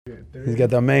He's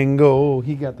got the mango.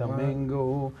 He got the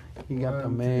mango. He got the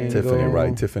mango. Tiffany,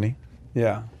 right? Tiffany.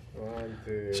 Yeah.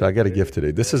 So I got a gift today.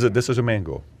 This is a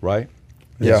mango, right?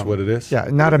 Yeah. Is what it is? Yeah,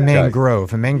 not a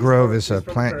mangrove. A mangrove is a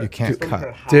plant you can't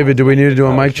cut. David, do we need to do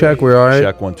a mic check? We're all right?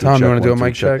 Check 1 2. Tom, check, you want to do a 1, 2,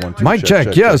 mic check? 1, 2, Mic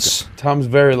check, yes. Tom's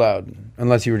very loud,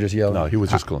 unless you were just yelling. No, he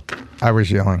was just cool. I was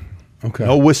yelling. Okay.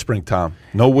 No whispering, Tom.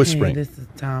 No whispering. Hey, this is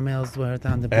Tom Ellsworth.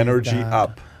 I'm the Energy big dog.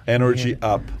 up. Energy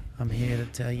up. I'm here to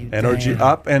tell you. Energy damn.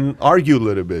 up and argue a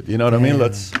little bit. You know what I mean?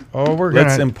 Let's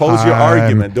Let's impose your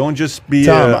argument. Don't just be.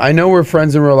 Tom, I know we're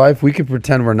friends in real life. We could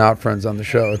pretend we're not friends on the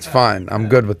show. It's fine. I'm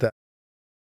good with that.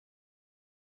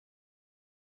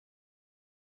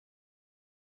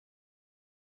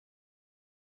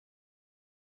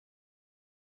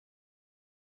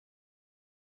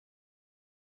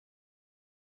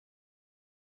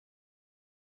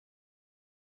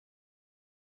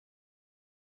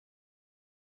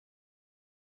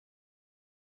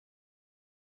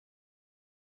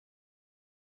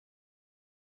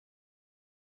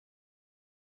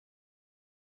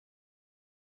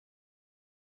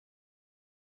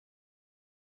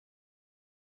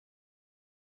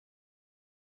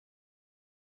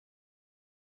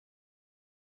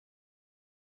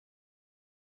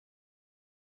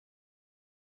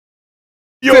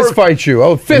 Fist fight you.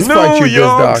 Oh, fist fight you, New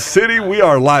York Bizdoc. City, we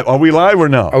are live. Are we live or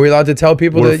no? Are we allowed to tell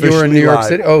people We're that you were in New officially York live.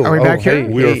 City? Oh, Are we back here? hey,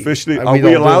 We are hey. officially. We Are we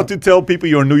don't do allowed to it. tell people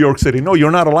you're in New York City? No,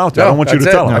 you're not allowed to. I No, don't want you to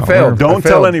that's tell it. them. I failed. Don't I tell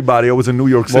failed. anybody I was in New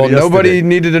York City Well, yesterday. nobody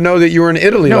needed to know that you were in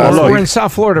Italy No, last look, we're week. in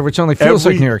South Florida, which only feels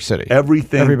like New York City.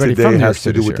 Everything Everybody today from New York has to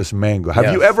do City's with here. this mango.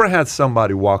 Have you Yes. ever had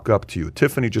somebody walk up to you?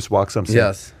 Tiffany just walks up and says,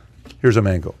 Yes. here's a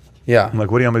mango. Yeah. I'm like,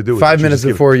 what do you want me to do with 5 it? She minutes just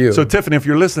give it. before you. So, Tiffany, if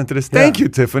you're listening to this, thank Yeah. you,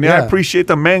 Tiffany. I Yeah. appreciate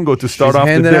the mango to start She's off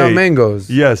the handing day. out mangoes.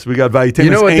 Yes, we got Vitamin's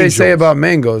You know what they say Angels. about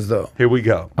mangoes, though? Here we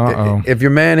go. Uh-oh. If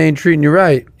your man ain't treating you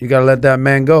right, you got to let that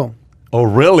man go. Oh,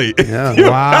 really? Yeah.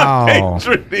 You're Wow. not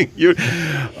treating you.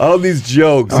 All these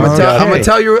jokes. I'm Okay. gonna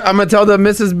tell you. I'm gonna tell the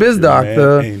Mrs. Bizdoc.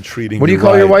 Man ain't treating What do you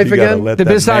call your right. wife You gotta again? let The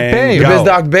that Bizdoc man babe. The go.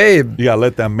 Bizdoc babe. You gotta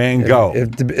let that man go. If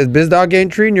Bizdoc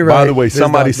ain't treating you right. By the way,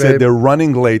 somebody Bizdoc said babe. they're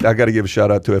running late. I got to give a shout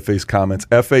out to FA's comments.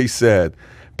 FA said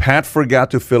Pat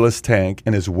forgot to fill his tank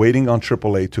and is waiting on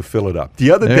AAA to fill it up.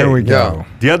 The other There day, we go. Yeah.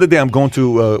 The other day, I'm going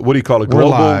to what do you call it? We're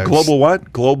live. Global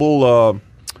what?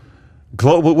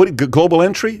 Global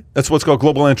entry? That's what's called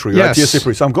global entry, right? Yes. TSA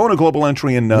free. So I'm going to global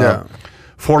entry in Yeah.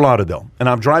 Fort Lauderdale, and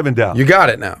I'm driving down. You got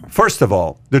it now. First of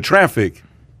all, the traffic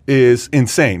is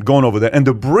insane going over there. And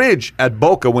the bridge at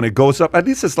Boca, when it goes up, at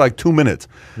least it's like 2 minutes.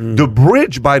 The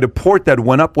bridge by the port that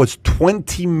went up was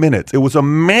 20 minutes. It was a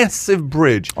massive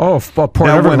bridge. Oh, Port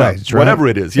that went up. Everglades, right? Whatever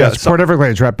it is. Yeah, Yeah, it's Port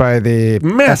Everglades, right by the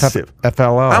Massive.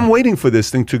 FLO. I'm waiting for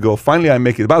this thing to go. Finally, I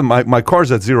make it. My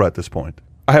car's at zero at this point.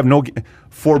 I have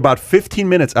for about 15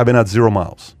 minutes, I've been at 0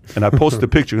 miles. And I post a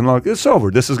picture, and I'm like, it's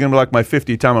over. This is going to be like my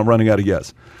 50th time I'm running out of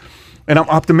gas. And I'm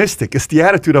optimistic. It's the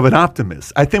attitude of an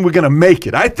optimist. I think we're going to make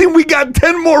it. I think we got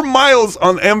 10 more miles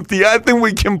on empty. I think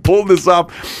we can pull this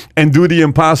up and do the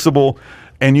impossible.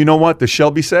 And you know what? The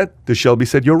Shelby said,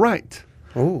 you're right.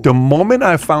 Ooh. The moment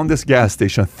I found this gas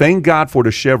station, thank God for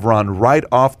the Chevron right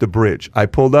off the bridge. I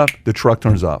pulled up, the truck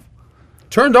turns off.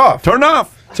 Turned off. Turn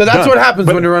off. So that's Done. what happens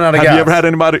But when you run out of have gas. you ever had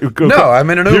anybody? No, I'm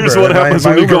in an Uber. Here's what My- happens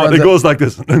my when you Uber go. runs It it. goes like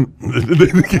this.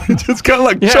 Just kind of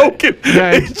like choking.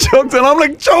 Yeah. It chokes, and I'm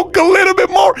like, choke a little bit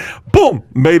more. Boom!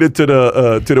 Made it to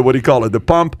the what do you call it? The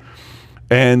pump.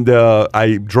 And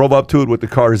I drove up to it with the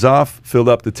cars off, filled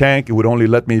up the tank. It would only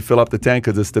let me fill up the tank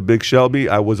because it's the big Shelby.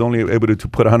 I was only able to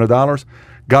put $100.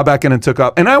 Got back in and took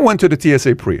off. And I went to the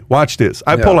TSA pre. Watch this.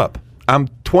 I pull up. I'm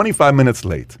 25 minutes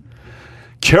late.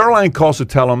 Caroline calls to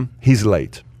tell him he's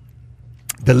late.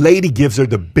 The lady gives her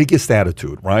the biggest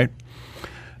attitude, right?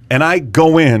 And I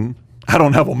go in. I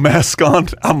don't have a mask on.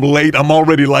 I'm late. I'm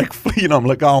already like, I'm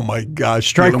like, oh my gosh.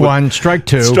 Strike one, strike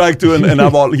two. Strike two. And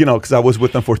I've all, because I was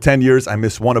with them for 10 years. I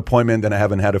missed one appointment and I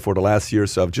haven't had it for the last year.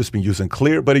 So I've just been using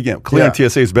Clear. But again, Clear and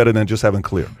TSA is better than just having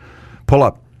Clear. Pull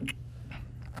up.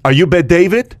 Are you Bet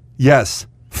David? Yes.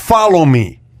 Follow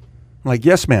me. I'm like,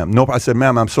 yes, ma'am. Nope. I said,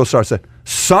 ma'am, I'm so sorry. I said,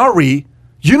 sorry?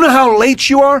 You know how late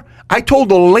you are? I told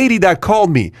the lady that called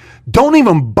me, don't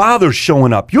even bother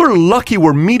showing up. You're lucky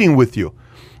we're meeting with you.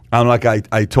 I'm like, I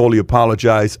totally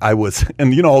apologize. I was,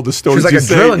 and all the stories She's like you a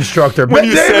say, drill instructor. when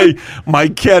you say, my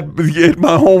cat ate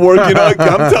my homework, I'm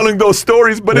telling those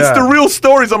stories, but it's the real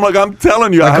stories. I'm like, I'm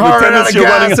telling you. I have car a ran out of tendency of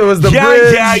running. gas, it was the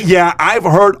bridge. Yeah. I've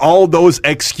heard all those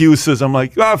excuses. I'm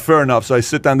like, fair enough. So I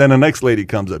sit down. Then the next lady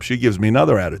comes up. She gives me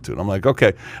another attitude. I'm like,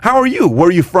 okay, how are you? Where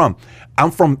are you from?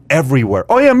 I'm from everywhere.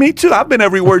 Oh, yeah, me too. I've been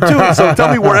everywhere too. So tell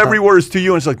me where everywhere is to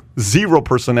you. And it's like zero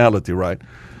personality, right?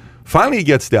 Finally, he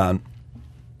gets down.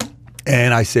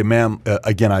 And I say, ma'am,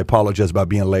 again, I apologize about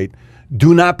being late.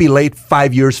 Do not be late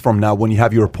 5 years from now when you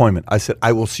have your appointment. I said,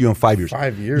 I will see you in 5 years.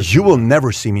 5 years? You will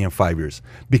never see me in 5 years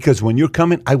because when you're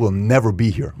coming, I will never be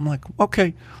here. I'm like,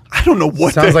 okay. I don't know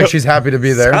what. Sounds like she's happy to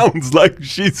be there. Sounds like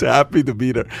she's happy to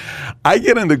be there. I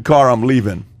get in the car, I'm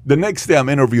leaving. The next day, I'm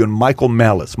interviewing Michael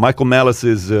Malice. Michael Malice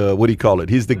is, what do you call it?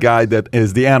 He's the guy that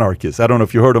is the anarchist. I don't know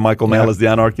if you heard of Michael Malice, the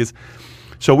anarchist.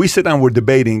 So we sit down, we're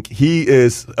debating. He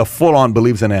is a full-on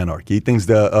believes in anarchy. He thinks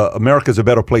America's a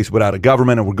better place without a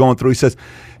government, and we're going through.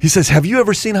 He says, have you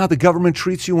ever seen how the government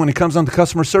treats you when it comes down to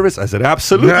customer service? I said,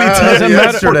 absolutely.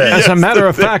 As a matter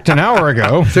of fact, an hour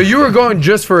ago. So you were going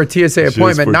just for a TSA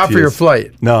appointment, not for your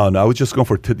flight. No, I was just going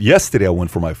for yesterday I went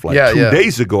for my flight. 2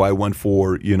 days ago I went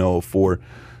for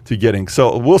getting.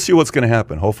 So we'll see what's going to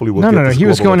happen. Hopefully we'll get this. He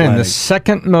was global going in. planning. The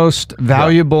second most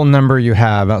valuable number you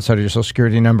have outside of your Social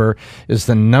Security number is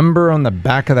the number on the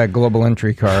back of that global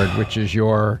entry card, which is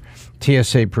your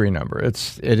TSA pre-number.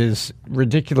 It is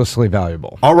ridiculously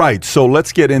valuable. All right, so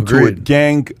let's get into it.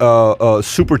 Gang,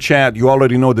 Super Chat, you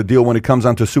already know the deal when it comes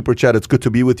down to Super Chat. It's good to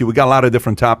be with you. We got a lot of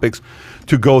different topics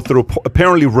to go through.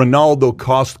 Apparently, Ronaldo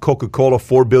cost Coca-Cola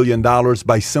 $4 billion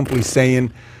by simply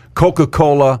saying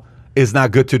Coca-Cola is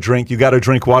not good to drink. You got to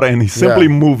drink water, and he simply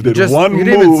moved it. He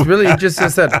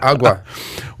just said agua.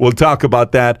 We'll talk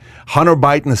about that. Hunter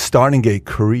Biden is starting a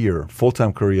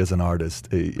full-time career as an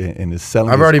artist, and is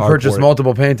selling. I've already purchased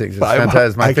multiple paintings. It's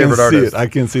fantastic. My favorite artist. I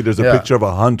can see. There's a picture of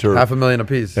a hunter. $500,000 a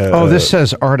piece. This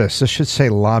says artist. This should say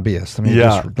lobbyist. Let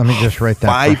me just write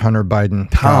that for Hunter Biden.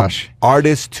 Gosh,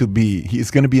 artist to be. He's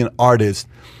going to be an artist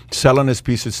selling his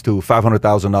pieces to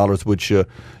 $500,000, which.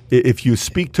 If you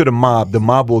speak to the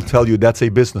mob will tell you that's a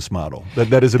business model.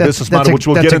 That is a business model, which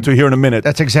we'll get into here in a minute.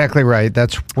 That's exactly right.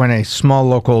 That's when a small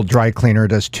local dry cleaner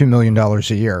does $2 million a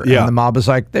year. Yeah. And the mob is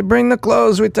like, they bring the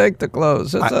clothes, we take the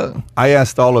clothes. I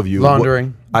asked all of you.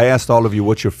 Laundering. I asked all of you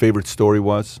what your favorite story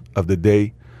was of the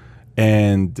day.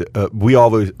 And we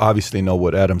obviously know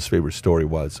what Adam's favorite story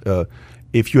was.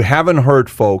 If you haven't heard,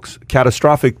 folks,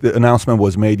 catastrophic announcement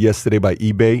was made yesterday by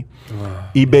eBay.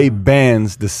 eBay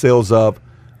bans the sales of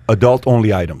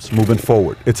adult-only items moving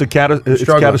forward. It's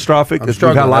catastrophic. We've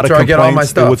got a lot of complaints. I get all my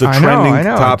stuff. It was a trending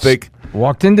topic.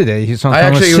 Walked in today. He's on. I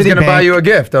actually was going to buy you a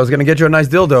gift. I was going to get you a nice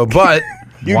dildo, but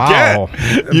you can't.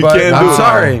 You can't. I'm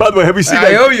sorry. By the way, have you seen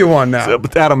that? I owe you one now.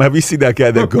 Adam, have you seen that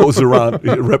guy that goes around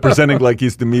representing like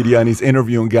he's the media and he's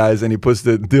interviewing guys and he puts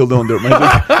the dildo in their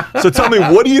mouth? So tell me,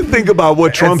 what do you think about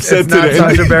what Trump said today?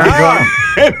 And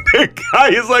the guy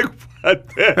is like, what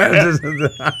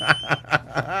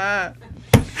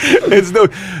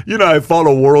I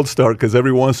follow World Star because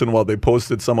every once in a while they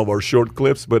posted some of our short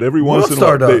clips, but every once in a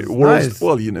while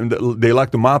they like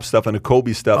the mob stuff and the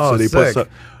Kobe stuff, so they post stuff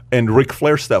and Ric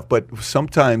Flair stuff. But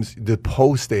sometimes the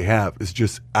post they have is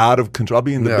just out of control. I'll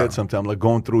be in the bed sometimes, like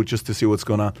going through it just to see what's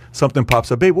going on. Something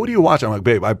pops up, babe. What are you watching? I'm like,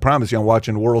 babe, I promise you, I'm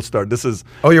watching World Star. This is.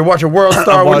 Oh, you're watching World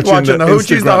Star? What are you watching? The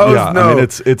Hoochies, the host? Yeah, no, I mean,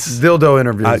 it's dildo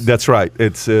interviews. That's right.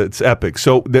 It's epic.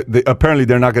 So apparently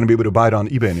they're not going to be able to buy it on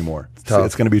eBay anymore.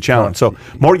 It's going to be a challenge. So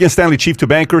Morgan Stanley Chief to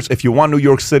Bankers, if you want New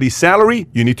York City salary,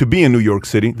 you need to be in New York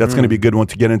City. That's going to be a good one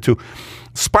to get into.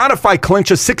 Spotify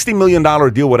clinches $60 million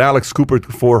deal with Alex Cooper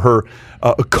for her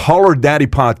Call Her Daddy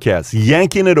podcast,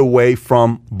 yanking it away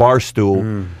from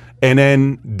Barstool. And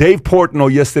then Dave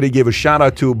Portnoy yesterday gave a shout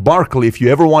out to Barkley. If you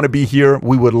ever want to be here,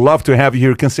 we would love to have you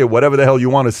here. You can say whatever the hell you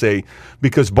want to say,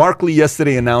 because Barkley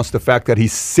yesterday announced the fact that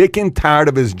he's sick and tired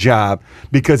of his job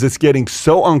because it's getting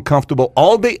so uncomfortable.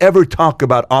 All they ever talk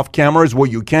about off camera is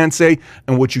what you can say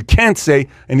and what you can't say.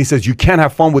 And he says, you can't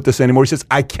have fun with this anymore. He says,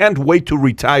 I can't wait to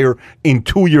retire in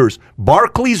 2 years.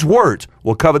 Barkley's words.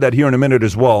 We'll cover that here in a minute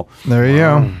as well. There you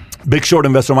go. Big Short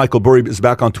investor Michael Burry is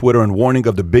back on Twitter and warning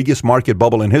of the biggest market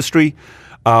bubble in history.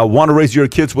 Want to raise your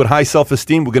kids with high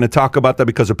self-esteem? We're going to talk about that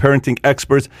because the parenting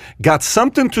experts got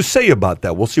something to say about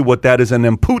that. We'll see what that is. And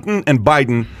then Putin and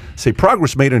Biden say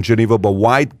progress made in Geneva, but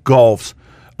wide gulfs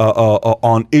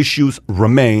on issues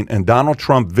remain. And Donald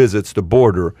Trump visits the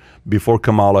border before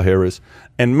Kamala Harris.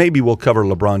 And maybe we'll cover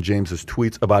LeBron James's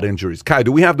tweets about injuries. Kai,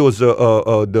 do we have those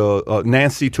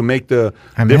Nancy to make the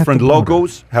different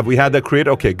logos? Have we had that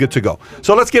created? Okay, good to go.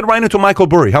 So let's get right into Michael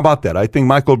Burry. How about that? I think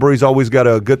Michael Burry's always got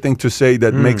a good thing to say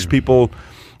that makes people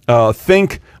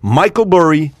think. Michael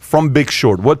Burry from Big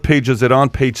Short. What page is it on?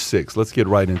 Page 6. Let's get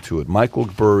right into it. Michael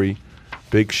Burry,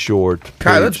 Big Short.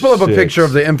 Kai, let's pull up a picture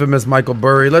of the infamous Michael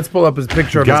Burry. Let's pull up his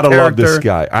picture of his character. Gotta love this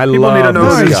guy. People need to know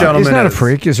who this gentleman is. He's not a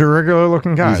freak. He's a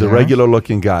regular-looking guy. He's a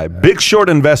regular-looking guy. Big Short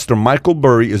investor Michael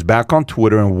Burry is back on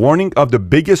Twitter and warning of the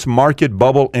biggest market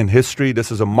bubble in history.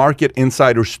 This is a market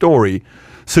insider story,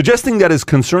 suggesting that his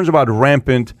concerns about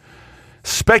rampant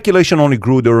Speculation only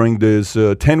grew during this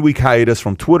 10-week hiatus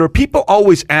from Twitter. People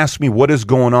always ask me what is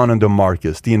going on in the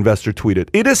markets, the investor tweeted.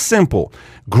 It is simple.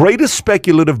 Greatest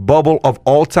speculative bubble of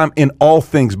all time in all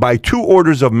things by 2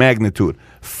 orders of magnitude.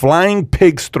 Flying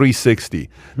Pigs 360.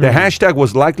 The hashtag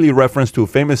was likely a reference to a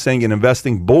famous saying in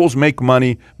investing, bulls make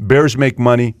money, bears make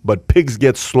money, but pigs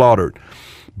get slaughtered.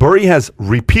 Burry has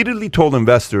repeatedly told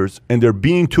investors, and they're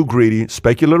being too greedy,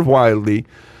 speculating wildly,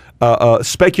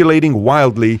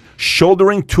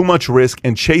 shouldering too much risk,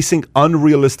 and chasing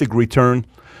unrealistic returns.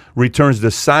 The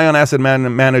Scion Asset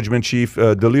Management chief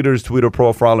deleted his Twitter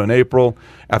profile in April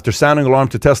after sounding alarm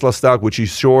to Tesla stock, which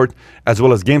he's short, as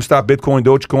well as GameStop, Bitcoin,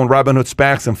 Dogecoin, Robinhood,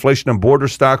 SPACs, inflation, and broader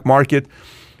stock market.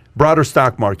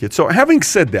 So having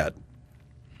said that,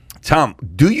 Tom,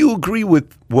 do you agree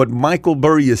with what Michael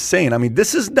Burry is saying? I mean,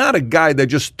 this is not a guy that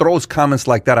just throws comments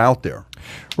like that out there.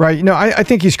 Right. You know, I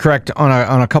think he's correct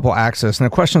on a couple axes. And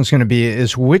the question is going to be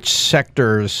is which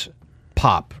sectors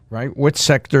pop, right? Which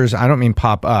sectors, I don't mean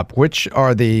pop up, which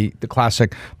are the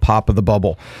classic pop of the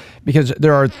bubble? Because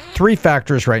there are 3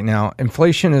 factors right now.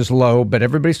 Inflation is low, but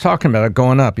everybody's talking about it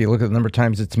going up. You look at the number of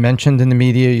times it's mentioned in the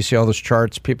media, you see all those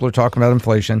charts, people are talking about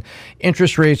inflation.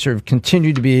 Interest rates have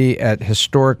continued to be at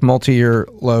historic multi-year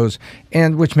lows,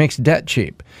 and which makes debt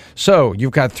cheap. So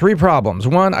you've got 3 problems.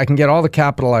 1, I can get all the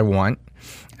capital I want.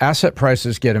 Asset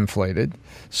prices get inflated.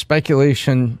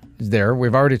 Speculation is there.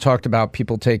 We've already talked about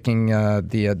people taking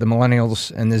the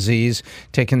millennials and the Zs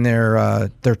taking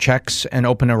their checks and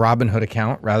open a Robinhood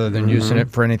account rather than using it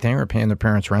for anything or paying their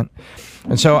parents' rent.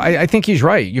 And so I think he's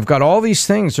right. You've got all these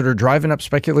things that are driving up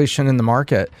speculation in the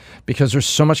market because there's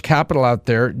so much capital out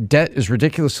there. Debt is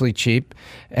ridiculously cheap.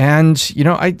 And, you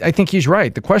know, I think he's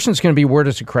right. The question is going to be, where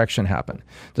does the correction happen?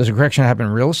 Does the correction happen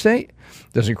in real estate?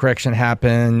 Does a correction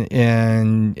happen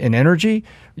in energy?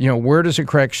 You know, where does a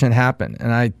correction happen?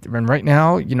 And right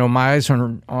now, you know, my eyes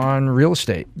are on real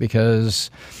estate because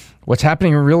what's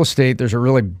happening in real estate, there's a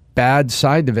really bad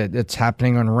side of it that's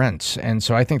happening on rents. And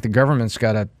so I think the government's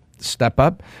got to step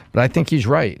up, but I think he's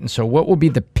right. And so what will be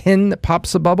the pin that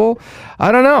pops the bubble?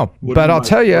 I don't know, but I'll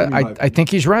tell you, I think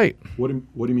he's right. What do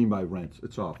you mean by rents?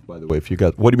 It's off, by the way.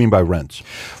 What do you mean by rents?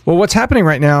 Well, what's happening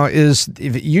right now is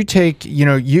if you take, you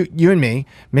know, you and me,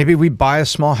 maybe we buy a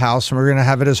small house and we're going to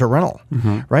have it as a rental.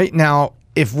 Right now,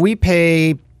 if we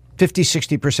pay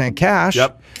 50-60% cash,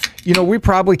 you know, we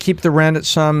probably keep the rent at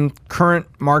some current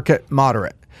market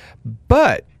moderate.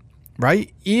 But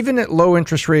right, even at low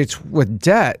interest rates with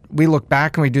debt, we look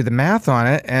back and we do the math on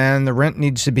it, and the rent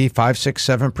needs to be 5, 6,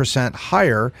 7%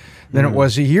 higher than it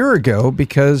was a year ago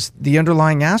because the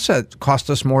underlying asset cost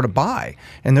us more to buy.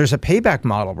 And there's a payback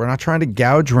model. We're not trying to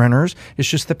gouge renters. It's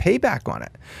just the payback on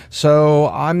it. So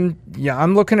I'm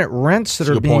looking at rents that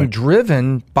are being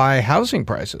driven by housing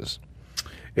prices.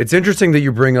 It's interesting that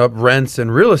you bring up rents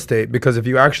and real estate because if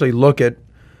you actually look at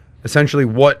essentially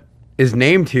what is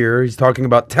named here, he's talking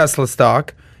about Tesla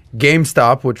stock,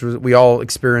 GameStop, which we all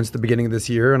experienced at the beginning of this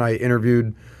year, and I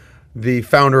interviewed the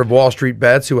founder of Wall Street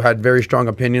Bets, who had very strong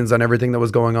opinions on everything that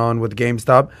was going on with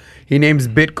GameStop. He names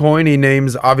Bitcoin. He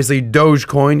names, obviously,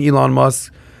 Dogecoin, Elon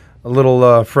Musk, a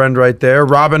little friend right there.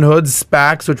 Robinhood,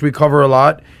 SPACs, which we cover a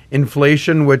lot.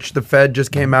 Inflation, which the Fed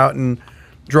just came out and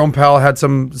Jerome Powell had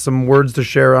some words to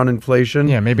share on inflation.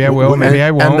 Yeah, maybe I will, maybe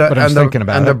I won't, but I'm thinking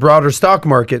about it. And the broader stock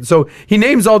market. So he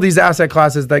names all these asset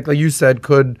classes that, like you said,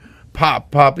 could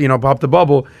pop the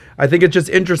bubble. I think it's just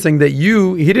interesting that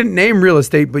he didn't name real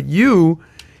estate, but you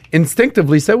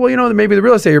instinctively said, well, you know, maybe the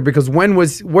real estate here, because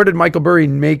where did Michael Burry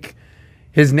make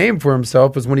his name for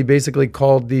himself? Was when he basically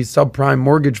called the subprime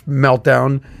mortgage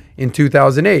meltdown in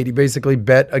 2008. He basically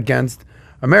bet against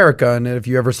America. And if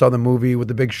you ever saw the movie with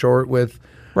The Big Short with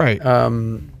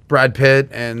Brad Pitt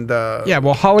and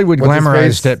well, Hollywood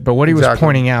glamorized it, but what he was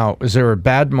pointing out was there were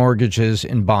bad mortgages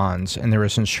in bonds and there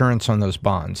was insurance on those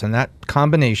bonds, and that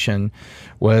combination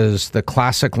was the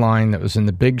classic line that was in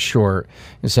The Big Short.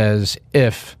 It says,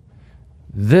 if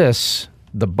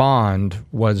the bond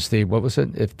was the, what was it?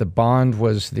 If the bond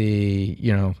was the,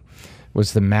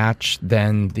 was the match,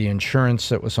 then the insurance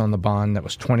that was on the bond, that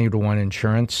was 20-to-1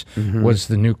 insurance, was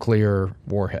the nuclear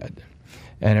warhead.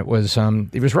 And it was,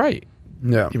 he was right.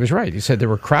 Yeah, he was right. He said there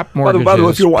were crap mortgages. By the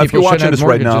way, if you're watching this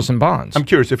right now, and bonds. I'm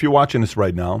curious, if you're watching this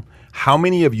right now, how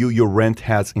many of you, your rent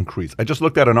has increased? I just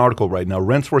looked at an article right now.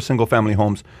 Rents for single-family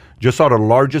homes just saw the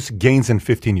largest gains in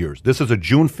 15 years. This is a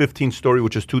June 15 story,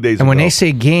 which is 2 days ago. And when they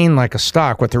say gain like a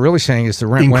stock, what they're really saying is the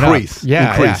rent went up. Increase,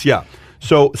 yeah.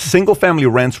 So single-family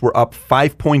rents were up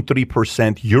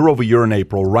 5.3% year over year in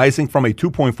April, rising from a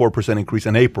 2.4% increase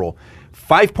in April.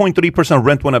 5.3%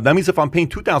 rent went up. That means if I'm paying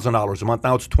 $2,000 a month,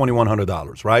 now it's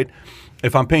 $2,100, right?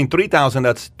 If I'm paying $3,000,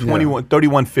 that's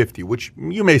 $3,150, which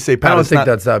you may say, Pat, I don't think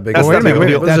that's that big. That's Wait a not big minute,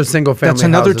 deal. those are single family. That's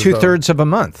another houses, though. 2/3 of a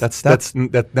month.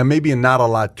 That may be not a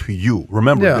lot to you.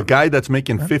 Remember, Yeah. the guy that's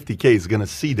making $50K is going to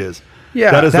see this.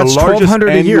 Yeah, that is the that's largest $1,200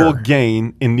 a year. annual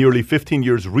gain in nearly 15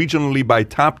 years regionally by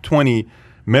top 20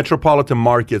 metropolitan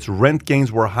markets. Rent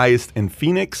gains were highest in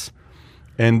Phoenix,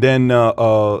 and then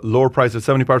lower price at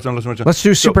 75% less. Let's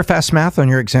do super fast math on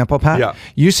your example, Pat. Yeah.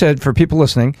 You said, for people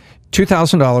listening,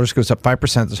 $2,000 goes up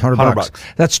 5%. That's $100 bucks.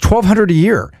 That's $1,200 a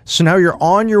year. So now you're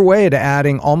on your way to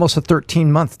adding almost a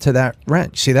 13-month to that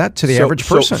rent. See that to the average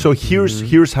person. So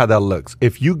here's how that looks.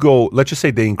 If you go, let's just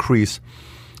say they increase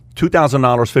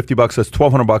 $2,000, $50, that's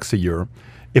 $1,200 a year.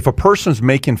 If a person's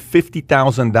making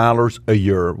 $50,000 a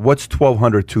year, what's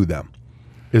 $1,200 to them?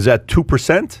 Is that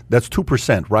 2%? That's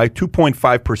 2%, right?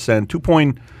 2.5%,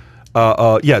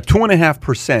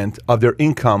 2.5% of their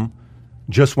income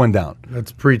just went down.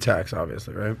 That's pre-tax,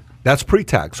 obviously, right? That's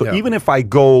pre-tax. So Yeah. even if I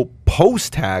go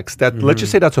post-tax, that let's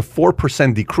just say that's a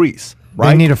 4% decrease,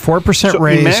 right? They need a 4%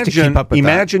 raise to keep up with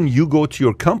imagine you go to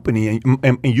your company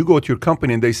and you go to your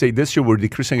company and they say this year we're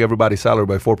decreasing everybody's salary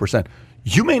by 4%.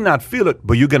 You may not feel it,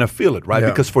 but you're going to feel it, right? Yeah.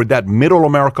 Because for that middle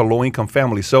America low-income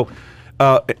family. So,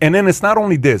 and then it's not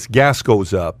only this, gas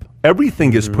goes up.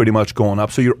 Everything is pretty much going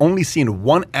up. So you're only seeing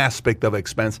one aspect of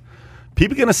expense.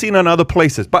 People are going to see it in other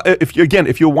places. But if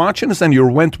you're watching this and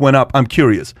your rent went up, I'm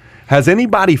curious. Has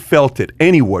anybody felt it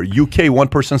anywhere? UK, one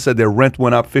person said their rent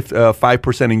went up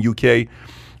 5% in UK.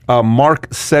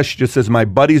 Mark Sesh just says, my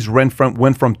buddy's rent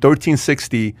went from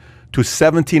 $1,360 to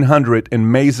 $1,700 in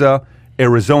Mesa,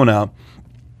 Arizona.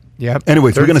 Yep.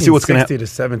 Anyways, we're going to see what's going to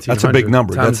 $1,360 happen. to $1,700. That's a big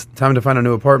number. Time to find a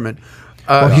new apartment.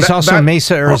 Well, he's also in back,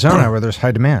 Mesa, Arizona, where there's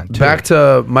high demand. Too. Back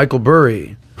to Michael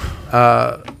Burry.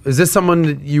 Is this someone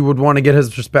that you would want to get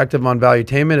his perspective on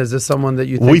valuetainment? Is this someone that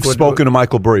you think We've would, spoken to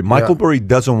Michael Burry. Michael Yeah. Burry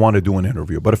doesn't want to do an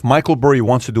interview, but if Michael Burry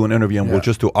wants to do an interview and we'll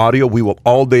just do audio, we will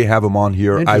all day have him on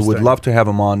here. I would Interesting. love to have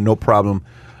him on, no problem,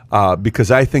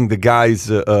 because I think the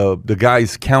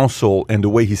guy's counsel and the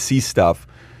way he sees stuff,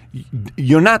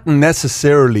 you're not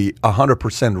necessarily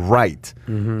 100% right,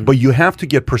 but you have to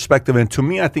get perspective. And to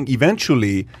me, I think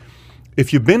eventually,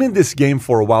 if you've been in this game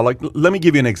for a while, like let me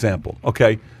give you an example,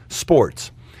 okay?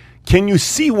 Sports. Can you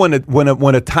see when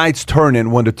a tide's turning,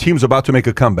 when the team's about to make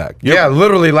a comeback? Yeah,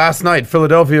 literally last night,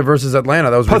 Philadelphia versus Atlanta.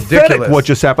 That was Pathetic ridiculous. what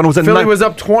just happened. It was a Philly was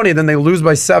up 20, then they lose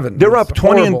by 7. They're up It's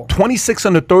 20 horrible. and 26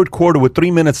 in the third quarter with 3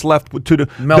 minutes left. To the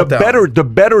Meltdown. the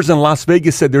bettors in Las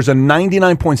Vegas said there's a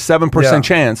 99.7% Yeah.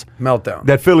 chance Meltdown.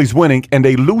 that Philly's winning, and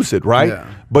they lose it, right? Yeah.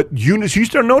 But you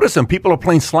start noticing people are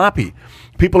playing sloppy.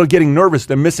 People are getting nervous.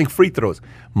 They're missing free throws.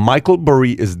 Michael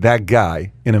Burry is that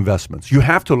guy in investments. You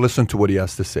have to listen to what he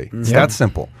has to say. It's that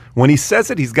simple. When he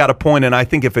says it, he's got a point, and I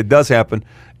think if it does happen,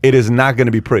 it is not going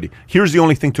to be pretty. Here's the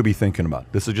only thing to be thinking about.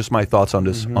 This is just my thoughts on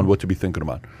this, on what to be thinking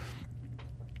about.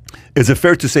 Is it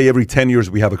fair to say every 10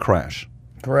 years we have a crash?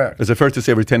 Correct. Is it fair to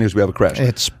say every 10 years we have a crash?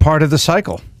 It's part of the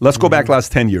cycle. Let's go back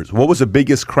last 10 years. What was the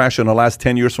biggest crash in the last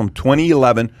 10 years from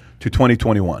 2011 to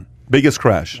 2021? Biggest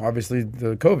crash. Obviously,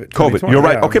 the COVID. COVID. 2020. You're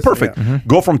right. Yeah, Okay, obviously, perfect. yeah.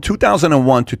 Go from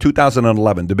 2001 to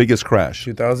 2011, the biggest crash.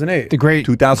 2008. The great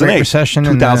 2008. Great Recession.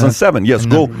 2007. Yes,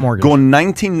 and go the mortgage.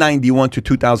 1991 to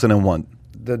 2001.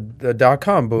 The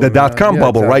dot-com boom. The dot-com Yeah,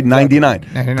 bubble, right? exactly. 99.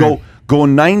 99.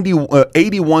 Go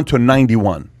 81 to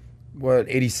 91. What,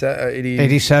 87?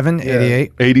 87,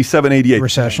 88, 87, 88.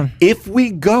 recession. If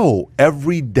we go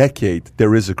every decade,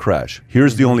 there is a crash.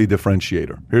 Here's the only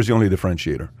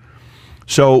differentiator.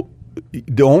 So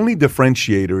the only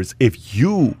differentiator is if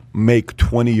you make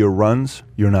 20-year runs,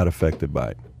 you're not affected by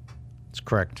it. That's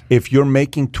correct. If you're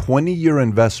making 20-year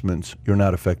investments, you're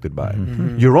not affected by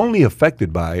it. You're only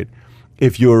affected by it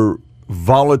if you're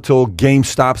volatile.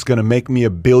 GameStop's going to make me a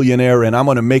billionaire and I'm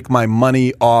going to make my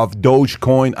money off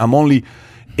Dogecoin.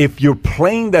 If you're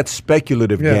playing that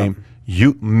speculative game,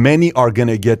 many are going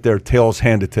to get their tails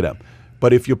handed to them.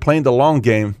 But if you're playing the long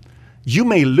game, you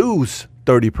may lose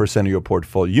 30% of your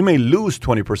portfolio. You may lose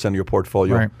 20% of your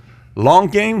portfolio. Right. Long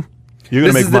game, you're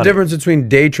going to make money. This is the difference between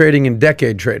day trading and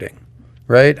decade trading,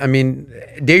 right? I mean,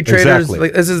 day traders, Exactly.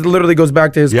 like, this is literally goes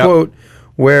back to his quote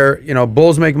where,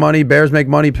 bulls make money, bears make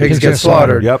money, pigs get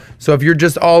slaughtered. Yep. So if you're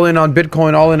just all in on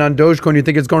Bitcoin, all in on Dogecoin, you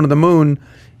think it's going to the moon,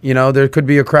 there could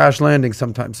be a crash landing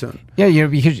sometime soon. Yeah,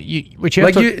 because what you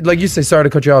have Like you say, sorry to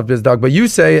cut you off, Biz Dog, but you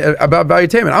say about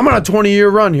valuetainment, I'm on a 20-year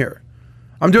run here.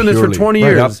 I'm doing this for Purely. 20 Right.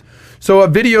 years. Yep. So a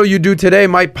video you do today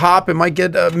might pop, it might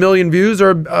get 1 million views,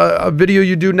 or a video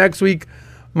you do next week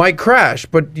might crash,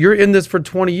 but you're in this for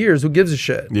 20 years. Who gives a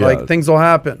shit? Yeah. Like, things will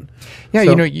happen. Yeah, So-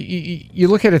 you know, you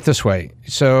look at it this way.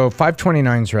 So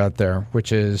 529s are out there,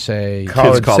 which is a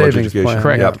College college savings education. plan.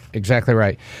 correct, Yep. exactly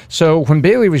right. So when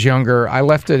Bailey was younger, I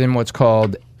left it in what's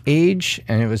called Age,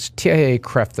 and it was TIAA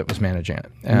CREF that was managing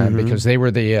it because they were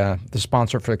the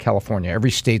sponsor for California. Every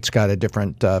state's got a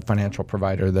different financial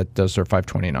provider that does their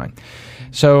 529.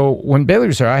 So when Bailey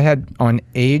was there, I had on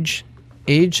Age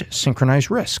synchronized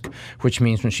risk, which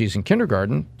means when she's in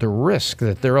kindergarten, the risk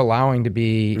that they're allowing to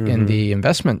be in the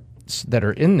investments that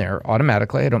are in there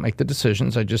automatically. I don't make the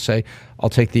decisions. I just say, I'll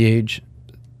take the Age.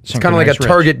 It's kind of like a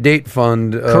target date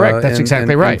fund. Correct. That's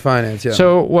exactly right. In finance, yeah.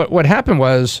 So what happened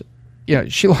was,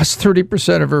 she lost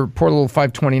 30% of her poor little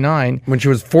 529. When she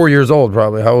was 4 years old,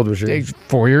 probably. How old was she?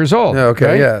 4 years old. Yeah, okay,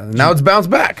 right? yeah. Now it's bounced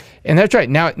back. And that's right.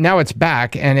 Now it's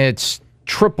back, and it's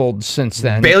tripled since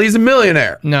then. Bailey's a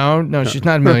millionaire. No, she's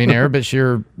not a millionaire, but she's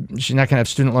not going to have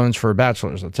student loans for a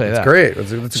bachelor's. I'll tell you that. Great.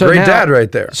 It's a So great now- dad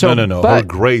right there. So, no. Her but-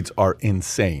 grades are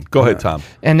insane. Go ahead, Tom.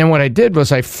 And then what I did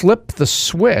was I flipped the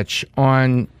switch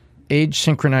on Age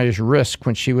synchronized risk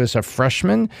when she was a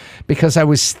freshman, because I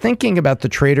was thinking about the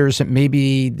traders that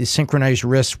maybe the synchronized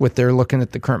risk what they're looking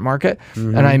at the current market,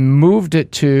 and I moved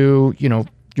it to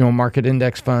market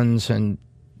index funds and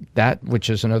that, which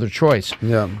is another choice.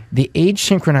 Yeah. The age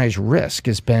synchronized risk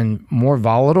has been more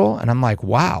volatile, and I'm like,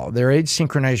 wow, their age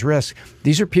synchronized risk.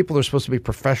 These are people that are supposed to be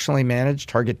professionally managed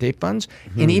target date funds,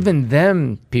 and even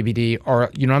them, PBD,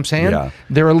 are, you know what I'm saying? Yeah.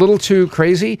 They're a little too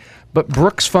crazy. But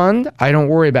Brooks Fund, I don't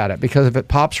worry about it, because if it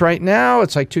pops right now,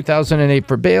 it's like 2008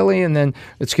 for Bailey, and then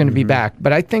it's going to be back.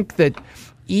 But I think that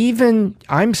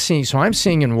I'm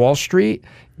seeing in Wall Street,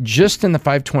 just in the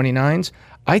 529s,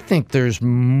 I think there's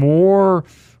more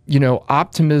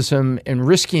optimism and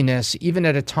riskiness, even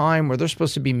at a time where they're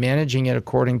supposed to be managing it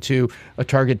according to a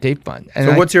target date fund. And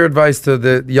So what's your advice to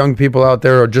the young people out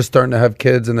there who are just starting to have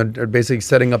kids and they're basically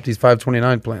setting up these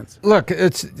 529 plans? Look,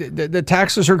 it's the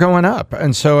taxes are going up,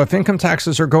 and so if income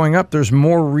taxes are going up, there's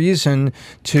more reason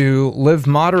to live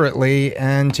moderately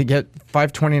and to get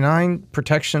 529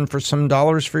 protection for some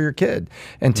dollars for your kid,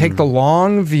 and take the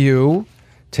long view.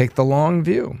 Take the long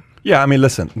view. Yeah, I mean,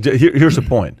 listen, here's the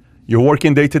point. You're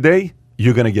working day to day,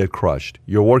 you're going to get crushed.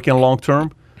 You're working long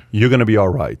term, you're going to be all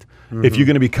right. If you're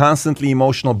going to be constantly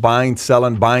emotional, buying,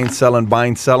 selling,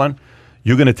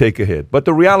 you're going to take a hit. But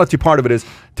the reality part of it is,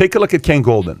 take a look at Ken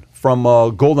Golden from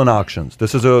Golden Auctions.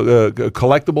 This is a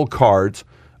collectible cards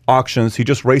auctions. He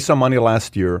just raised some money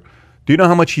last year. Do you know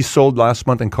how much he sold last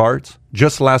month in cards?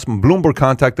 Just last month. Bloomberg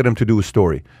contacted him to do a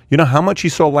story. You know how much he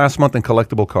sold last month in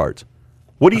collectible cards?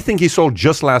 What do you think he sold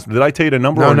just last month? Did I tell you the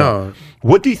number? No.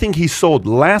 What do you think he sold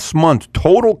last month,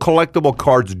 total collectible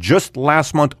cards, just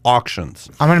last month auctions?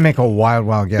 I'm going to make a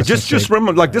wild guess. Just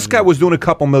remember, like, this guy was doing a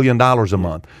couple $1 million a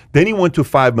month. Then he went to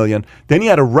 $5 million. Then he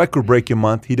had a record-breaking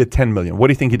month. He did $10 million. What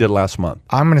do you think he did last month?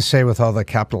 I'm going to say, with all the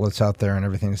capital that's out there and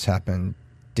everything that's happened,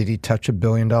 did he touch $1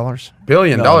 billion? $1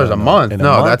 billion a month? In a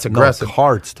No, month? that's No, aggressive.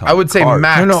 cards, Tom. I would say Cards.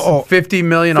 max No, 50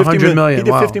 million, 50 100 million. million. He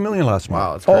did Wow. 50 million last month.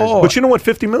 Wow, that's crazy. But you know what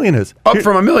 50 million is? Up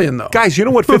from $1 million, though. Guys, you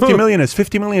know what 50 million is?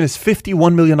 50 million is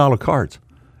 $51 million cards.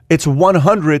 It's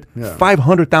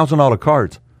 $500,000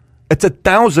 cards. It's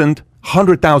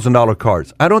 $1,000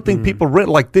 cards. I don't think people rent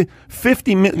like the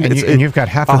 50 million. And you've got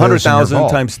half of those in your 100,000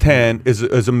 vault. times 10 is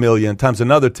 $1 million, times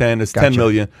another 10 is 10 Gotcha.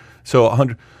 million. So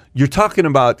 100. You're talking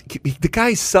about the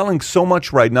guy's selling so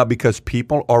much right now because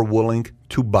people are willing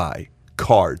to buy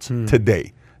cards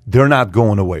today. They're not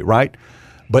going away, right?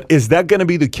 But is that going to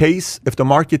be the case if the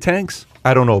market tanks?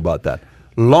 I don't know about that.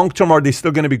 Long term, are they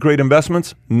still going to be great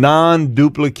investments?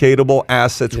 Non-duplicatable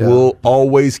assets will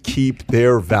always keep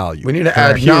their value. We need to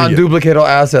add Period. non-duplicatable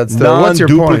assets. What's your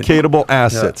point? Non-duplicatable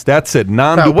assets. That's it. Pat,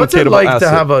 Non-duplicatable what's it like asset. to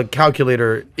have a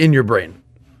calculator in your brain?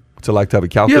 What's it like to have a You're,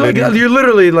 calculator? you're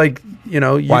literally like,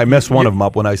 Well, I messed one of them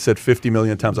up when I said 50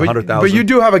 million times 100,000. But you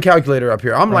do have a calculator up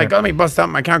here. I'm like, let me bust out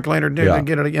my calculator, dude, Yeah. and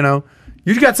get it.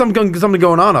 You got something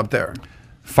going on up there.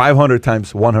 500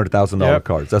 times $100,000 Yep.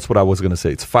 cards. That's what I was going to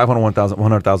say. It's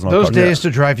 $100,000 Those cards. days to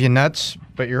drive you nuts,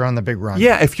 but you're on the big run.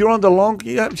 Yeah, if you're on the long,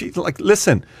 like,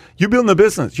 listen, you're building a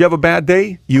business. You have a bad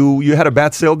day. You had a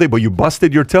bad sales day, but you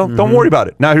busted your tail. Don't worry about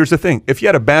it. Now, here's the thing. If you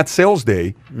had a bad sales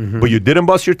day, but you didn't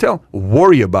bust your tail,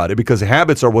 worry about it, because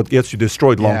habits are what gets you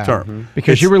destroyed long Yeah. term.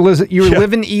 Because you were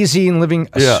living easy and living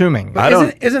assuming. I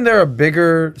don't- Isn't there a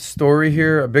bigger story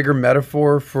here, a bigger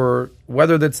metaphor for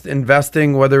whether that's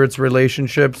investing, whether it's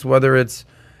relationships, whether it's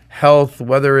health,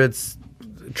 whether it's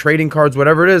trading cards,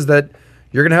 whatever it is, that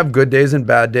you're going to have good days and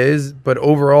bad days. But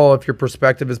overall, if your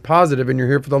perspective is positive and you're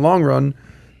here for the long run,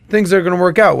 things are going to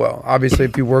work out well. Obviously,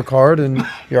 if you work hard and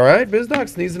you're all right, BizDoc,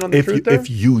 sneezing on the truth there. If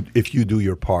you do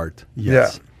your part,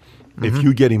 yes. Yeah. If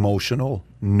you get emotional,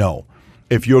 no.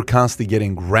 If you're constantly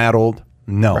getting rattled,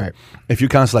 no. Right. If you're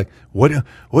constantly like,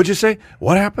 what'd you say?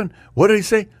 What happened? What did he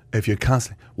say? If you're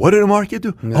constantly, what did the market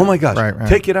do? Oh my gosh, Right.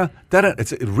 take it out.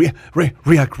 It's react.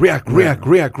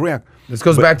 This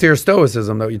goes back to your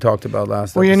stoicism that you talked about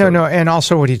last Well, episode. no, and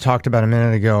also what he talked about a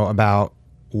minute ago about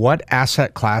what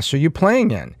asset class are you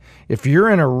playing in? If you're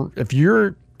in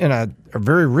a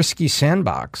very risky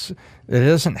sandbox that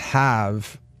doesn't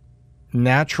have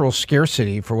natural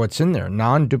scarcity for what's in there,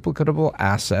 non-duplicatable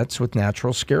assets with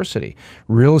natural scarcity,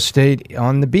 real estate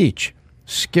on the beach,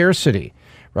 scarcity,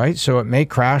 right? So it may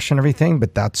crash and everything,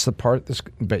 but that's the part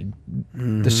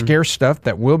the scarce stuff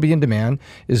that will be in demand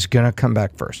is going to come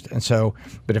back first. And so,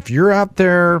 but if you're out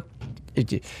there, I'll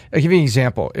give you an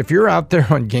example. If you're out there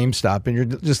on GameStop and you're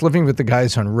just living with the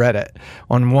guys on Reddit,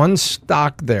 on one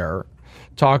stock there,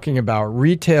 talking about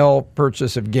retail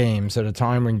purchase of games at a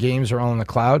time when games are all in the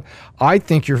cloud, I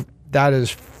think that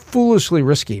is foolishly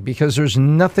risky because there's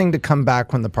nothing to come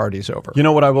back when the party's over. You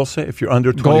know what I will say? If you're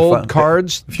under 25, Gold,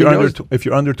 cards. if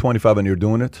you're under 25 and you're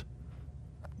doing it,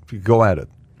 go at it.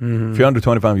 If you're under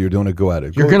 25 and you're doing it, go at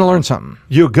it. You're going to learn something.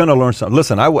 You're going to learn something.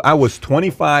 Listen, I was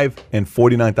 25 and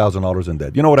 $49,000 in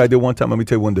debt. You know what I did one time? Let me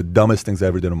tell you one of the dumbest things I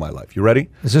ever did in my life. You ready?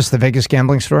 Is this the Vegas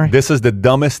gambling story? This is the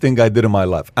dumbest thing I did in my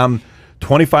life. I'm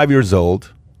 25 years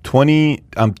old.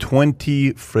 I'm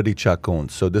 20 Freddie Chacon.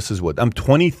 So this is what I'm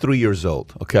 23 years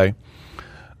old. Okay.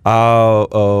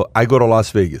 I go to Las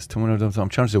Vegas. I'm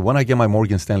trying to say when I get my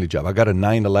Morgan Stanley job. I got a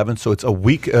 9/11, so it's a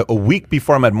week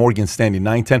before I'm at Morgan Stanley.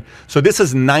 9/10. So this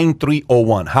is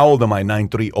 9/3/01. How old am I?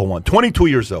 9/3/01. 22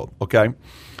 years old. Okay.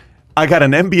 I got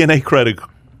an MBNA credit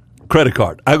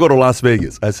card. I go to Las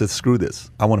Vegas. I said, screw this.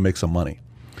 I want to make some money.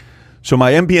 So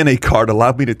my MBNA card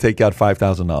allowed me to take out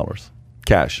 $5,000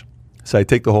 cash. So I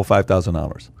take the whole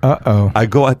 $5,000. Uh-oh. I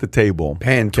go at the table.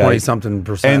 Paying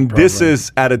 20-something%. And probably. this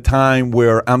is at a time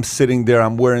where I'm sitting there,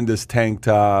 I'm wearing this tank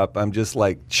top, I'm just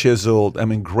like chiseled,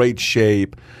 I'm in great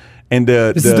shape. And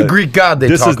This is the Greek god they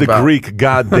This talk is the about. Greek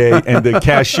god day. And the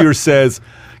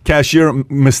cashier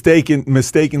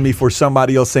mistaken me for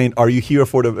somebody else saying, are you here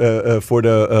for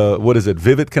the what is it,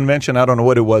 Vivid convention? I don't know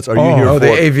what it was. Are you here for the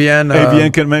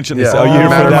AVN convention? Yeah. I said, are you here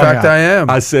Matter for of that? fact, I am.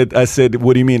 I said,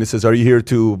 what do you mean? It says, are you here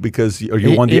because are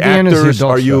you one of the AVN is the actors?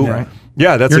 adult Are you? stuff, right?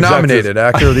 Yeah, that's You're exactly nominated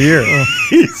Actor of the Year.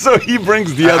 So he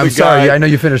brings the other I'm guy. sorry, I know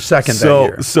you finished second that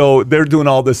year. So they're doing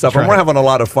all this stuff, and we're having a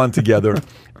lot of fun together.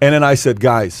 And then I said,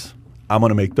 guys, I'm going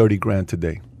to make 30 grand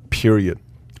today, period.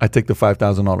 I take the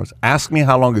 $5,000. Ask me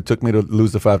how long it took me to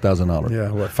lose the $5,000. Yeah,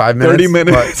 what, 5 minutes? 30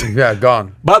 minutes. But, yeah,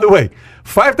 gone. By the way,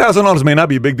 $5,000 may not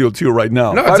be a big deal to you right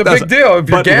now. No, it's a big deal. If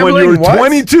you're but gambling, when you're what?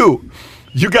 22,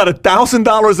 you got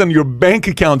 $1,000 in your bank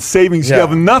account savings. Yeah. You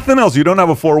have nothing else. You don't have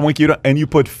a 401k, and you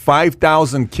put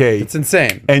 $5,000. It's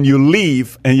insane. And you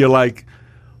leave, and you're like,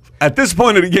 at this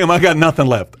point of the game, I got nothing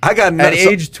left. I got At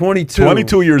age 22.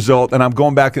 22 years old, and I'm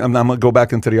going back. I'm going to go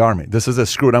back into the Army. This is a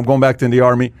screwed. I'm going back to the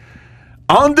Army.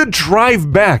 On the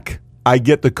drive back, I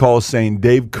get the call saying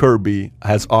Dave Kirby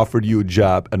has offered you a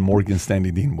job at Morgan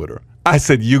Stanley Dean Witter. I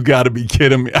said, you got to be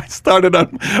kidding me. I started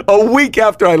on a week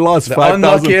after I lost The 5,000.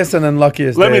 unluckiest and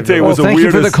unluckiest. Let me day tell you, of it was the the Thank you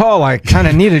for the weirdest- call. I kind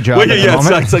of need a job Well, at the yeah,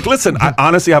 moment. it's like, listen, I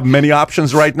honestly have many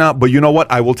options right now, but you know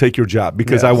what? I will take your job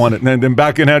because I Yes. want it. And then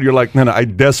back in head, you're like, no, I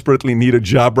desperately need a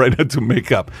job right now to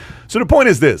make up. So the point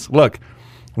is this. Look,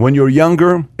 when you're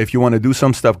younger, if you want to do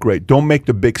some stuff, great. Don't make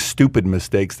the big, stupid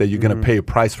mistakes that you're going to pay a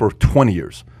price for 20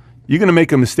 years. You're going to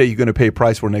make a mistake you're going to pay a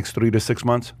price for next 3 to 6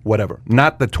 months, whatever.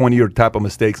 Not the 20-year type of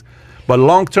mistakes. But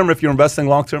long-term, if you're investing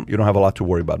long-term, you don't have a lot to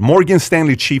worry about. Morgan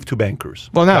Stanley Chief to Bankers.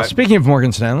 Well, now, speaking of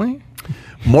Morgan Stanley,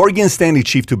 Morgan Stanley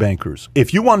Chief to Bankers.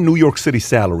 If you want New York City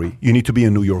salary, you need to be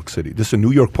in New York City. This is a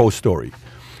New York Post story.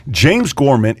 James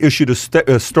Gorman issued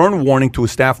a stern warning to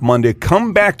his staff Monday,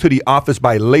 come back to the office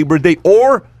by Labor Day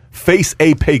or face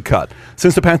a pay cut.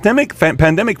 Since the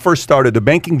pandemic first started, the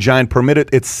banking giant permitted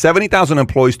its 70,000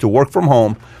 employees to work from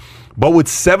home. But with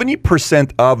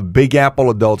 70% of Big Apple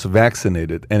adults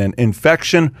vaccinated and an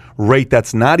infection rate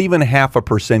that's not even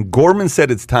 0.5%, Gorman said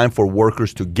it's time for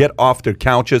workers to get off their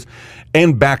couches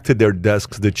and back to their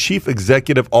desks. The chief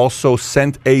executive also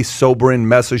sent a sobering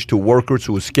message to workers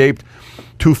who escaped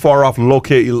too far off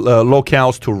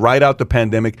locales to ride out the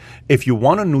pandemic. If you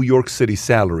want a New York City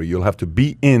salary, you'll have to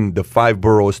be in the 5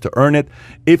 boroughs to earn it.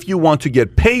 If you want to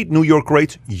get paid New York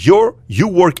rates, you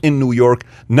work in New York.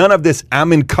 None of this,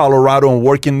 I'm in Colorado and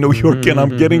work in New York and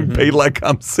I'm getting paid like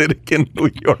I'm sitting in New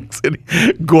York City.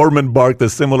 Gorman barked. A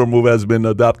similar move has been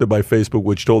adopted by Facebook,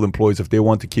 which told employees if they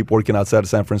want to keep working outside of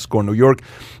San Francisco or New York,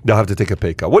 they'll have to take a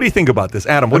pay cut. What do you think about this,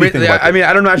 Adam? What do you think about this?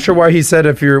 I'm not sure why he said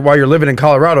while you're living in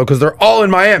Colorado, because they're all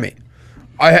in Miami.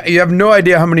 You have no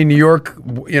idea how many New York,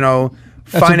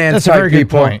 finance that's a very type good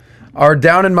people point. are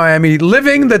down in Miami,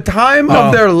 living the time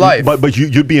of their life. But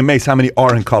you'd be amazed how many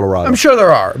are in Colorado. I'm sure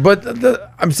there are, but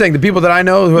I'm saying the people that I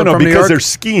know who are from New because York, they're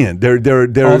skiing. They're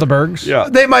All the Bergs? Yeah.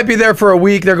 they might be there for a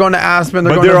week. They're going to Aspen.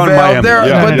 They're But going they're to on Vail.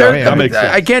 Miami. Yeah. That makes sense.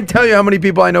 I can't tell you how many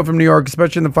people I know from New York,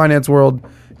 especially in the finance world.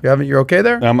 You're okay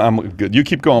there? I'm good. You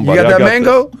keep going, You buddy. got I that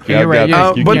mango? this. You're right. I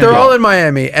got this. You But keep they're going. all in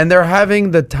Miami, and they're having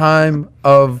the time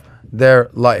of their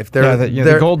life. The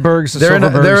Goldbergs, the they're in a-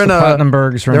 Silverbergs, they're in the a-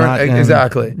 Platinumbergs are they're not in-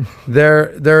 exactly.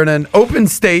 They're in an open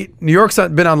state. New York's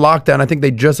been on lockdown. I think they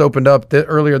just opened up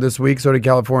earlier this week. So did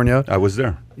California. I was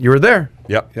there. You were there.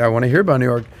 Yep. Yeah, I want to hear about New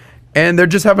York. And they're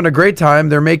just having a great time.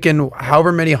 They're making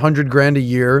however many $100,000 a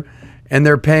year, and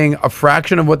they're paying a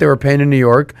fraction of what they were paying in New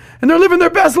York, and they're living their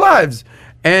best lives.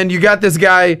 And you got this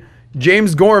guy,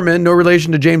 James Gorman, no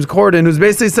relation to James Corden, who's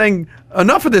basically saying,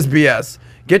 enough of this BS.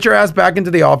 Get your ass back into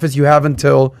the office. You have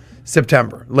until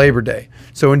September, Labor Day.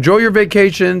 So enjoy your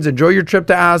vacations, enjoy your trip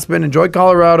to Aspen, enjoy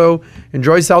Colorado,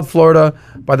 enjoy South Florida.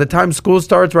 By the time school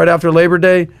starts right after Labor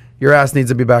Day, your ass needs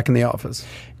to be back in the office.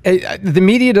 The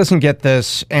media doesn't get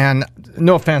this, and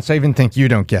no offense, I even think you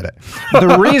don't get it.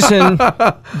 The reason.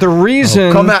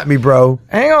 Come at me, bro.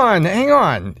 Hang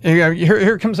on.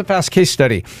 Here comes a fast case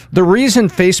study. The reason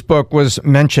Facebook was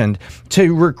mentioned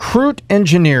to recruit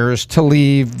engineers to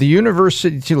leave the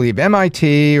university, to leave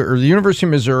MIT or the University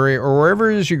of Missouri or wherever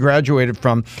it is you graduated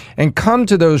from, and come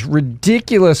to those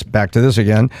ridiculous, back to this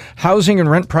again, housing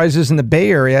and rent prices in the Bay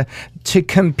Area. To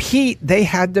compete, they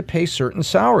had to pay certain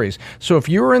salaries. So if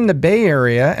you were in the Bay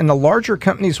Area, and the larger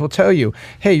companies will tell you,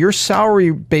 hey, your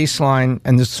salary baseline,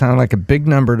 and this sounds like a big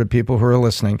number to people who are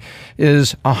listening,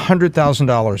 is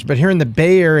 $100,000. But here in the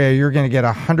Bay Area, you're going to get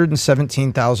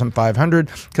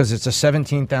 $117,500 because it's a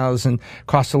 $17,000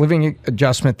 cost of living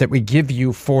adjustment that we give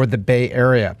you for the Bay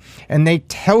Area. And they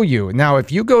tell you, now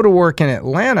if you go to work in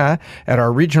Atlanta at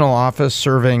our regional office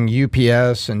serving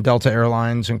UPS and Delta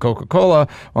Airlines and Coca-Cola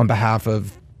on behalf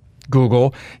of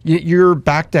Google, you're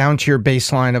back down to your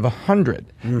baseline of 100.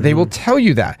 Mm-hmm. They will tell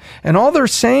you that. And all they're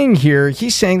saying here,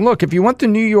 he's saying, look, if you want the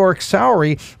New York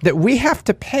salary that we have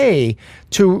to pay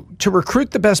to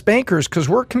recruit the best bankers, because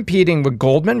we're competing with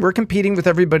Goldman, we're competing with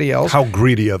everybody else. How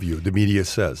greedy of you, the media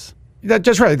says.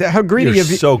 That's right. How greedy You're of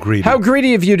you! so greedy. How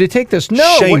greedy of you to take this?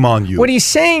 No, Shame on you. What he's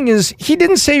saying is he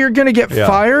didn't say you're going to get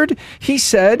fired. He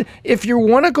said if you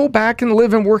want to go back and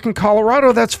live and work in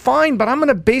Colorado, that's fine. But I'm going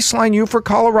to baseline you for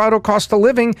Colorado cost of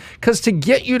living because to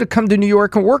get you to come to New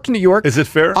York and work in New York, Is it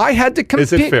fair? I had to compete.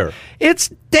 Is it fair? It's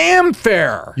damn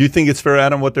fair. You think it's fair,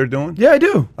 Adam, what they're doing? Yeah, I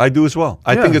do. I do as well.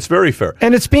 I Yeah. think it's very fair.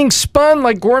 And it's being spun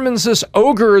like Gorman's this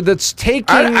ogre that's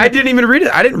taking. I didn't even read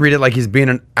it. I didn't read it like he's being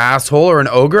an asshole or an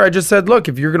ogre. I just said, look,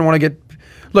 if you're going to want to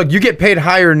you get paid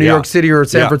higher in New Yeah. York City or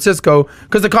San Yeah. Francisco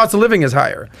because the cost of living is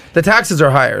higher. The taxes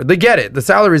are higher. They get it. The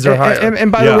salaries are higher.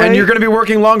 And by the way, and you're going to be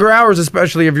working longer hours,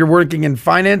 especially if you're working in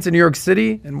finance in New York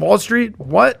City and Wall Street.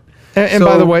 What? And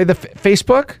by the way, the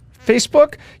Facebook,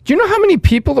 do you know how many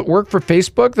people that work for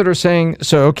Facebook that are saying,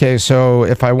 so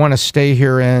if I want to stay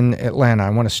here in Atlanta, I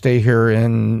want to stay here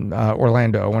in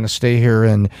Orlando, I want to stay here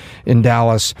in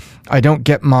Dallas, I don't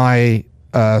get my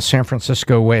San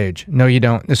Francisco wage. No, you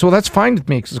don't. They said, well, that's fine with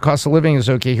me because the cost of living is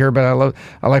okay here, but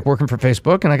I like working for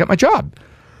Facebook and I got my job.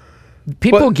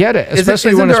 People get it,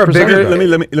 especially when it's presented.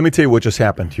 Let me tell you what just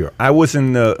happened here. I was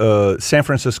in San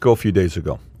Francisco a few days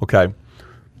ago, okay?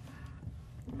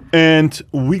 And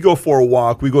we go for a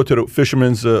walk. We go to the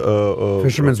Fisherman's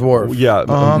Wharf. Yeah,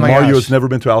 Oh, my Mario's gosh. never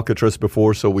been to Alcatraz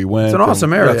before, so we went. It's an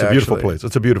awesome area, Yeah, it's a beautiful actually. place.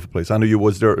 It's a beautiful place. I know you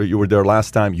was there. You were there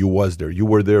last time. You was there. You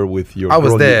were there with your. I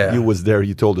was girl. there. You was there.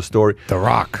 You told the story. The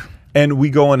Rock. And we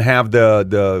go and have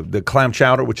the clam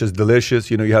chowder, which is delicious.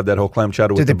 You know, you have that whole clam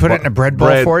chowder. Did with they the put it in a bread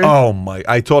bowl for you? Oh my!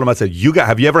 I told them. I said,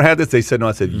 have you ever had this? They said no.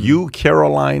 I said, you,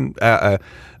 Caroline,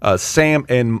 Sam,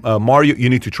 and Mario, you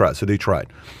need to try it. So they tried.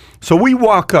 So we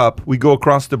walk up, we go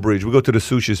across the bridge, we go to the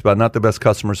sushi spot, not the best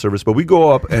customer service, but we go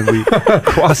up and we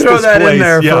cross Throw this that place. in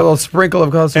there yeah. for a little sprinkle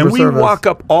of customer And we service. walk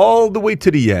up all the way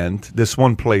to the end, this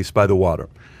one place by the water.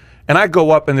 And I go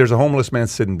up and there's a homeless man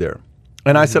sitting there.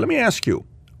 And I said, let me ask you,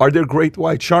 are there great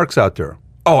white sharks out there?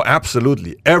 Oh,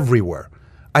 absolutely, everywhere.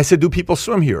 I said, do people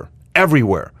swim here?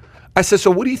 Everywhere. I said,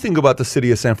 so what do you think about the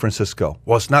city of San Francisco?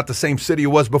 Well, it's not the same city it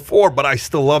was before, but I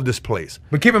still love this place.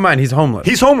 But keep in mind, he's homeless.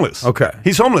 He's homeless. Okay.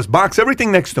 He's homeless. Box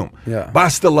everything next to him. Yeah. But I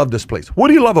still love this place. What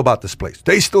do you love about this place?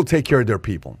 They still take care of their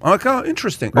people. I'm like, oh,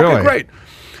 interesting. Really? Okay, great.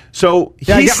 So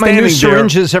Yeah, I he's got my new standing there.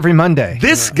 syringes every Monday.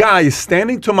 This guy is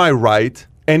standing to my right,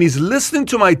 and he's listening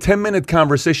to my 10-minute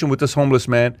conversation with this homeless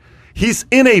man. He's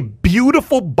in a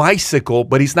beautiful bicycle,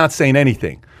 but he's not saying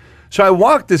anything. So I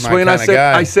walked this My way, and kinda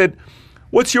guy. I said,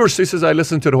 what's your story? He says, I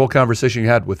listened to the whole conversation you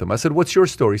had with him. I said, what's your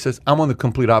story? He says, I'm on the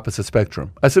complete opposite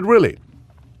spectrum. I said, really?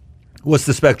 What's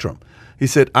the spectrum? He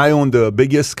said, I own the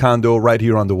biggest condo right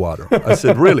here on the water. I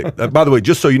said, really? By the way,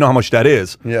 just so you know how much that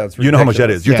is. Yeah, it's you know how much that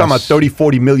ridiculous. is. You're talking about Yes.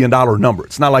 $30, $40 million number.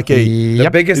 It's not like a... The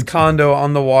biggest condo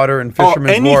on the water in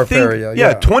Fisherman's Wharf area.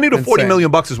 Yeah, 20 to 40 Insane.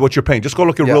 million bucks is what you're paying. Just go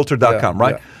look at Yeah, realtor.com, yeah,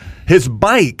 right? yeah. His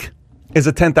bike is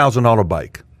a $10,000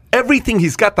 bike. Everything,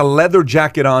 he's got the leather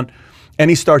jacket on,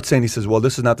 and he starts saying, he says, well,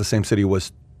 this is not the same city it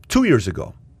was 2 years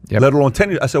ago, Yep. let alone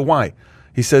 10 years. I said, why?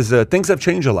 He says, things have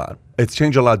changed a lot. It's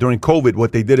changed a lot. During COVID,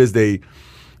 what they did is they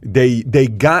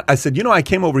got, I said, I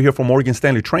came over here for Morgan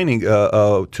Stanley training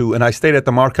and I stayed at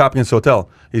the Mark Hopkins Hotel.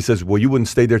 He says, well, you wouldn't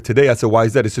stay there today. I said, why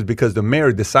is that? He says, because the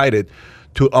mayor decided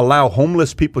to allow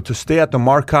homeless people to stay at the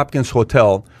Mark Hopkins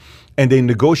Hotel, and they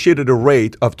negotiated a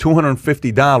rate of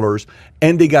 $250,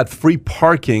 and they got free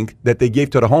parking that they gave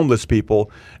to the homeless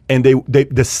people. And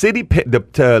the city,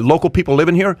 the local people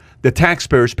living here, the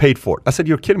taxpayers paid for it. I said,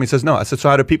 you're kidding me. He says, no. I said, so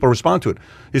how do people respond to it?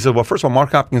 He said, well, first of all,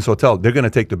 Mark Hopkins Hotel, they're going to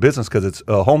take the business because it's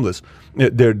homeless.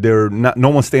 They're not, no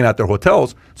one's staying at their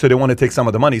hotels, so they want to take some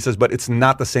of the money. He says, but it's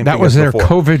not the same That thing was as their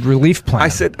before. COVID relief plan. I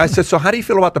said, so how do you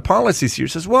feel about the policies here? He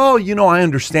says, well, I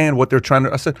understand what they're trying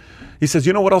to. He says,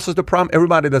 you know what else is the problem?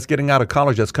 Everybody that's getting out of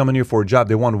college that's coming here for a job,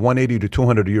 they want 180 to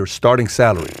 200 a year starting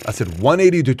salary. I said,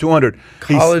 180 to 200.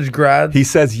 College grads? He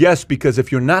says, yes, because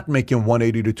if you're not making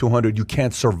 180 to 200, you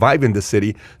can't survive in the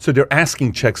city. So they're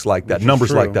asking checks like that, numbers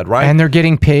true. like that, right? and they're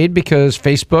getting paid because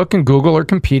Facebook and Google are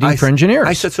competing for engineers.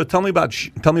 I said, so tell me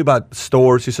about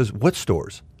stores. He says, what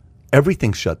stores?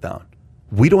 Everything's shut down.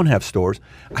 We don't have stores.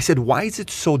 I said, why is it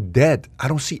so dead? I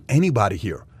don't see anybody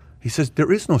here. He says,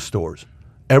 there is no stores.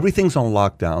 Everything's on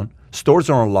lockdown. Stores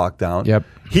are on lockdown. Yep.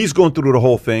 He's going through the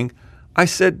whole thing. I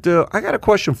said, I got a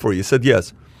question for you. He said,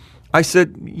 yes. I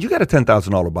said, you got a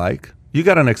 $10,000 bike. You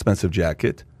got an expensive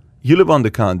jacket. You live on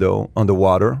the condo, on the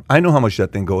water. I know how much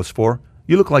that thing goes for.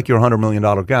 You look like you're a $100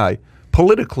 million guy.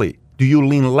 Politically, do you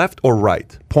lean left or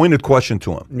right? Pointed question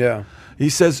to him. Yeah. He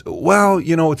says, well,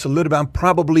 it's a little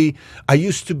bit, I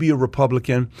used to be a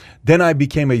Republican, then I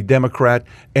became a Democrat,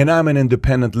 and I'm an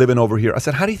independent living over here. I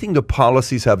said, how do you think the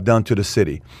policies have done to the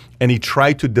city? And he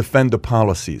tried to defend the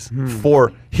policies.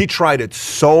 He tried it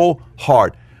so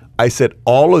hard. I said,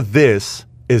 all of this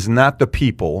is not the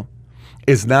people,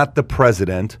 is not the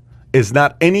president, is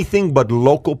not anything but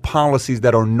local policies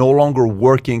that are no longer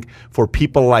working for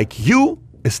people like you.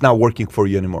 It's not working for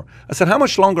you anymore. I said, how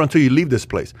much longer until you leave this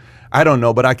place? I don't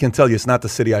know, but I can tell you it's not the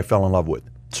city I fell in love with.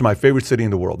 It's my favorite city in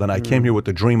the world. And I came here with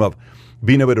the dream of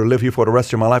being able to live here for the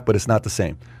rest of my life, but it's not the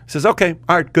same. He says, okay,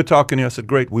 all right, good talking to you. I said,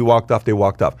 great. We walked off. They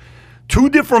walked off. Two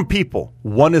different people.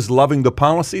 One is loving the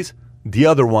policies. The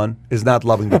other one is not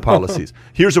loving the policies.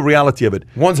 Here's the reality of it.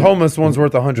 One's homeless, one's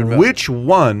worth $100 million. Which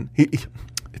one? It's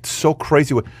so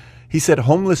crazy. He said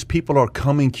homeless people are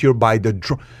coming here by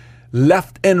the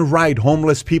left and right.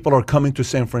 Homeless people are coming to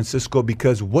San Francisco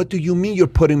because what do you mean you're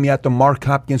putting me at the Mark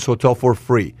Hopkins Hotel for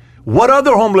free? What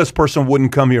other homeless person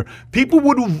wouldn't come here? People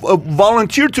would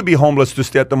volunteer to be homeless to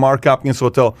stay at the Mark Hopkins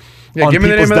Hotel. Yeah, give me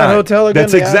the name of that hotel again.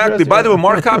 That's the exactly. address, By yeah. the way,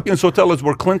 Mark Hopkins Hotel is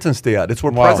where Clinton stay at. It's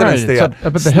where Wow. presidents Right, stay it's at. up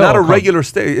at the It's hill not a called- regular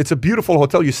stay. It's a beautiful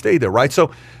hotel. You stay there, right? So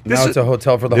Now it's a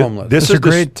hotel for the homeless. This It's is a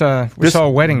great. We this- saw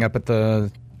a wedding up at the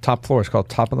top floor. It's called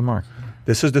Top of the Mark.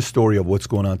 This is the story of what's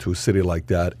going on to a city like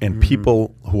that. And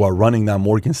people who are running now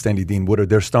Morgan Stanley, Dean Woodard,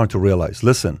 they're starting to realize,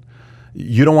 listen,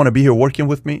 you don't want to be here working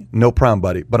with me? No problem,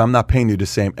 buddy. But I'm not paying you the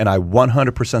same. And I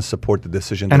 100% support the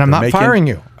decision that And I'm they're not making. firing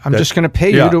you. I'm just going to pay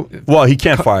you to. Well, he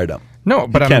can't fire them. No,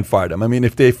 but he can't fire them. I mean,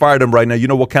 if they fired them right now, you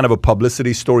know what kind of a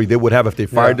publicity story they would have if they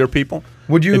fired their people?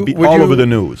 Would you? It'd be would all you- over the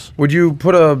news. Would you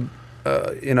put a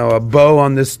bow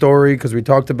on this story? Because we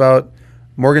talked about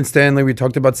Morgan Stanley, we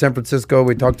talked about San Francisco,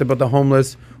 we talked about the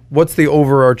homeless. What's the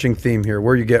overarching theme here?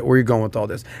 Where you going with all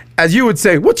this? As you would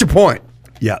say, what's your point?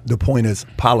 Yeah, the point is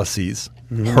policies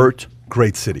hurt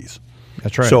great cities.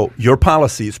 That's right. So your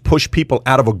policies push people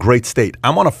out of a great state.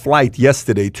 I'm on a flight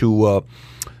yesterday to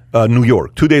New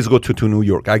York, 2 days ago to New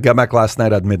York. I got back last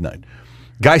night at midnight.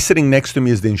 Guy sitting next to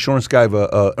me is the insurance guy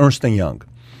of Ernst & Young.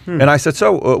 And I said,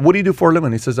 so what do you do for a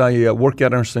living? He says, I work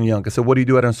at Ernst & Young. I said, what do you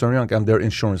do at Ernst & Young? I'm their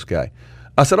insurance guy.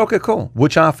 I said, okay, cool.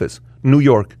 Which office? New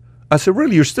York. I said,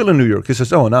 really? You're still in New York? He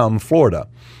says, oh, now I'm in Florida.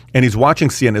 And he's watching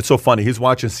CNN. It's so funny. He's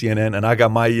watching CNN, and I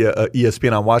got my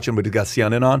ESPN. I'm watching, but he got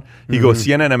CNN on. He goes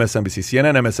CNN, MSNBC,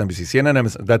 CNN, MSNBC, CNN,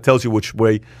 MSNBC. That tells you which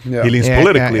way he leans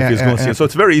politically if he's going CNN. So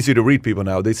it's very easy to read people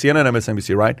now. They CNN,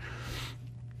 MSNBC, right?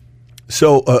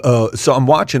 So I'm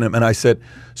watching him, and I said,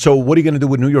 so what are you going to do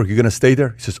with New York? You're going to stay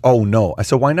there? He says, oh, no. I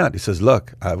said, why not? He says,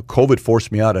 look, COVID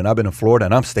forced me out, and I've been in Florida,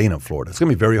 and I'm staying in Florida. It's going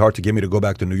to be very hard to get me to go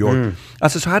back to New York. I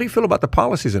said, so how do you feel about the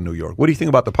policies in New York? What do you think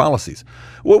about the policies?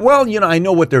 Well, I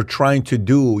know what they're trying to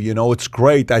do. It's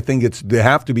great. I think they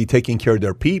have to be taking care of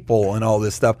their people and all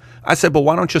this stuff. I said, but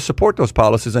why don't you support those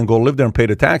policies and go live there and pay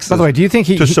the taxes? By the way, do you think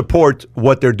he support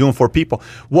what they're doing for people?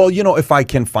 Well, if I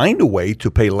can find a way to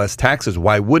pay less taxes,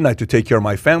 why wouldn't I, to take care of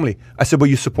my family? I said, but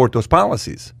you support those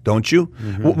policies, don't you?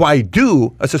 Well, I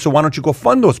do. I said, so why don't you go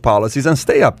fund those policies and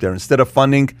stay up there instead of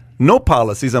funding no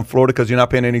policies in Florida because you're not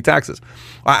paying any taxes?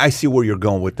 I see where you're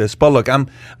going with this. But look,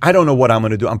 I don't know what I'm going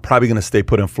to do. I'm probably going to stay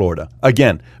put in Florida.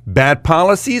 Again, bad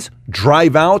policies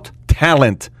drive out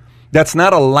talent. That's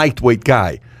not a lightweight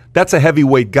guy. That's a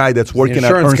heavyweight guy that's working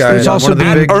at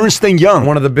Ernst & Young.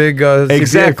 One of the big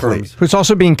CPA firms. Who's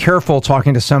also being careful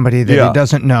talking to somebody that he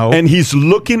doesn't know. And he's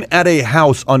looking at a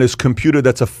house on his computer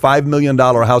that's a $5 million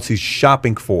house he's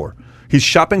shopping for. He's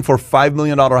shopping for $5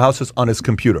 million houses on his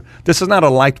computer. This is not a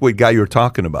lightweight guy you're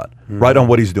talking about, right on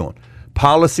what he's doing.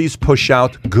 Policies push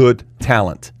out good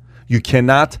talent. You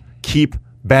cannot keep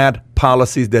bad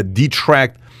policies that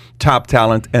detract top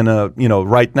talent. And,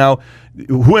 right now,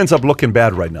 who ends up looking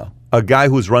bad right now? A guy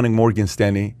who's running Morgan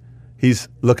Stanley. He's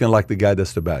looking like the guy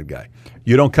that's the bad guy.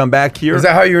 You don't come back here. Is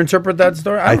that how you interpret that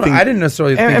story? I didn't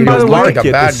necessarily think and he was by the way, like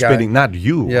a bad guy. Spinning, not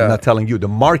you. I'm not telling you. The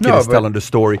market is telling the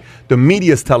story. The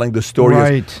media is telling the story.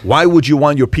 Right. Why would you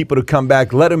want your people to come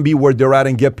back? Let them be where they're at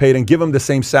and get paid and give them the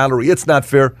same salary. It's not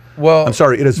fair. Well, I'm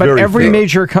sorry. It is but very every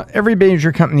fair. every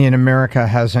major company in America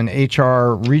has an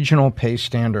HR regional pay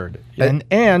standard, and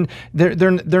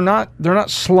they're not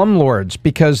slumlords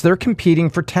because they're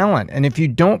competing for talent. And if you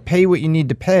don't pay what you need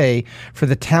to pay for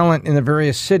the talent in the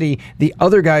various city, the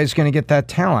other guy is going to get that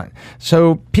talent.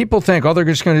 So people think, oh, they're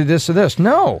just going to do this or this.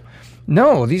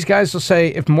 No, these guys will say,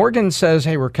 if Morgan says,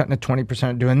 hey, we're cutting it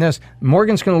 20% doing this,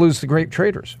 Morgan's going to lose the great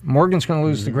traders. Morgan's going to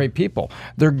lose the great people.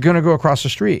 They're going to go across the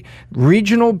street.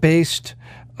 Regional-based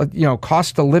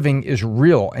cost of living is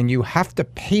real, and you have to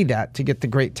pay that to get the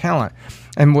great talent.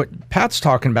 And what Pat's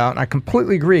talking about, and I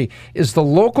completely agree, is the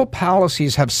local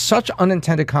policies have such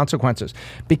unintended consequences.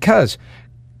 Because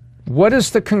what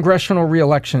is the congressional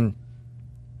reelection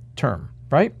term,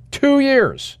 right? 2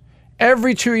 years.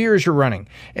 Every 2 years you're running.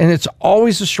 And it's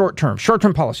always a short-term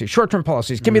policies.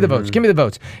 Give me the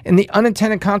votes. And the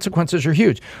unintended consequences are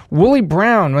huge. Willie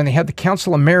Brown, when they had the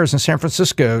Council of Mayors in San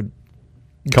Francisco,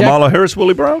 Kamala Harris,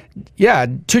 Willie Brown? Yeah,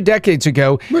 2 decades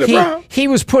ago, he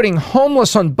was putting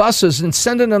homeless on buses and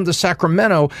sending them to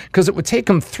Sacramento because it would take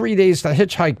them 3 days to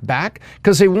hitchhike back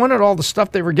because they wanted all the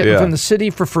stuff they were getting from the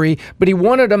city for free, but he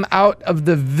wanted them out of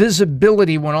the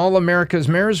visibility when all America's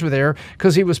mayors were there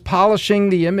because he was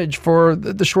polishing the image for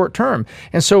the short term.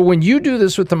 And so when you do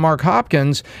this with the Mark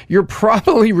Hopkins, you're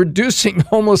probably reducing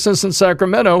homelessness in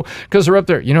Sacramento because they're up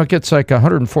there. It gets like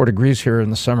 104 degrees here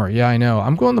in the summer. Yeah, I know.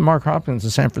 I'm going to Mark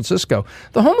Hopkins San Francisco.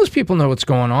 The homeless people know what's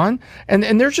going on, and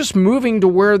they're just moving to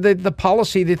where the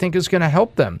policy they think is going to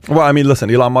help them. Well, I mean, listen,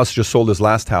 Elon Musk just sold his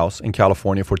last house in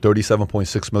California for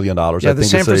 $37.6 million. Yeah, the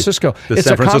San Francisco. It's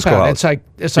a compound. It's like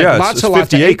lots of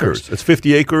 50 acres. It's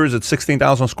 50 acres. It's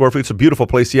 16,000 square feet. It's a beautiful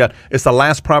place. Yeah, it's the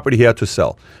last property he had to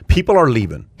sell. People are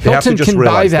leaving. Hilton can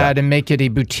buy that and make it a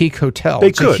boutique hotel.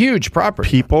 It's a huge property.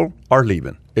 People are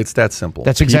leaving. It's that simple.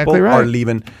 That's exactly right. People are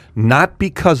leaving not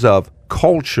because of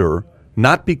culture,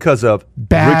 not because of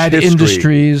bad rich history,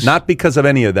 industries, not because of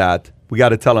any of that. We got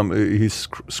to tell him, he's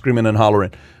screaming and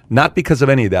hollering. Not because of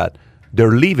any of that.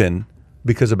 They're leaving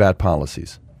because of bad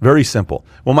policies. Very simple.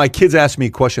 When my kids ask me a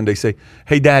question, they say,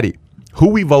 hey, Daddy, who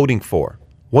are we voting for?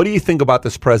 What do you think about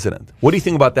this president? What do you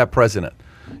think about that president?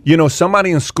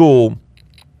 Somebody in school,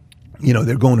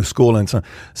 they're going to school, and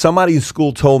somebody in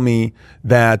school told me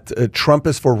that Trump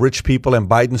is for rich people and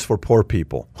Biden's for poor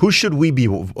people. Who should we be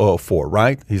for,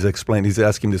 right? He's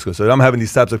asking this. So I'm having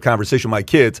these types of conversations with my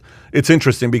kids. It's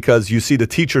interesting because you see the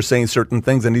teacher saying certain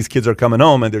things, and these kids are coming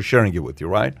home and they're sharing it with you,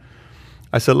 right?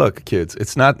 I said, look, kids,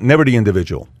 it's never the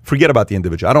individual. Forget about the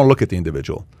individual. I don't look at the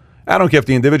individual. I don't care if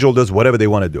the individual does whatever they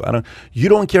want to do. You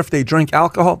don't care if they drink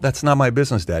alcohol? That's not my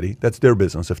business, Daddy. That's their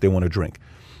business if they want to drink.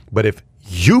 But if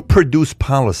you produce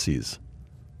policies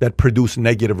that produce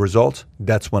negative results,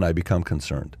 that's when I become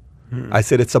concerned. I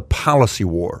said it's a policy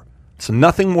war. It's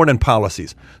nothing more than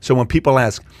policies. So when people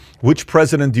ask, which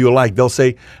president do you like? They'll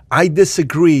say, I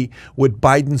disagree with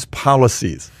Biden's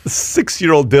policies.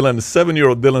 6-year-old Dylan,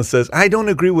 7-year-old Dylan says, I don't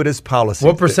agree with his policies.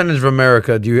 What percentage of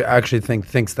America do you actually think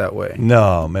thinks that way?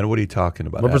 No, man, what are you talking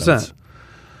about? What percent?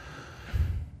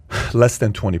 Less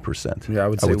than 20%. Yeah, I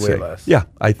would say way less. Yeah,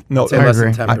 no, Say less than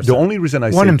agree. 10%. the only reason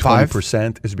I say 1 in 5.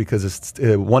 20% is because it's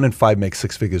 1 in 5 makes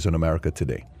 6 figures in America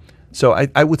today. So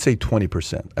I would say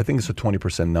 20%. I think it's a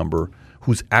 20% number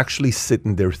who's actually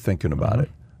sitting there thinking about it,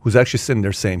 who's actually sitting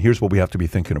there saying, here's what we have to be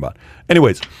thinking about.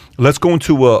 Anyways, let's go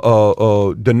into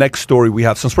the next story we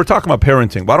have. Since we're talking about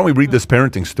parenting, why don't we read this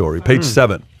parenting story? Page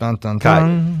 7. Dun, dun, Kai.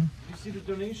 dun. You see the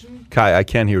donation? Kai, I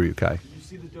can't hear you, Kai. You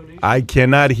see the donation? I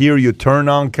cannot hear you. Turn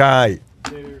on Kai.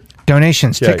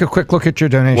 Donations. Okay. Take a quick look at your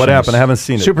donations. What happened? I haven't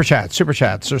seen it. Super chats.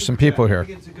 There's some people I here.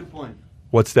 think it's a good point.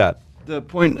 What's that? The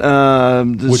point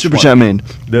the Which super one? chat made.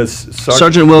 This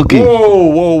Sergeant Wilkie.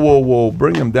 Whoa.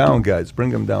 Bring him down, guys.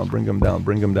 Bring him down. Wow.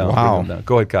 Bring him down.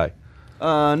 Go ahead, Kai.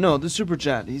 No, the super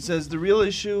chat. He says the real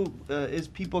issue is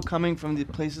people coming from the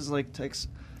places like Texas,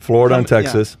 Florida and yeah.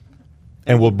 Texas.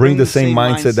 And will bring the same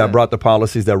mindset that mindset. brought the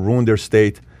policies that ruined their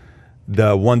state,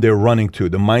 the one they're running to.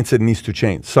 The mindset needs to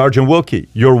change. Sergeant Wilkie,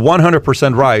 you're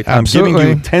 100% right. I'm giving Absolutely.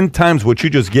 you 10 times what you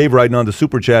just gave right now in the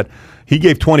super chat. He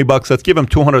gave $20. Let's give him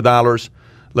 $200.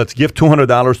 Let's give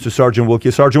 $200 to Sergeant Wilkie.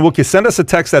 Sergeant Wilkie, send us a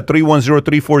text at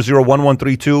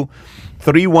 310-340-1132.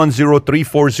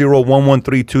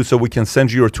 310-340-1132 so we can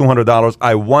send you your $200.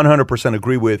 I 100%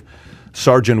 agree with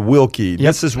Sergeant Wilkie.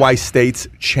 This is why states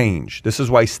change.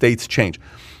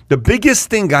 The biggest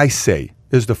thing I say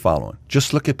is the following.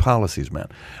 Just look at policies, man.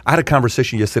 I had a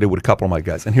conversation yesterday with a couple of my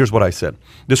guys, and here's what I said.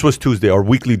 This was Tuesday, our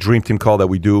weekly Dream Team call that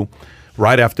we do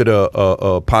right after the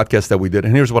podcast that we did.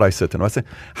 And here's what I said to them. I said,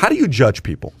 how do you judge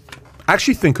people?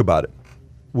 Actually think about it.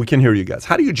 We can hear you guys.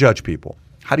 How do you judge people?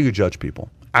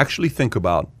 Actually think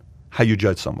about how you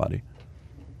judge somebody.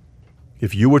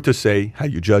 If you were to say how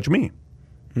you judge me,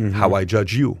 how I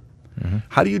judge you,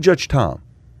 how do you judge Tom?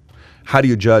 How do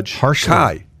you judge Harshly.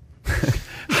 Kai?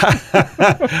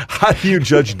 How do you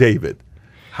judge David?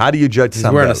 How do you judge He's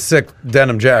somebody? wearing a sick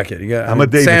denim jacket. I'm a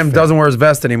David Sam fan. doesn't wear his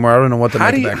vest anymore. I don't know what to How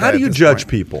make do of you, that how guy do at you this judge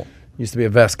point. people? Used to be a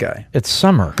vest guy. It's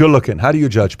summer. Good looking. How do you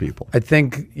judge people? I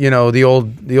think the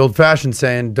old fashioned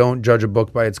saying, "Don't judge a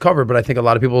book by its cover." But I think a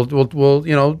lot of people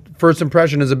will first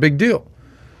impression is a big deal.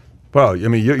 Well, I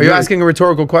mean, Are you asking a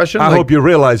rhetorical question? I Like- hope you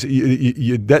realize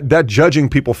that judging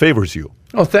people favors you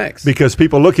Oh, thanks. because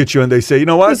people look at you and they say, you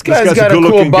know what, This guy's a got a cool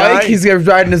good-looking bike. guy. He's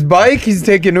riding his bike. He's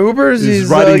taking Ubers. He's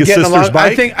riding his getting sister's along.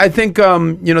 bike. I think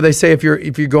they say if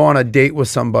you go on a date with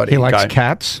somebody, He likes Okay.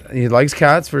 cats. he likes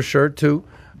cats for sure too.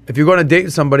 If you go on a date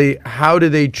with somebody, how do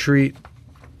they treat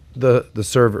the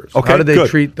servers? Okay, how do they good.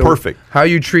 treat Perfect. How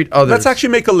you treat others? Let's actually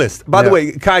make a list. By the Yeah.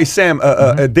 way, Kai, Sam,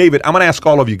 David, I'm going to ask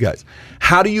all of you guys.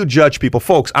 How do you judge people?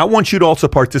 Folks, I want you to also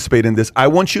participate in this. I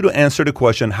want you to answer the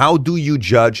question, how do you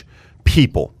judge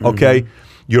people? Okay?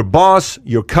 Your boss,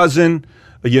 your cousin,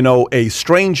 a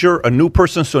stranger, a new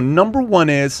person. So number one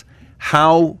is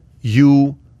how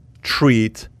you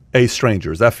treat a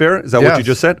stranger. Is that fair? Is that what you Yes.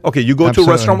 just said? Okay, you go to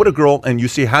Absolutely. a restaurant with a girl and you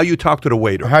see how you talk to the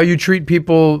waiter. how you treat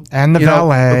people And the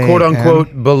valet, quote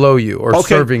unquote below you or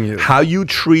serving you. How you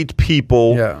treat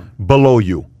people Yeah. below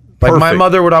you. Like my Perfect.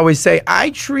 mother would always say, I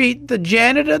treat the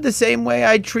janitor the same way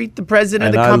I treat the president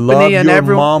And of the I company love and your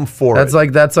everyone. mom for that's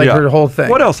it. like Yeah. her whole thing.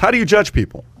 What else? How do you judge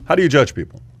people?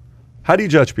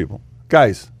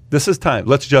 Guys, this is time.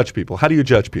 Let's judge people. How do you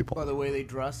judge people? By the way they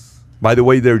dress. By the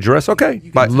way they're dressed? Okay.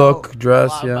 You By, can Look, tell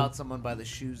dress, a lot yeah. about someone by the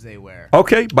shoes they wear.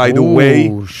 okay. By the Ooh,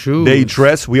 way shoes. they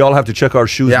dress. We all have to check our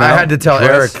shoes Yeah, now. I had to tell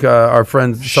Dress. Eric, our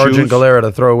friend Sergeant Shoes. Galera,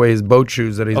 to throw away his boat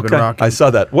shoes that he's been Okay. rocking. I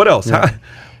saw that. What else?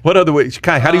 What other ways?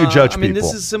 Kai, how do you judge I mean, people?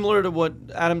 this is similar to what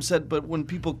Adam said, but when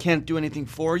people can't do anything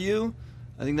for you,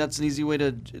 I think that's an easy way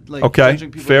to okay. judging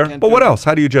people Fair. that can't But do what it. else?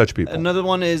 How do you judge people? Another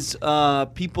one is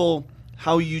people,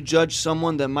 how you judge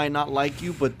someone that might not like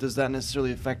you, but does that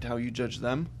necessarily affect how you judge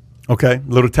them? Okay.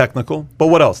 A little technical. But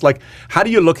what else? Like, how do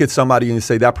you look at somebody and you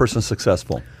say that person's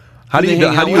successful? How Who do they you?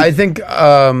 hang How out do with? you? I think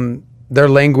their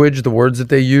language, the words that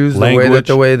they use, Language.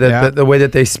 the way that Yeah. the way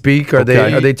that they speak, are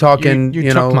Okay. they talking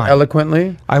You took mine.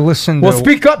 eloquently? I listened. Well, to,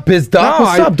 speak up, Biz Doc.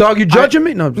 What's up, dog? You judging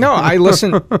me? No, No, I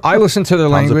listen. I listen to their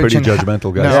Tom's a language. pretty and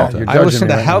judgmental guy No, sometimes. You're I judging listen me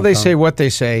to right how now, they Tom. say what they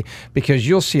say because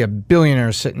you'll see a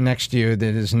billionaire sitting next to you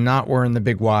that is not wearing the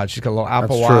big watch. He's got a little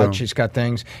Apple That's true. Watch. He's got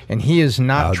things, and he is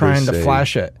not How they trying to say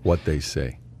flash it. What they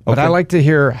say. But I Okay. like to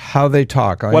hear how they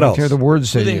talk. I What like else? to hear the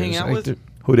words Who they they use. hang out I like with? to-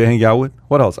 Who they hang out with?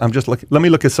 What else? I'm just looking. Let me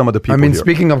look at some of the people I mean, here.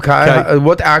 speaking of Kai, Kai,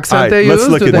 what accent all right, they let's use?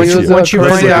 look Do at they this use here. a Once you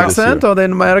crazy find out- accent? Are they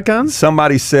Americans?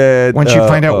 Somebody said. Once you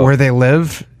find out where they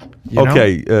live, you know?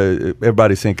 Okay,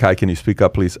 everybody's saying, Kai, can you speak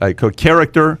up, please?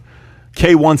 Character.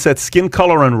 K1 said skin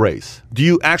color and race. Do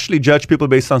you actually judge people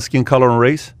based on skin color and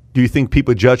race? Do you think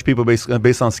people judge people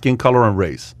based on skin color and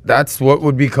race? That's what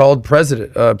would be called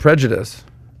prejudice.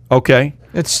 Okay.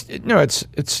 It's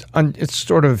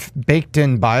sort of baked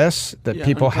in bias that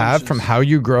people have from how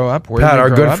you grow up. Where Pat, you our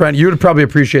grow good up. friend, you would probably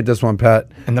appreciate this one,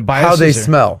 Pat. And the how they biases are-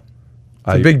 smell.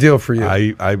 It's a big deal for you.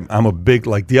 I'm a big,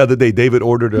 like the other day, David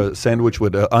ordered a sandwich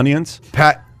with onions.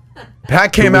 Pat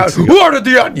came out. weeks ago. Who ordered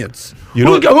the onions?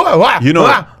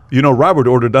 You know, Robert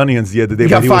ordered onions the other day, He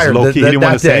but got he was fired low key. He that- didn't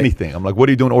want to that say day. anything. I'm like, what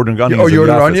are you doing ordering onions? Oh, in you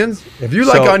the ordered office? onions? If you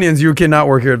like So- onions, you cannot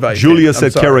work here at Vice. Julia I'm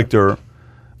said sorry. character.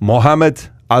 Mohammed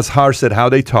Azhar said how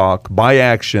they talk, by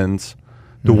actions,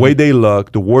 the way they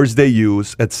look, the words they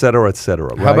use, etc.,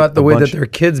 etc. How about the way that their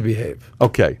kids behave?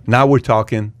 Okay, now we're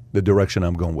talking the direction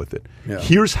I'm going with it. Yeah.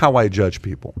 Here's how I judge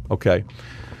people, okay?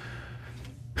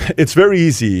 It's very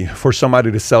easy for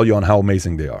somebody to sell you on how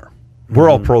amazing they are. We're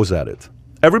all pros at it.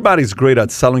 Everybody's great at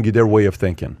selling you their way of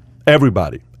thinking.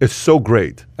 Everybody is so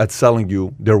great at selling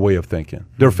you their way of thinking.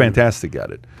 They're fantastic at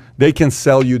it. They can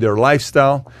sell you their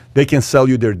lifestyle. They can sell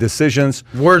you their decisions.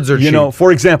 Words are You know, cheap.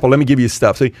 for example, let me give you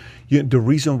stuff. So, the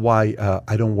reason why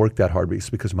I don't work that hard is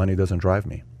because money doesn't drive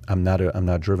me. I'm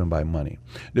not driven by money.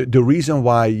 The reason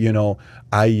why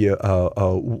I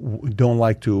don't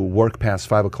like to work past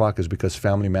 5 o'clock is because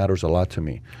family matters a lot to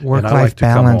me. And I Work-life like to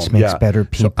come balance home. makes better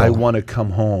So I people. want to come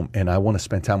home and I want to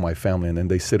spend time with my family, and then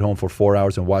they sit home for 4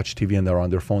 hours and watch TV, and they're on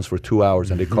their phones for 2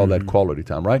 hours, and they call that quality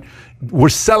time, right? We're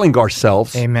selling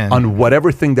ourselves Amen. on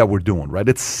whatever thing that we're doing, right?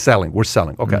 It's selling. We're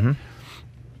selling. Okay.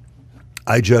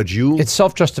 I judge you. It's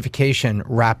self-justification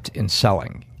wrapped in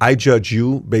selling. I judge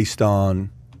you based on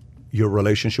your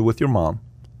relationship with your mom.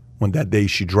 When that day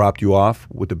she dropped you off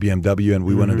with the BMW and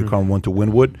we went in the car and went to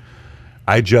Wynwood.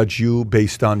 I judge you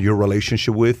based on your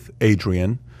relationship with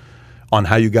Adrian, on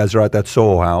how you guys are at that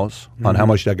Soho house, on how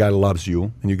much that guy loves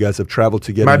you, and you guys have traveled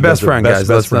together. My You guys best are friend, guys.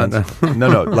 best Let's not- friends.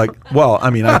 No, like, well, I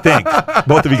mean, I think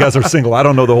both of you guys are single. I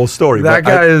don't know the whole story. That but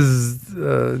guy is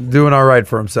doing all right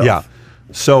for himself. yeah.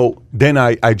 So then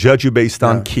I judge you based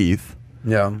on Yeah. Keith.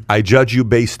 Yeah. I judge you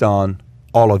based on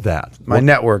all of that. My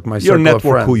network, my Your circle of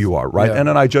network, who friends. you are, right? Yeah. And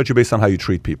then I judge you based on how you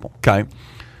treat people. Okay.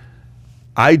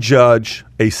 I judge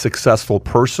a successful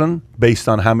person based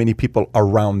on how many people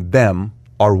around them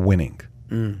are winning.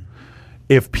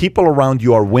 If people around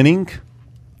you are winning,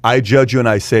 I judge you and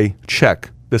I say, check,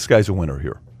 this guy's a winner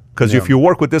here. Because if you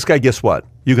work with this guy, guess what?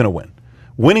 You're going to win.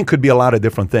 Winning could be a lot of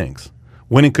different things.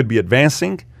 Winning could be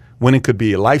advancing. Winning could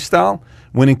be a lifestyle.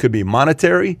 Winning could be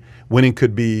monetary. Winning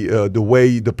could be the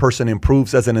way the person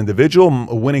improves as an individual.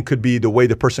 Winning could be the way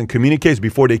the person communicates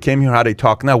before they came here, how they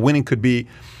talk now. Winning could be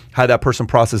how that person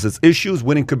processes issues.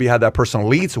 Winning could be how that person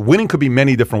leads. Winning could be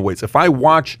many different ways. If I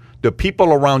watch the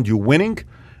people around you winning,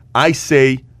 I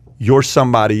say you're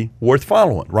somebody worth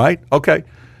following, right? Okay.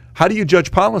 How do you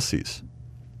judge policies?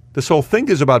 This whole thing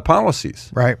is about policies.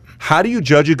 Right. How do you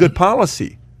judge a good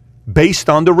policy? Based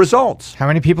on the results. How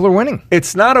many people are winning?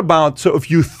 It's not about, so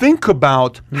if you think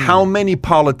about how many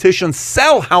politicians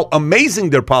sell how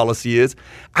amazing their policy is,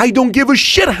 I don't give a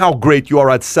shit how great you are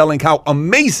at selling how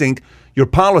amazing your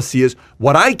policy is.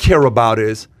 What I care about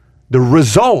is the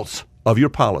results of your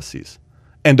policies.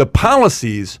 And the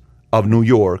policies of New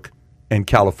York and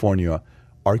California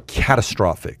are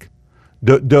catastrophic.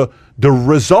 The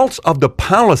results of the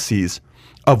policies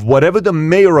of whatever the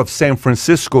mayor of San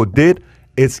Francisco did,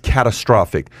 it's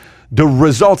catastrophic. The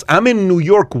results, I'm in New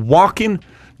York walking,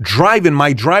 driving,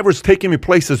 my driver's taking me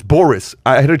places. Boris,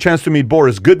 I had a chance to meet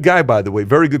Boris, good guy, by the way,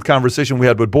 very good conversation we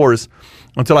had with Boris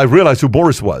until I realized who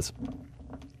Boris was.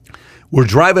 We're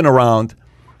driving around,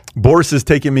 Boris is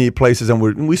taking me places, and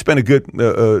we spent a good,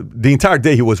 the entire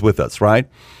day he was with us, right?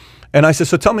 And I said,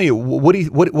 so tell me,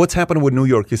 what's happening with New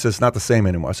York? He says, it's not the same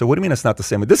anymore. I said, what do you mean it's not the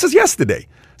same? This is yesterday.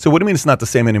 So what do you mean it's not the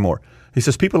same anymore? He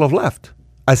says, people have left.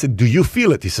 I said, do you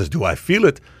feel it? He says, do I feel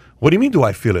it? What do you mean, do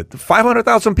I feel it?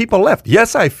 500,000 people left.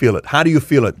 Yes, I feel it. How do you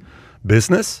feel it?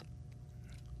 Business?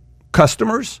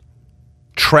 Customers?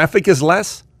 Traffic is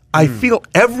less? I feel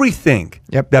everything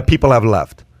that people have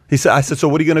left. I said, so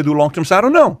what are you going to do long term? So I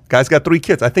don't know. Guy's got 3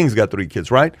 kids. I think he's got 3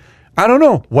 kids, right? I don't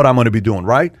know what I'm going to be doing,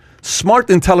 right? Smart,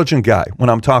 intelligent guy when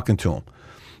I'm talking to him.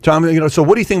 So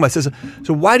what do you think about this?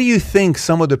 So why do you think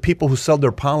some of the people who sell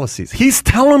their policies, he's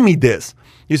telling me this.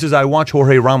 He says, I watch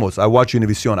Jorge Ramos. I watch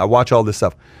Univision. I watch all this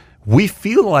stuff. We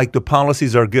feel like the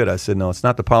policies are good. I said, no, it's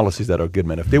not the policies that are good,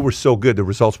 man. If they were so good, the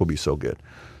results will be so good.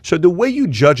 So the way you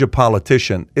judge a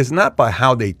politician is not by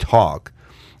how they talk.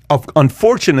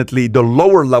 Unfortunately, the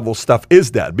lower level stuff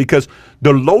is that, because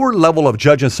the lower level of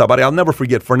judging somebody, I'll never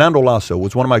forget, Fernando Lasso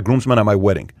was one of my groomsmen at my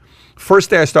wedding. First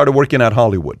day I started working at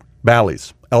Hollywood,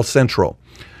 Bally's, El Centro.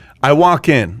 I walk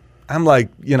in, I'm like,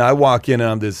 I walk in and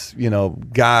I'm this,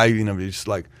 guy, just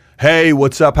like, hey,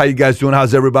 what's up? How you guys doing?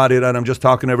 How's everybody? And I'm just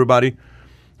talking to everybody.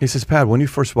 He says, Pat, when you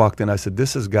first walked in, I said,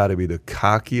 this has got to be the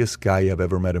cockiest guy I've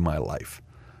ever met in my life.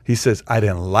 He says, I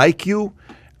didn't like you.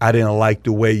 I didn't like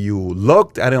the way you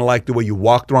looked. I didn't like the way you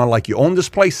walked around like you owned this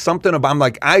place. Something about, I'm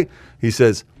like, he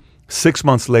says, 6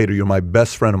 months later, you're my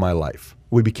best friend of my life.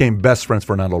 We became best friends,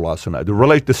 Fernando Lasso and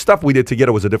I. The stuff we did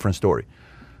together was a different story.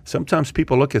 Sometimes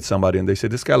people look at somebody and they say,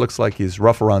 this guy looks like he's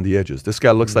rough around the edges. This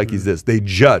guy looks like he's this. They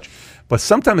judge. But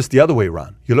sometimes it's the other way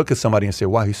around. You look at somebody and say,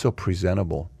 wow, he's so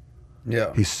presentable.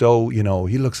 Yeah. He's so,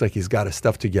 he looks like he's got his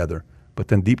stuff together. But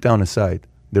then deep down inside,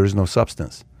 there is no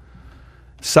substance.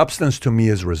 Substance to me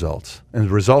is results,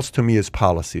 and results to me is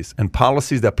policies, and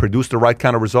policies that produce the right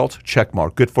kind of results, check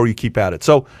mark. Good for you, keep at it.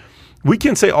 So we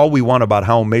can say all we want about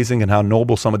how amazing and how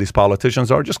noble some of these politicians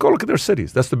are. Just go look at their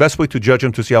cities. That's the best way to judge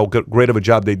them, to see how great of a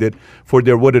job they did for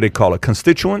their, what do they call it,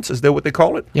 constituents? Is that what they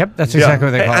call it? Yep, that's exactly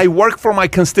what they call it. I work for my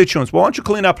constituents. Well, why don't you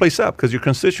clean that place up? Because your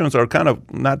constituents are kind of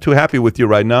not too happy with you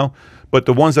right now. But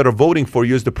the ones that are voting for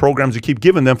you is the programs you keep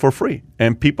giving them for free.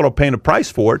 And people are paying a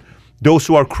price for it. Those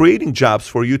who are creating jobs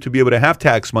for you to be able to have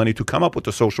tax money to come up with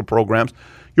the social programs,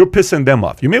 you're pissing them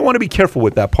off. You may want to be careful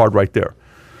with that part right there.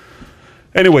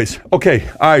 Anyways, okay.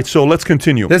 All right, so let's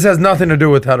continue. This has nothing to do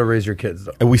with how to raise your kids,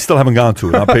 though. And we still haven't gone to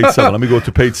it on page 7. Let me go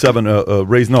to page 7.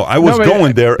 Raise. No, I was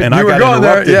going there, and I got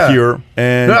interrupted here,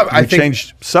 and I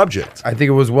changed subject. I think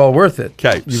it was well worth it.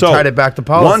 Okay, you tied it back to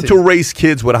policy. Want to raise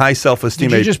kids with high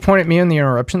self-esteem. Did you just point at me on the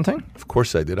interruption thing? Of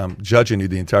course I did. I'm judging you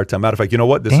the entire time. Matter of fact, you know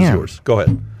what? This is yours. Go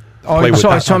ahead. Oh, so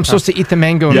I'm supposed to eat the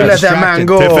mango. You let that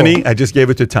mango. Tiffany, I just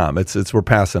gave it to Tom. We're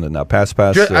passing it now. Pass.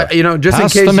 Just in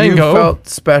case you felt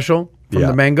special from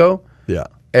the mango. Yeah.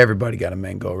 Everybody got a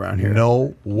mango around here.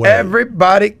 No way.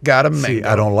 Everybody got a mango. See,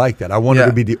 I don't like that. I wanted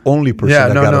to be the only person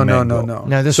that got a mango.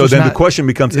 No. So then the question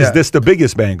becomes, is this the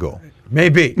biggest mango?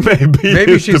 Maybe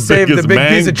she saved the big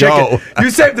piece of chicken. You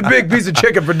saved the big piece of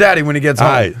chicken for Daddy when he gets home.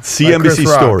 All right,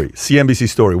 CNBC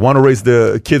story. Want to raise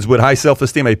the kids with high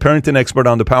self-esteem? A parenting expert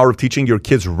on the power of teaching your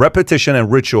kids repetition and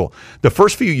ritual. The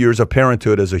first few years of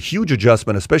parenthood is a huge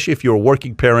adjustment, especially if you're a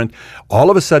working parent. All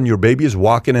of a sudden, your baby is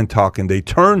walking and talking. They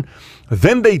turn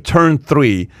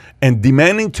 3 and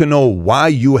demanding to know why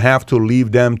you have to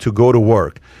leave them to go to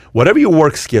work. Whatever your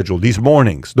work schedule, those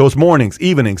mornings,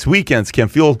 evenings, weekends can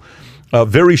feel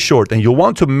very short, and you'll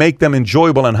want to make them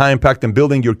enjoyable and high impact in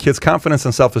building your kids' confidence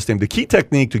and self-esteem. The key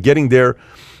technique to getting there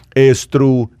is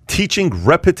through teaching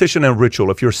repetition and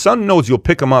ritual. If your son knows you'll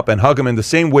pick him up and hug him in the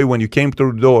same way when you came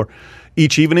through the door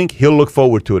each evening, he'll look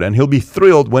forward to it, and he'll be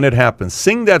thrilled when it happens.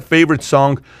 Sing that favorite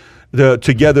song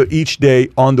together each day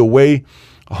on the way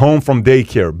home from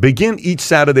daycare. Begin each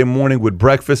Saturday morning with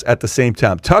breakfast at the same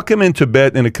time. Tuck him into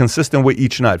bed in a consistent way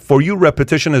each night. For you,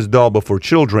 repetition is dull, but for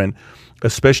children,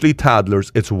 especially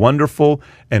toddlers, it's wonderful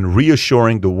and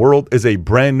reassuring. The world is a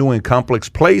brand new and complex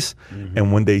place,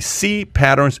 and when they see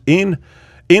patterns in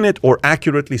it or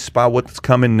accurately spot what's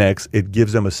coming next, it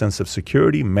gives them a sense of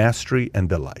security, mastery, and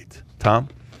delight. Tom?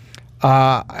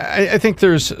 I think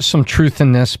there's some truth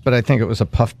in this, but I think it was a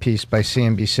puff piece by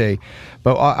CNBC.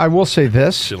 But I will say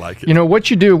this. You like it. You know, what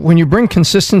you do when you bring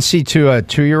consistency to a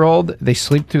 2-year-old, they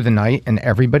sleep through the night and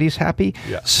everybody's happy.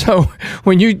 Yeah. So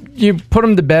when you put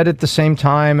them to bed at the same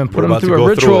time and put them through a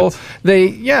ritual,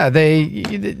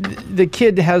 the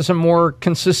kid has a more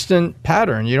consistent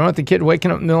pattern. You don't want the kid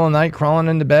waking up in the middle of the night, crawling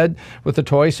into bed with a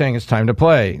toy saying it's time to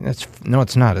play. No,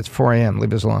 it's not. It's 4 a.m.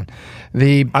 Leave us alone.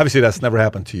 Obviously, that's never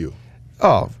happened to you.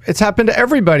 Oh, it's happened to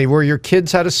everybody where your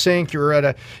kid's at a sink, you're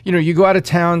at you go out of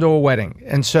town to a wedding,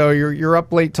 and so you're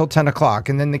up late till 10 o'clock,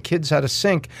 and then the kid's at a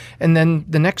sink, and then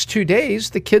the next 2 days,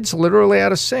 the kid's literally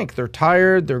at a sink. They're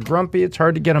tired, they're grumpy, it's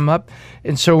hard to get them up,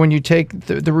 and so when you take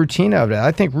the routine of it,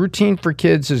 I think routine for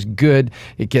kids is good.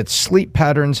 It gets sleep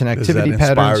patterns and activity patterns. Does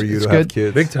that inspire you to have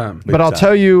kids? Big time. But I'll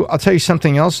tell you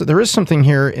something else. There is something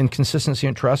here in consistency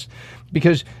and trust,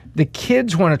 because the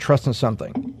kids want to trust in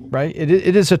something, right?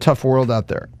 It is a tough world out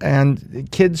there, and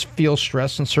kids feel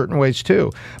stress in certain ways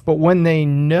too. But when they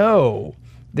know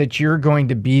that you're going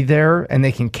to be there and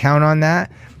they can count on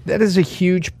that, that is a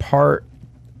huge part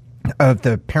of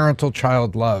the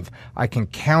parental-child love. I can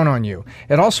count on you.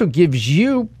 It also gives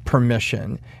you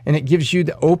permission, and it gives you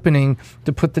the opening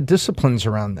to put the disciplines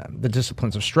around them, the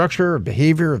disciplines of structure, of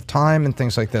behavior, of time, and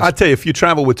things like this. I tell you, if you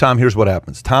travel with Tom, here's what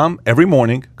happens. Tom, every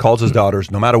morning, calls his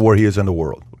daughters, no matter where he is in the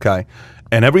world, okay?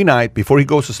 And every night, before he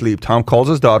goes to sleep, Tom calls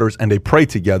his daughters, and they pray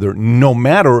together, no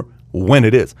matter when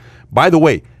it is. By the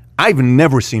way, I've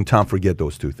never seen Tom forget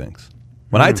those two things.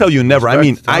 When I tell you never, I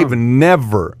mean, I've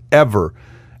never, ever,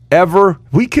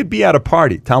 we could be at a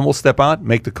party. Tom will step out,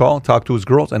 make the call, talk to his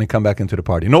girls, and then come back into the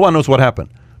party. No one knows what happened.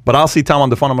 But I'll see Tom on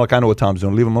the phone. I'm like, I know what Tom's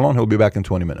doing. Leave him alone. He'll be back in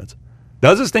 20 minutes.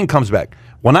 Does his thing, comes back.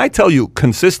 When I tell you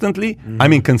consistently, I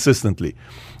mean consistently.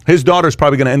 His daughter's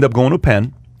probably going to end up going to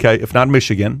Penn, okay, if not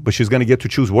Michigan, but she's going to get to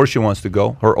choose where she wants to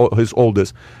go. His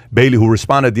oldest, Bailey, who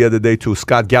responded the other day to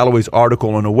Scott Galloway's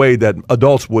article in a way that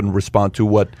adults wouldn't respond to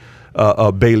what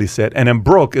Bailey said. And then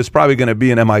Brooke is probably going to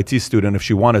be an MIT student if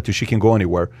she wanted to. She can go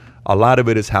anywhere. A lot of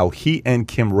it is how he and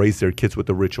Kim raise their kids with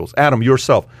the rituals. Adam,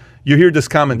 yourself, you hear this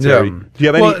commentary. Yeah. Do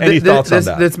you have any thoughts on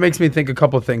that? This makes me think a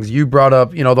couple of things. You brought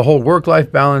up, the whole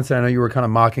work-life balance, and I know you were kind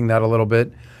of mocking that a little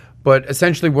bit. But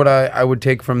essentially what I would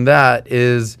take from that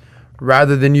is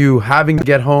rather than you having to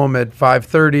get home at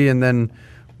 5:30 and then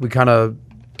we kind of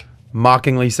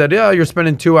mockingly said, yeah, you're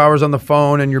spending 2 hours on the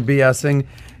phone and you're BSing.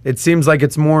 It seems like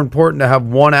it's more important to have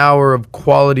 1 hour of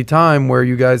quality time where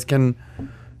you guys can,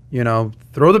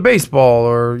 throw the baseball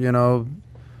or,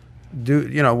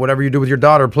 do whatever you do with your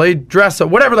daughter, play dress up,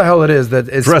 whatever the hell it is that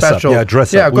is dress special. Up. Yeah,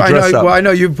 dress up. Yeah, I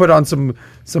know you put on some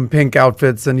pink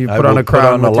outfits and you put on a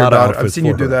crown with your daughter. I've seen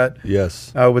you do that.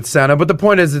 Yes, with Santa. But the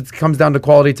point is, it comes down to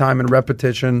quality time and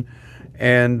repetition,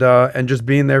 and just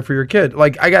being there for your kid.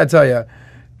 Like I gotta tell you,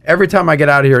 every time I get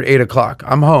out of here at 8:00,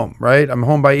 I'm home. Right, I'm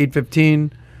home by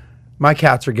 8:15. My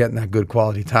cats are getting that good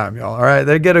quality time, y'all. All right,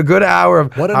 they get a good hour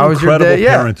of what an how was incredible your day?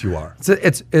 parent you are.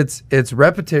 It's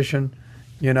repetition.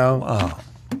 Wow.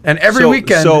 And every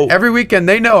weekend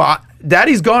they know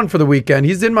Daddy's gone for the weekend.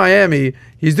 He's in Miami.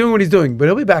 He's doing what he's doing, but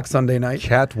he'll be back Sunday night.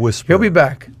 Cat whisper. He'll be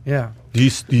back. Yeah. Do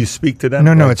you speak to them?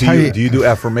 No. It's do you do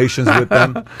affirmations with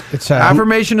them?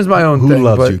 Affirmation is my own who thing. Who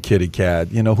loves you, kitty cat?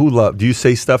 Do you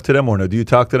say stuff to them or no? Do you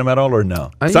talk to them at all or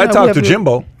no? I talk to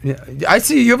Jimbo. Yeah, I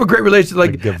see you have a great relationship.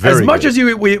 Like as much as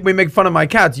we make fun of my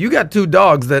cats, you got 2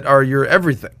 dogs that are your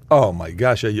everything. Oh my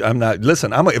gosh, I'm not.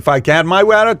 Listen, if I had my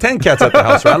way, I'd have 10 cats at the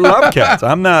house. I love cats.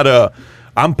 I'm not.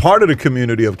 I'm part of the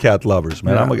community of cat lovers,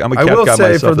 man. Yeah. I'm a cat guy myself. I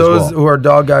will say for those as well. who are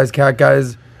dog guys, cat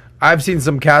guys, I've seen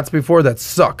some cats before that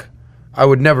suck. I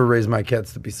would never raise my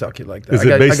cats to be sucky like that. Is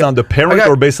it based on the parent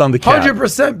or based on the cat?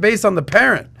 100% based on the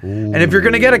parent. Ooh. And if you're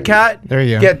going to get a cat,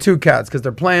 get 2 cats because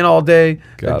they're playing all day,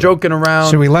 they're joking around,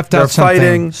 so we left out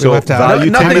fighting. So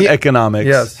value-tainment economics.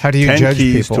 Yes. How do you 10 judge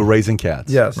keys people? to raising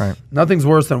cats. Yes. Right. Nothing's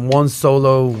worse than one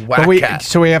solo whack cat.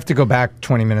 So we have to go back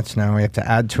 20 minutes now. We have to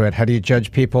add to it. How do you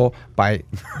judge people? By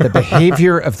the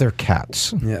behavior of their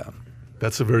cats. Yeah.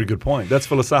 That's a very good point. That's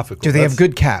philosophical. Do they have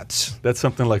good cats? That's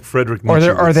something like Frederick Nietzsche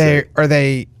are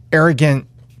they arrogant?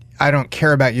 I don't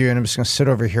care about you, and I'm just going to sit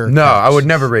over here. No, I would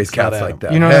never raise cats like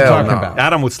that. You know what I'm talking about.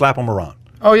 Adam would slap them around.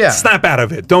 Oh yeah. Snap out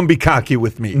of it. Don't be cocky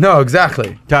with me. No,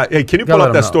 exactly. Hey, can you pull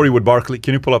up that story with Barkley?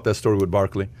 Can you pull up that story with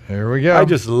Barkley? Here we go. I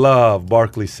just love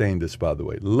Barkley saying this, by the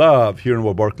way. Love hearing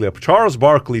what Barkley. Charles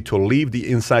Barkley, to leave the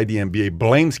inside the NBA,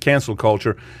 blames cancel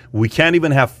culture. We can't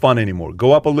even have fun anymore.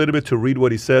 Go up a little bit to read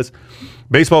what he says.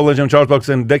 Baseball legend Charles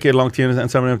Barkley, and decade-long team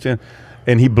and 7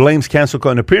 and he blames cancel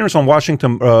culture. An appearance on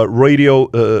Washington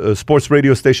sports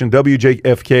radio station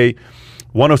WJFK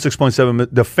 106.7.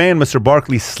 The fan, Mr.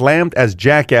 Barkley, slammed as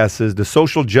jackasses the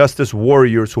social justice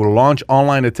warriors who launch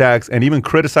online attacks and even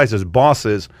criticize his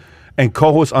bosses and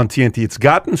co-hosts on TNT. It's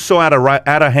gotten so out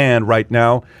of hand right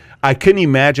now. I couldn't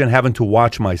imagine having to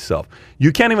watch myself.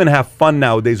 You can't even have fun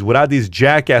nowadays without these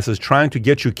jackasses trying to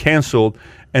get you canceled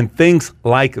and things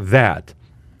like that.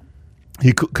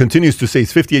 He continues to say,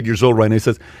 he's 58 years old right now. He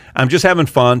says, I'm just having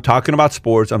fun, talking about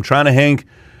sports. I'm trying to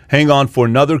hang on for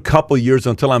another couple years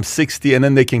until I'm 60, and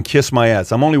then they can kiss my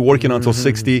ass. I'm only working until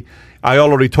 60. I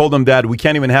already told them that we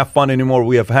can't even have fun anymore.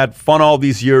 We have had fun all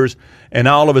these years, and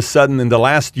now all of a sudden, in the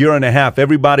last year and a half,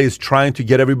 everybody is trying to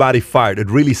get everybody fired.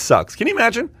 It really sucks. Can you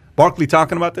imagine Barkley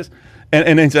talking about this?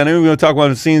 And I know we're going to talk about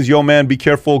the scenes. Yo, man, be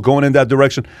careful going in that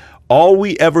direction. All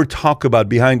we ever talk about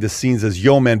behind the scenes is,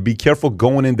 yo, man, be careful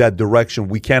going in that direction.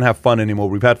 We can't have fun anymore.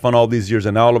 We've had fun all these years,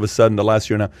 and now all of a sudden, the last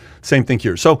year now, same thing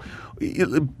here. So,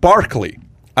 Barkley,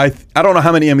 I don't know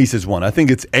how many Emmys he's won. I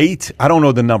think it's 8. I don't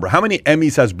know the number. How many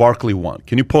Emmys has Barkley won?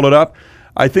 Can you pull it up?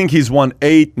 I think he's won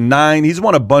 8, 9. He's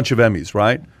won a bunch of Emmys,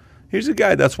 right? Here's a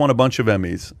guy that's won a bunch of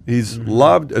Emmys. He's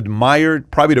loved, admired,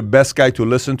 probably the best guy to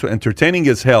listen to, entertaining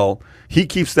as hell. He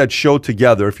keeps that show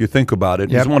together, if you think about it.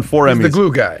 Yep. He's won 4 Emmys. He's the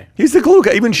glue guy. He's the glue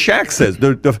guy. Even Shaq says,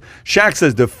 Shaq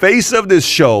says the face of this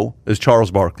show is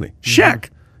Charles Barkley. Shaq.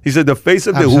 He said the face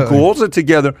of who holds it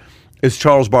together is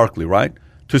Charles Barkley, right?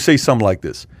 To say something like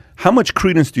this. How much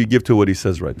credence do you give to what he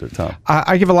says right there, Tom?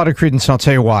 I give a lot of credence, and I'll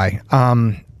tell you why.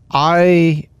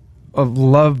 I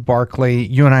love Barkley.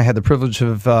 You and I had the privilege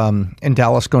of in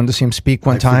Dallas going to see him speak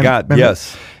one time. Forgot. Remember?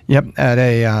 Yes. Yep, at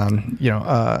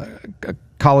a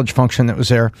college function that was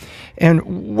there. And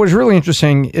what was really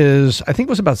interesting is, I think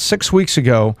it was about 6 weeks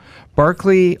ago,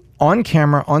 Barkley on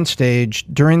camera, on stage,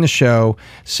 during the show,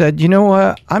 said, you know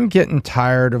what, I'm getting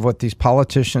tired of what these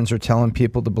politicians are telling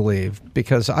people to believe,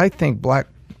 because I think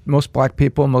most black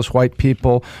people, most white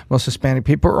people, most Hispanic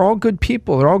people are all good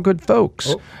people. They're all good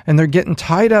folks. And they're getting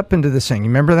tied up into this thing.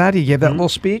 You remember that? He gave that little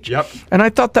speech? Yep. And I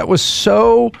thought that was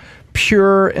so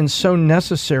pure and so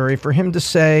necessary for him to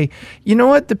say, you know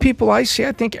what, the people I see,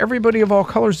 I think everybody of all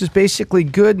colors is basically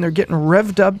good, and they're getting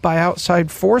revved up by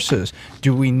outside forces.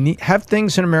 Do we have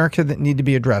things in America that need to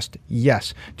be addressed?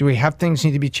 Yes. Do we have things that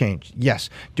need to be changed? Yes.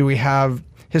 Do we have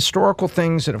historical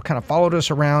things that have kind of followed us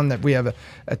around that we have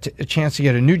a chance to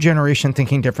get a new generation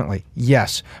thinking differently?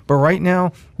 Yes. But right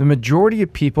now, the majority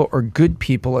of people are good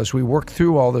people as we work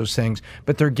through all those things,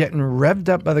 but they're getting revved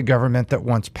up by the government that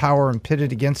wants power and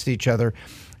pitted against each other.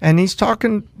 And he's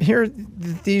talking here,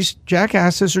 these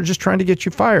jackasses are just trying to get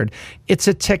you fired. It's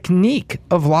a technique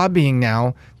of lobbying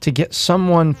now to get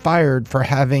someone fired for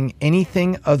having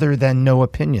anything other than no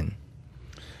opinion.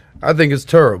 I think it's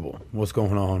terrible what's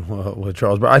going on with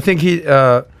Charles Barkley. I think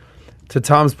to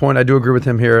Tom's point, I do agree with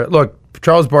him here. Look,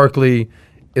 Charles Barkley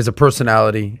is a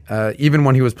personality. Even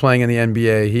when he was playing in the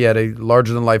NBA, he had a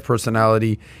larger-than-life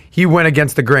personality. He went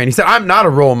against the grain. He said, I'm not a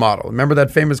role model. Remember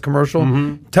that famous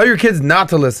commercial? Tell your kids not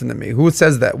to listen to me. Who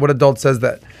says that? What adult says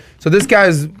that? So this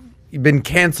guy's been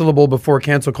cancelable before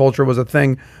cancel culture was a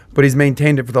thing, but he's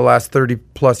maintained it for the last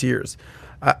 30-plus years.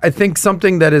 I think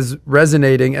something that is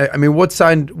resonating. I mean, what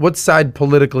side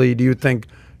politically do you think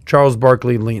Charles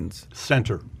Barkley leans?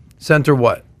 Center. Center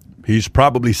what? He's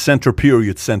probably center,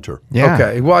 period, center. Yeah.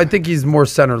 Okay. Well, I think he's more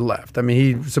center left. I mean,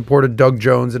 he supported Doug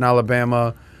Jones in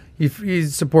Alabama. He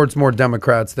supports more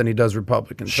Democrats than he does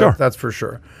Republicans. Sure. That's for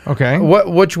sure. Okay.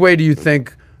 Which way do you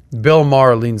think Bill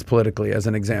Maher leans politically, as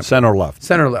an example? Center left.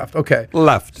 Center left. Okay.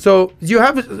 Left. So you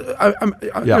have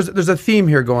there's a theme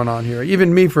here going on here.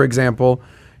 Even me, for example,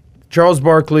 Charles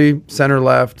Barkley, center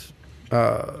left.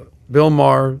 Bill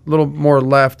Maher, a little more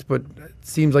left, but it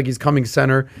seems like he's coming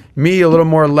center. Me, a little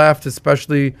more left,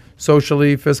 especially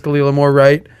socially, fiscally, a little more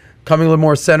right. Coming a little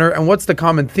more center. And what's the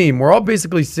common theme? We're all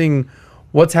basically seeing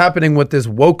what's happening with this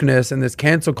wokeness and this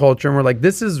cancel culture, and we're like,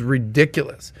 this is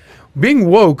ridiculous. Being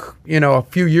woke, a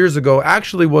few years ago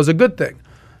actually was a good thing.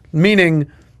 Meaning,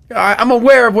 I'm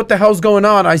aware of what the hell's going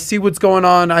on. I see what's going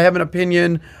on. I have an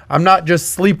opinion. I'm not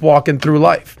just sleepwalking through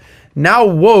life. Now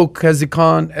woke has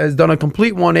done a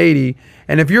complete 180,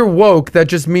 and if you're woke, that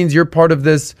just means you're part of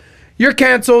this. You're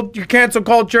canceled. You're cancel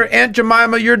culture. Aunt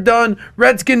Jemima, you're done.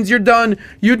 Redskins, you're done.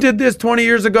 You did this 20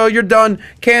 years ago. You're done.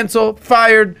 Cancel.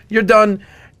 Fired. You're done.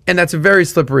 And that's a very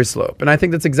slippery slope. And I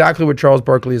think that's exactly what Charles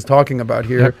Barkley is talking about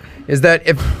here, is that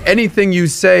if anything you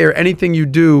say or anything you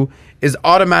do is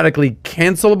automatically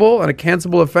cancelable and a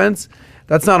cancelable offense,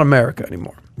 that's not America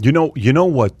anymore. You know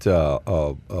what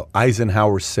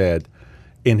Eisenhower said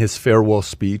in his farewell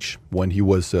speech when he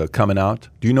was coming out?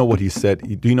 Do you know what he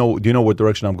said? Do you know what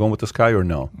direction I'm going with this guy or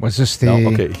no? Was this the...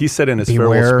 No? Okay, he said in his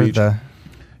farewell speech,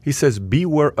 he says,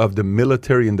 beware of the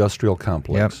military-industrial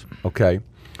complex. Yep. Okay?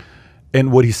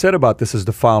 And what he said about this is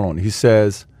the following. He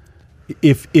says,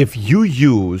 if you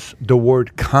use the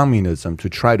word communism to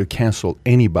try to cancel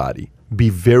anybody, be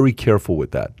very careful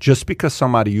with that. Just because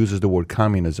somebody uses the word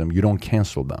communism, you don't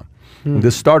cancel them. And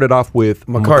this started off with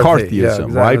McCarthyism, yeah,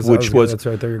 exactly. right? Which was, that's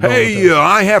right, there you're going hey, with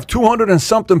I have 200 and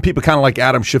something people, kind of like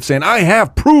Adam Schiff saying, I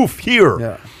have proof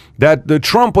here that the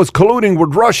Trump was colluding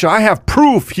with Russia. I have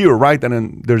proof here, right? And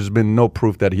then there's been no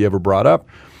proof that he ever brought up.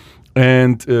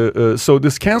 And so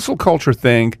this cancel culture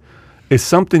thing is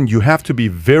something you have to be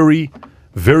very,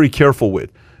 very careful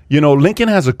with. Lincoln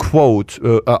has a quote,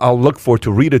 I'll look for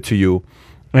to read it to you,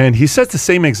 and he says the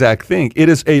same exact thing. It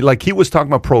is like he was talking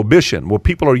about prohibition, where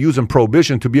people are using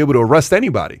prohibition to be able to arrest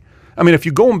anybody. I mean, if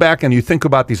you go back and you think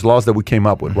about these laws that we came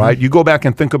up with, right? You go back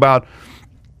and think about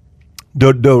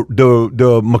the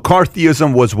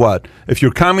McCarthyism was what? If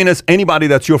you're communist, anybody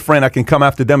that's your friend, I can come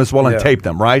after them as well and tape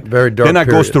them, right? Very dark Then that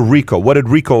period. goes to RICO. What did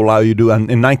RICO allow you to do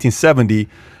in 1970?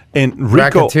 And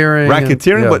Rico,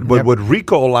 Racketeering, but yeah. what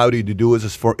Rico allowed you to do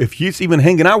is for if he's even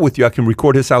hanging out with you, I can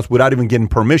record his house without even getting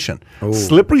permission.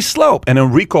 Slippery slope. And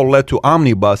then Rico led to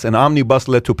Omnibus, and Omnibus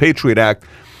led to Patriot Act.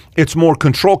 It's more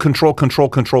control,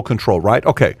 right?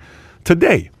 Okay.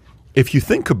 Today, if you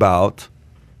think about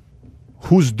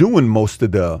who's doing most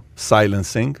of the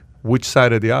silencing, which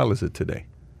side of the aisle is it today?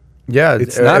 Yeah,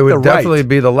 It's not it would the right. definitely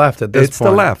be the left at this It's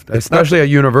point. the left. It's Especially at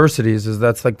universities, is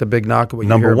that's like the big knock. What you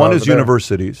Number hear one about is over there.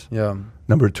 universities. Yeah.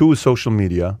 Number two is social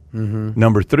media.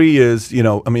 Number three is,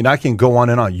 I can go on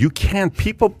and on. You can't,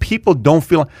 people don't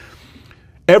feel,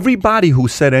 everybody who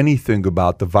said anything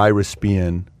about the virus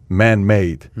being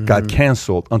man-made got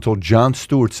canceled until Jon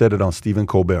Stewart said it on Stephen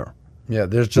Colbert. Yeah,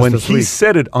 there's just When this he week.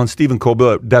 said it on Stephen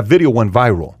Colbert, that video went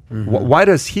viral. Why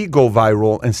does he go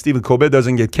viral and Stephen Colbert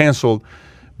doesn't get canceled?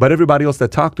 But everybody else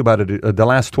that talked about it the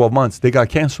last 12 months, they got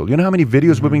canceled. You know how many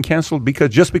videos we've been canceled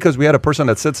because we had a person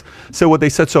that said what they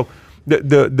said. So the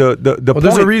Well, point,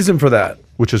 there's a reason for that.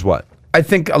 which is what? I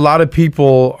think a lot of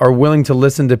people are willing to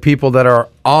listen to people that are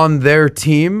on their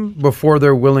team before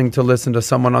they're willing to listen to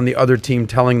someone on the other team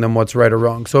telling them what's right or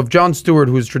wrong. So if Jon Stewart,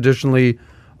 who's traditionally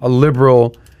a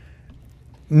liberal,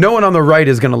 no one on the right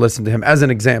is going to listen to him, as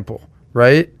an example,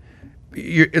 right?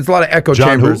 It's a lot of echo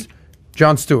Jon who? chambers.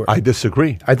 Jon Stewart. I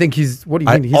disagree. I think he's, what do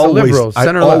you mean? He's a liberal, I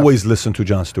center left. always listen to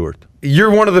Jon Stewart.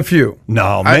 You're one of the few.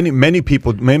 No, I- many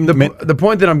people. The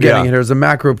point that I'm getting Yeah. here is a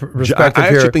macro perspective I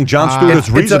here. actually think Jon Stewart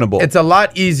is reasonable. It's a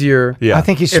lot easier. Yeah. I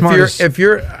think he's If smart. you're, as- if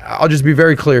you're, I'll just be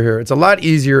very clear here. It's a lot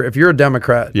easier if you're a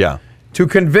Democrat. Yeah. To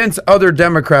convince other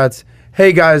Democrats,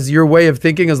 hey guys, your way of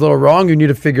thinking is a little wrong. You need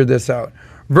to figure this out.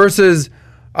 Versus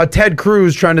a Ted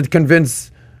Cruz trying to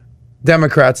convince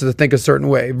Democrats to think a certain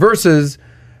way. Versus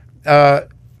a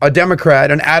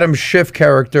Democrat, an Adam Schiff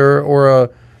character, or a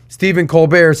Stephen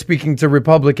Colbert speaking to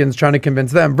Republicans trying to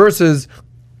convince them. Versus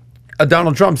a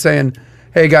Donald Trump saying,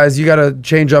 hey guys, you got to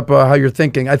change up how you're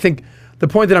thinking. I think the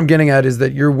point that I'm getting at is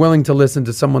that you're willing to listen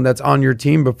to someone that's on your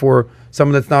team before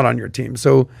someone that's not on your team.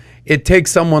 So it takes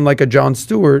someone like a Jon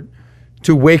Stewart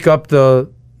to wake up the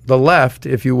left,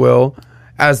 if you will,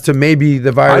 as to maybe the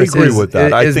I virus agree is, with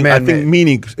that. is I man-made. think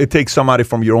meaning it takes somebody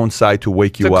from your own side to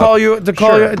wake you to up. call you to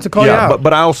call you to call you out.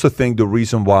 But I also think the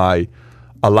reason why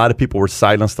a lot of people were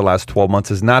silenced the last 12 months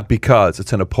is not because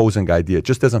it's an opposing idea. It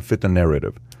just doesn't fit the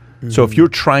narrative. So if you're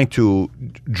trying to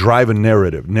drive a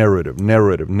narrative, you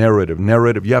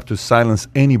have to silence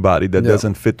anybody that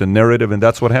doesn't fit the narrative, and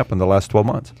that's what happened the last 12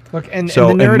 months. Look, and So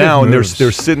the narrative now moves.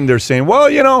 they're sitting there saying,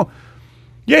 well, yeah,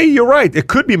 you're right. It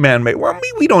could be man-made. Well,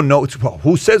 we don't know.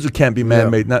 Who says it can't be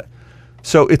man-made? Not,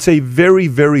 so it's a very,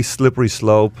 very slippery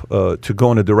slope to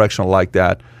go in a direction like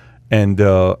that. And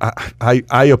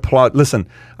I applaud. Listen,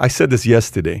 I said this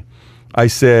yesterday. I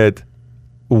said,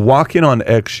 walking on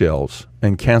eggshells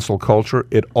and cancel culture,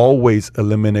 it always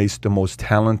eliminates the most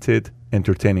talented,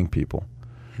 entertaining people.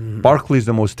 Barkley's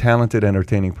the most talented,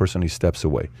 entertaining person. He steps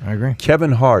away. I agree.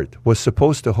 Kevin Hart was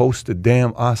supposed to host the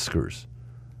damn Oscars.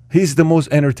 He's the most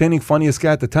entertaining, funniest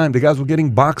guy at the time. The guys were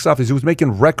getting box office. He was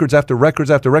making records after records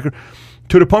after record,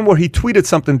 to the point where he tweeted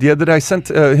something the other day. I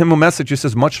sent him a message. He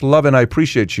says, "Much love and I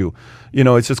appreciate you."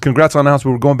 It says, "Congrats on the house."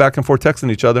 We were going back and forth texting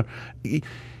each other.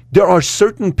 There are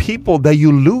certain people that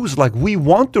you lose. Like, we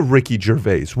want the Ricky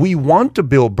Gervais, we want the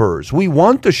Bill Burrs, we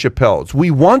want the Chappelles, we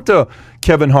want the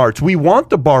Kevin Harts, we want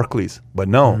the Barkleys. But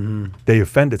no, they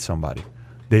offended somebody.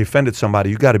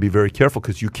 You got to be very careful,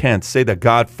 because you can't say that.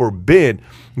 God forbid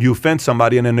you offend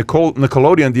somebody. And then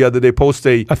Nickelodeon the other day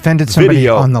posted a offended somebody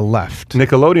video on the left.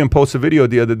 Nickelodeon posted a video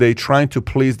the other day trying to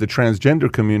please the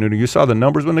transgender community. You saw the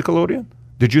numbers with Nickelodeon?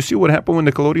 Did you see what happened with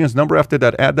Nickelodeon's number after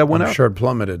that ad that went I'm out? sure it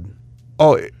plummeted.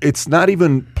 Oh, it's not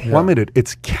even plummeted.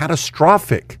 It's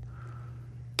catastrophic.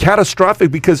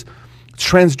 Catastrophic, because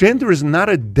transgender is not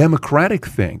a democratic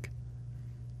thing.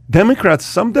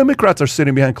 Some Democrats are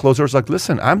sitting behind closed doors like,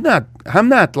 listen, I'm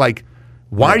not like,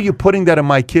 why are you putting that in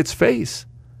my kid's face?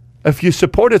 If you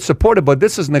support it, but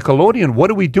this is Nickelodeon.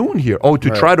 What are we doing here? Oh, to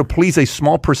try to please a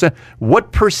small percent.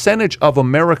 What percentage of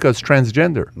America is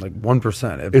transgender? Like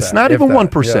 1%. It's not even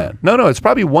 1%. No, it's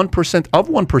probably 1% of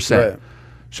 1%. Right.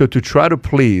 So to try to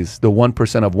please the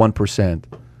 1% of 1%,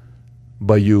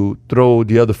 but you throw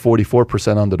the other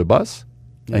 44% under the bus,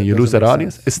 and you lose that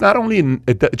audience. sense. It's not only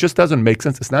it just doesn't make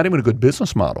sense. It's not even a good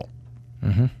business model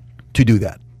to do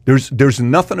that. There's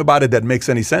nothing about it that makes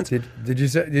any sense. Did you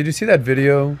see that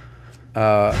video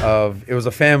of, it was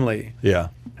a family Yeah.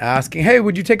 asking, hey,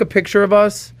 would you take a picture of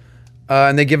us?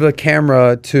 And they give the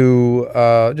camera to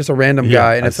just a random Yeah,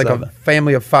 guy, and I it's like saw a that.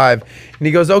 family of 5. And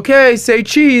he goes, okay, say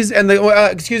cheese. And they,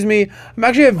 excuse me, I'm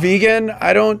actually a vegan.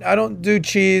 I don't do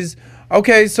cheese.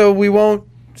 Okay, so we won't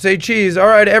say cheese. All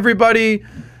right, everybody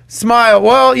smile.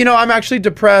 Well, I'm actually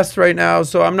depressed right now,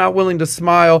 so I'm not willing to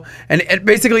smile. And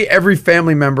basically every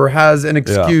family member has an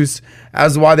excuse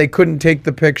as why they couldn't take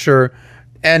the picture.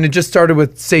 And it just started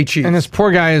with say cheese. And this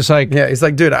poor guy is like, yeah, he's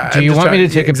like, dude, do you want me to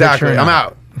take a picture? I'm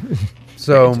out.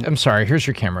 So I'm sorry. Here's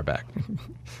your camera back.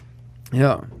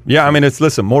 yeah. Yeah, I mean,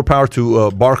 listen, more power to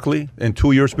Barkley. In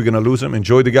 2 years, we're going to lose him.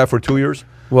 Enjoy the guy for 2 years.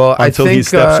 Well, until I think he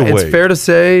steps away. It's fair to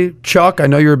say, Chuck, I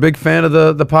know you're a big fan of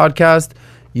the podcast.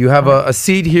 You have a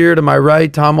seat here to my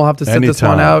right. Tom will have to sit this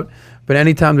one out. But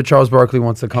anytime that Charles Barkley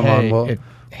wants to come on, we'll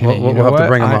have to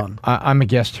bring him on. I'm a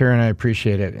guest here, and I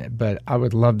appreciate it. But I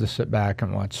would love to sit back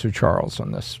and watch Sue Charles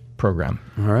on this program.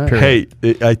 All right. Period.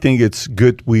 Hey, I think it's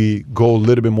good we go a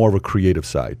little bit more of a creative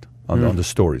side on the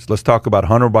stories. Let's talk about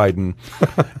Hunter Biden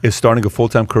is starting a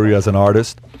full-time career as an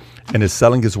artist and is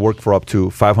selling his work for up to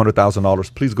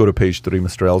 $500,000. Please go to page 3,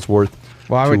 Mr. Ellsworth.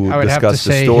 Well, I would have to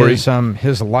say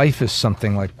his life is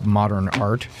something like modern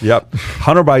art. Yep.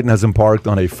 Hunter Biden has embarked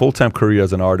on a full-time career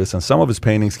as an artist, and some of his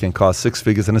paintings can cost 6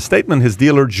 figures. In a statement, his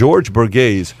dealer, George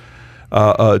Burgess,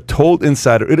 told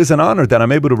Insider, "It is an honor that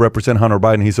I'm able to represent Hunter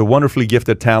Biden. He's a wonderfully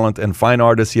gifted talent and fine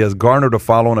artist. He has garnered a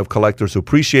following of collectors who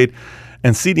appreciate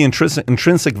and see the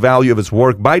intrinsic value of his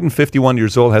work. Biden, 51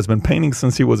 years old, has been painting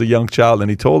since he was a young child,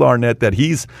 and he told Arnett that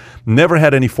he's never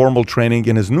had any formal training.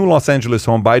 In his new Los Angeles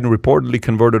home, Biden reportedly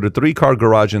converted a 3-car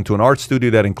garage into an art studio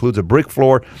that includes a brick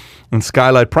floor and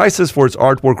skylight. Prices for its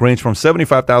artwork range from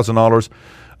 $75,000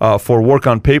 for work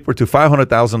on paper to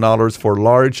 $500,000 for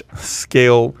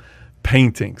large-scale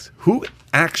paintings." Who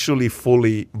actually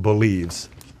fully believes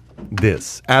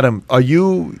this? Adam, are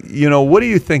what do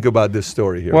you think about this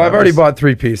story here? Well, I've already bought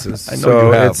 3 pieces. I know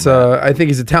you have, I think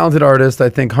he's a talented artist. I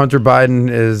think Hunter Biden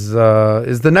is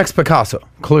the next Picasso.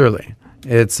 Clearly,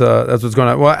 that's what's going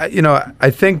on. Well,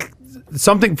 I think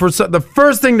the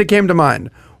first thing that came to mind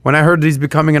when I heard that he's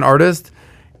becoming an artist,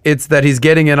 it's that he's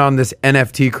getting in on this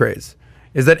NFT craze.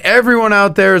 Is that everyone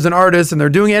out there is an artist and they're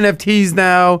doing NFTs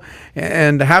now,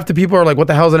 and half the people are like, what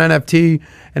the hell is an NFT?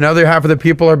 And the other half of the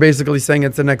people are basically saying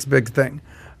it's the next big thing.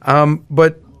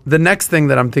 But the next thing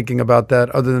that I'm thinking about that,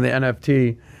 other than the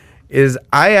NFT, is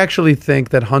I actually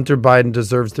think that Hunter Biden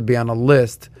deserves to be on a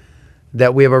list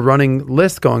that we have a running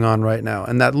list going on right now.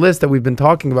 And that list that we've been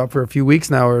talking about for a few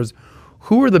weeks now is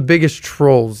who are the biggest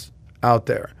trolls out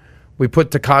there? We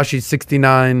put Tekashi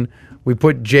 69, we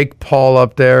put Jake Paul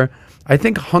up there. I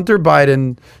think Hunter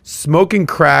Biden smoking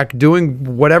crack,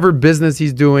 doing whatever business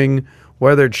he's doing,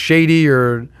 whether it's shady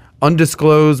or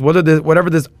undisclosed, whatever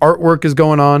this artwork is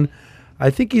going on,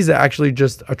 I think he's actually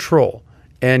just a troll.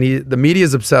 And the media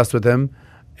is obsessed with him,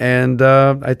 and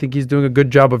I think he's doing a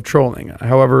good job of trolling.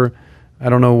 However, I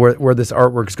don't know where this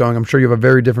artwork's going. I'm sure you have a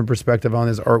very different perspective on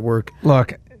his artwork.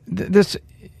 Look,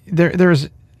 there's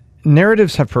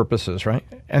narratives have purposes, right?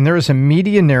 And there is a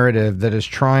media narrative that is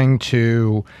trying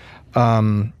to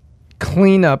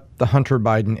clean up the Hunter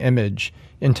Biden image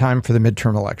in time for the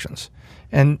midterm elections.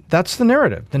 And that's the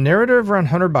narrative. The narrative around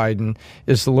Hunter Biden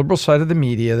is the liberal side of the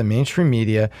media, the mainstream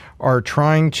media, are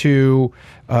trying to,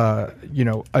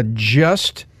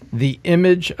 adjust the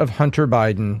image of Hunter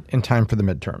Biden in time for the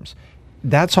midterms.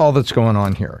 That's all that's going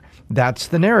on here. That's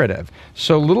the narrative.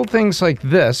 So little things like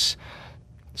this,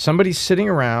 somebody's sitting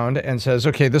around and says,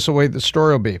 okay, this is the way the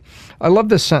story will be. I love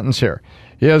this sentence here.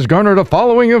 He has garnered a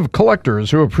following of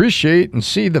collectors who appreciate and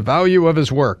see the value of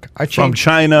his work. From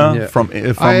China, from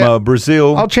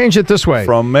Brazil. I'll change it this way.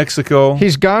 From Mexico.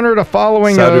 He's garnered a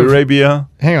following Saudi Arabia.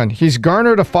 Hang on. He's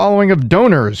garnered a following of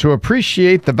donors who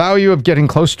appreciate the value of getting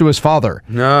close to his father.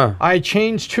 No. I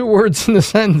changed 2 words in the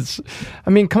sentence. I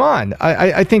mean, come on.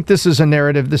 I think this is a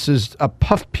narrative. This is a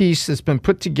puff piece that's been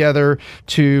put together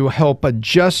to help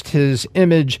adjust his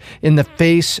image in the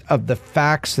face of the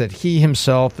facts that he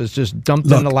himself is just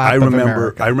dumped in the lap of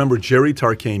America. I remember Jerry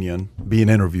Tarkanian being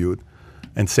interviewed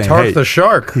and saying, Tark the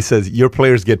Shark. He says, your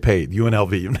players get paid,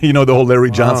 UNLV. You know, the whole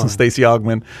Larry Johnson, Stacey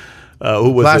Augmon,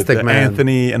 who was Plastic Man.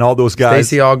 Anthony and all those guys.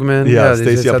 Stacey Augmon. Yeah,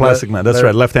 Stacey, Plastic Man. That's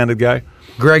right, left-handed guy.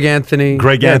 Greg Anthony.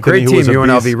 Great team,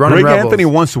 UNLV, running Greg Rebels. Anthony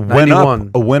once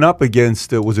went up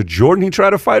against, was it Jordan he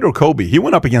tried to fight or Kobe? He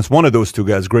went up against one of those 2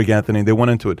 guys, Greg Anthony. They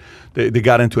went into it. They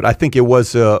got into it. I think it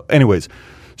was, anyways.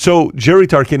 So Jerry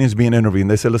Tarkanian is being interviewed, and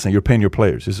they said, listen, you're paying your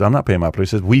players. He says, I'm not paying my players.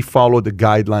 He says, we follow the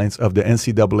guidelines of the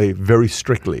NCAA very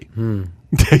strictly.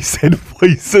 They said,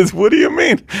 he says, what do you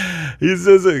mean? He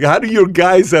says, how do your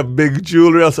guys have big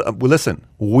jewelry? Well, listen,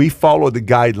 we follow the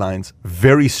guidelines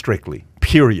very strictly,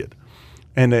 period.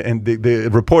 And the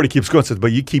reporter keeps going and says,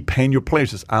 but you keep paying your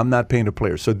players. He says, I'm not paying the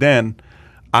players. So then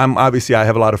I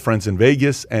have a lot of friends in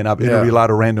Vegas, and I've interviewed a lot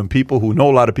of random people who know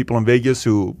a lot of people in Vegas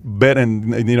who bet, and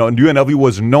UNLV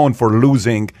was known for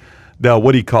losing the,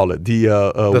 what do you call it? The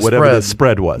whatever spread. the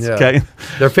spread was. Yeah. Okay,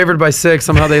 They're favored by 6.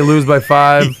 Somehow they lose by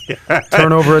 5.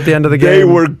 Turnover at the end of the game. they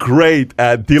were great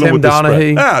at dealing Tim with the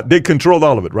Donaghy. spread. They controlled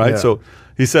all of it, right? Yeah. So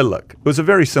he said, look, it was a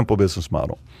very simple business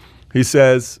model. He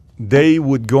says they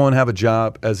would go and have a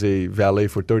job as a valet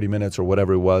for 30 minutes or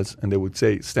whatever it was, and they would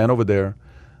say, stand over there,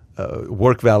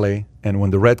 work valet, and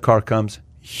when the red car comes,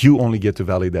 you only get to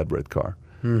valet that red car.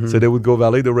 So they would go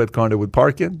valet the red car and they would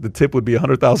park it. The tip would be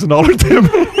 $100,000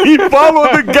 tip. He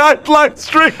followed the guidelines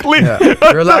strictly. Yeah.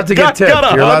 You're allowed to get tipped.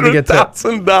 Got You're allowed to get tipped.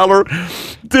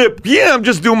 $100,000 tip. Yeah, I'm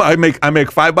just doing I make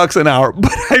 $5 an hour,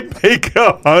 but I make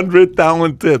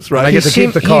 100,000 tips, right? I get to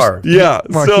keep the car. Yeah.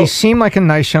 Mark, so he seemed like a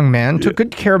nice young man, took good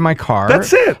care of my car.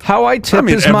 that's it. How I tip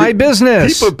is every- my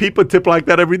business. People tip like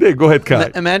that every day. Go ahead,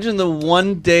 Kai. Imagine the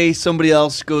one day somebody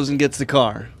else goes and gets the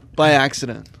car by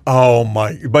accident. Oh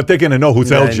my! But they're gonna know who's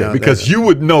Yeah, I LJ know, because they- you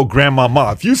would know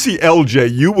Grandmama. If you see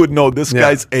LJ, you would know this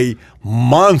guy's a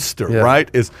monster, Yeah. right?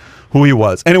 Is who he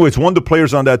was. Anyways, one of the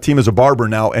players on that team is a barber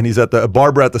now, and he's a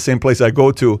barber at the same place I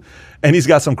go to, and he's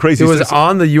got some crazy. He was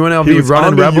on the UNLV he was running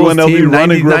on the Rebels UNLV team,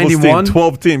 running Rebels 91. team,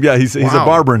 12 team. Yeah, he's a Wow.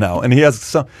 barber now, and he has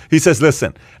some. He says,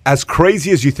 listen, as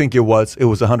crazy as you think it was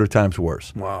 100 times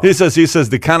worse. Wow. He says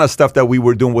the kind of stuff that we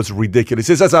were doing was ridiculous.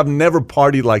 He says I've never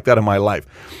partied like that in my life.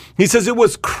 He says it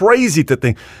was crazy to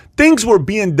think things were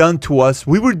being done to us.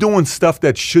 We were doing stuff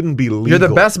that shouldn't be legal. You're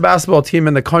the best basketball team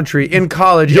in the country in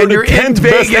college, You're and the you're 10th in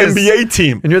best Vegas. NBA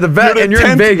team. And you're the best. You're And the you're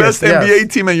in 10th Vegas. best yes.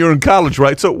 NBA team, and you're in college,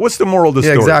 right? So what's the moral of the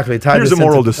Yeah, story? exactly. Tie Here's this the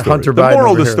moral of into the story. Hunter The Biden moral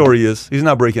of over the here. story is he's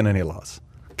not breaking any laws.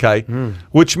 Okay, Hmm.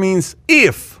 which means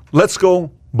let's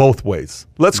go both ways.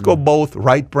 Let's go both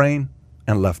right brain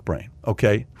and left brain.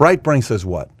 Okay, right brain says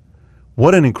what?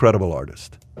 What an incredible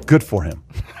artist. Good for him.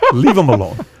 Leave him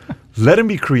alone. Let him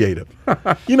be creative.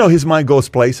 His mind goes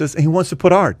places, and he wants to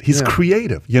put art. He's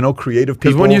creative. Creative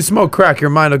people. Because when you smoke crack, your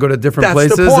mind will go to different That's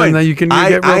places, the point. and then you can get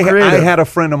real I creative. had a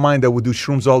friend of mine that would do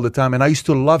shrooms all the time, and I used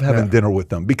to love having dinner with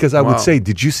them because I Wow. would say,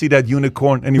 "Did you see that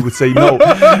unicorn?" And he would say, "No."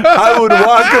 I would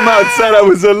walk him outside. I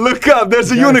would say, "Look up,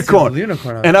 there's a Yeah, I see unicorn." the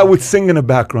unicorn out And I there. would sing in the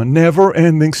background,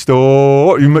 "Never-ending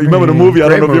story." You remember the movie? I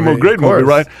don't Great know if you remember. movie, Great of movie, course.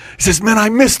 right? He says, "Man, I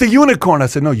missed the unicorn." I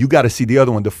said, "No, you got to see the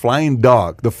other one, the flying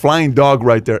dog. The flying dog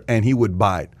right there." And he would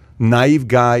buy it. Naive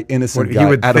guy, innocent He guy.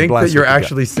 would at a think blast that you're with the guy.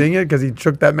 actually seeing it because he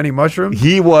took that many mushrooms.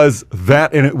 He was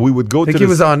that, and we would go I think to he this-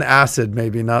 was on acid,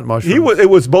 maybe not mushrooms. It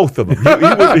was both of them.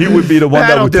 He would be the one I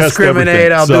that don't would test discriminate.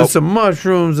 everything. I'll So do some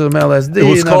mushrooms, some LSD. it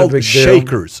was not a called big deal.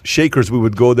 Shakers. Shakers. We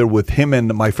would go there with him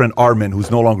and my friend Armin,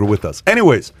 who's no longer with us.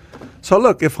 Anyways, so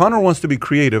look, if Hunter wants to be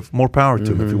creative, more power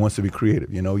to him. If he wants to be creative,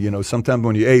 sometimes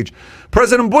when you age,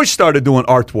 President Bush started doing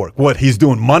artwork. What he's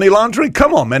doing, money laundering?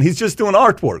 Come on, man, he's just doing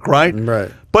artwork, right?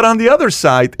 Right. But on the other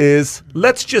side is,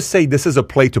 let's just say this is a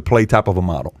play-to-play type of a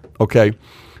model, okay?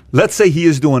 Let's say he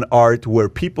is doing art where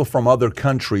people from other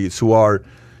countries who are,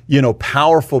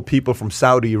 powerful people from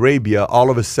Saudi Arabia all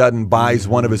of a sudden buys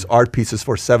one of his art pieces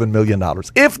for $7 million.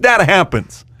 If that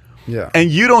happens, Yeah. and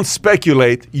you don't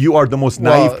speculate, you are the most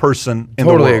naive Well, person in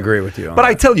the totally world. agree with you on But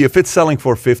I that. tell you, if it's selling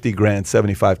for 50 grand,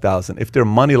 75,000, if they're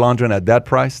money laundering at that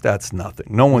price, that's nothing.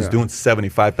 No one's doing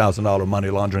 $75,000 money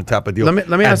laundering type of deal. Let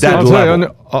me at ask you- that I'll tell you,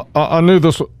 level. I knew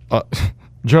this.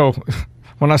 Joe,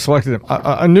 when I selected him,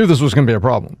 I knew this was going to be a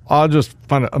problem. I just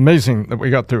find it amazing that we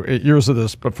got through 8 years of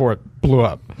this before it blew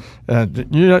up. And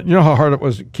you know how hard it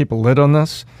was to keep a lid on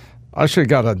this? I should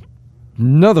have got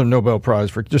another Nobel Prize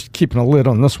for just keeping a lid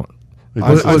on this one.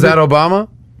 Was that Obama?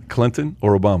 Clinton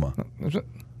or Obama?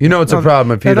 You know it's a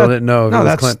problem if people didn't know if it was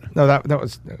that's, Clinton. No, that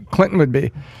was Clinton would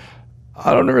be.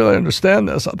 I don't really understand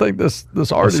this. I think this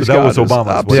art So he's that got was is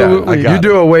Obama's way. absolutely. I got you it.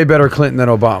 do a way better Clinton than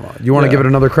Obama. You want to Yeah. give it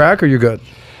another crack, or you good?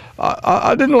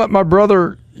 I didn't let my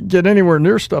brother get anywhere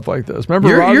near stuff like this. Remember,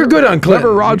 You're good on Clinton.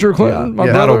 Remember Roger Clinton, my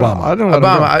Yeah. brother. Not Obama. I didn't let him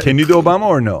Obama, go. I- Can you do Obama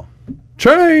or no?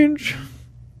 Change.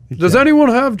 Does anyone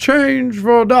have change for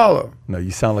 $1? No, you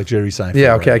sound like Jerry Seinfeld.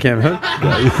 Yeah, okay, I can't.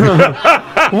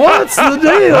 What's the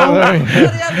deal?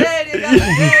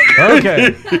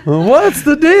 Okay. What's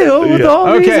the deal with Yeah. all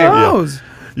these Okay. Yeah. hoes?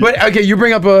 But okay, you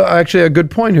bring up actually a good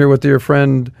point here with your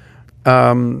friend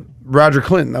Roger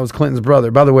Clinton. That was Clinton's brother.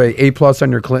 By the way, A+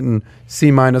 on your Clinton, C-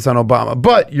 on Obama.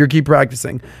 But you keep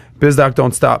practicing. BizDoc,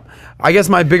 don't stop. I guess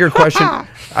my bigger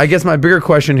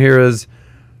question here is,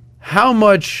 how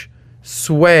much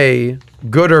sway,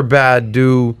 good or bad,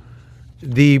 do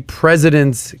the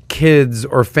president's kids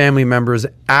or family members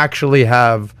actually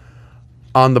have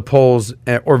on the polls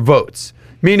or votes?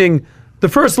 Meaning, the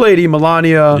First Lady,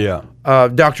 Melania, Yeah.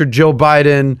 Dr. Jill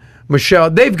Biden, Michelle,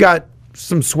 they've got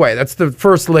some sway. That's the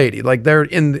first lady. Like they're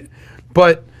in,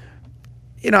 but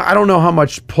I don't know how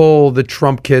much pull the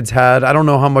Trump kids had. I don't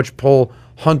know how much pull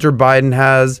Hunter Biden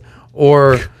has,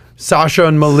 or Sasha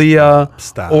and Malia,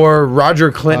 or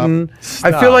Roger Clinton.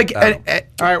 I feel like. All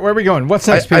right, where are we going? What's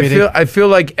next, PBD? I feel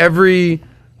like every.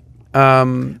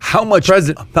 How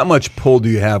much pull do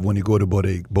you have when you go to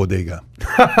bodega?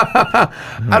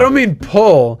 I don't mean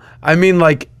pull. I mean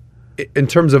like in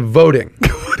terms of voting.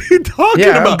 What are you talking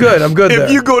Yeah, about? I'm good If there.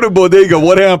 you go to bodega,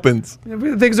 what happens?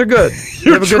 Things are good.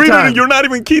 You're have a good treating. time. You're not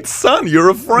even Keith's son. You're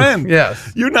a friend.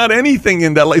 Yes. You're not anything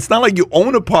in that. It's not like you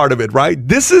own a part of it, right?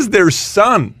 This is their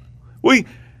son.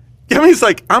 It's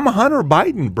like, I'm Hunter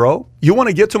Biden, bro. You want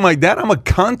to get to my dad? I'm a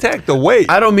contact away.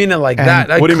 I don't mean it like And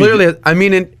that. what do you mean? Clearly, I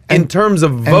mean in terms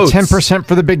of and votes. 10%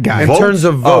 for the big guy. In terms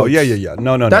of Oh, votes. yeah.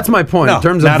 No. That's my point, No, in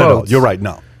terms of not at all. votes. You're right.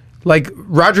 No. Like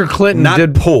Roger Clinton Not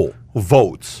did. pull.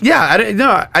 Votes. Yeah,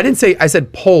 I didn't say. I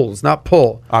said polls, not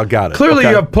pull. I got it. Clearly, Okay.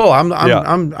 you have pull. I'm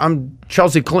Yeah.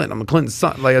 Chelsea Clinton. I'm a Clinton's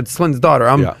son. Like it's Clinton's daughter.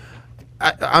 Yeah.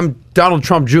 I'm Donald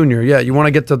Trump Jr. Yeah, you want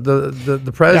to get to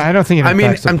the president? Yeah, I don't think it I mean,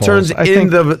 impacts the in terms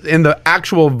polls. in the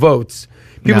actual votes.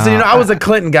 People say, No, I was a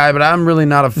Clinton guy, but I'm really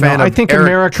not a fan No, of I think Eric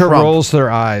America Trump. rolls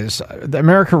their eyes.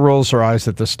 America rolls their eyes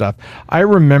at this stuff. I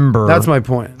remember. That's my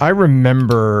point. I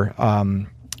remember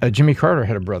Jimmy Carter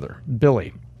had a brother,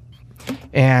 Billy,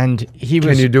 and he was.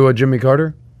 Can you do a Jimmy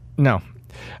Carter? No.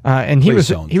 And he Please was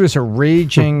don't. he was a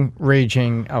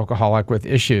raging alcoholic with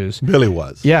issues. Billy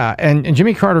was. Yeah, and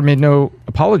Jimmy Carter made no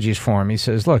apologies for him. He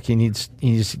says, "Look, he needs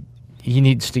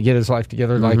to get his life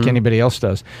together like anybody else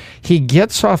does." He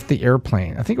gets off the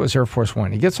airplane. I think it was Air Force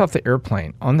One. He gets off the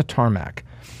airplane on the tarmac,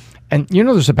 and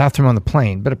there's a bathroom on the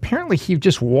plane. But apparently, he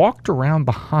just walked around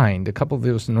behind a couple of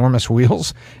those enormous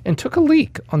wheels and took a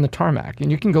leak on the tarmac. And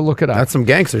you can go look it up. That's some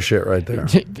gangster shit right there.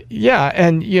 Yeah,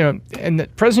 and and the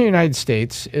president of the United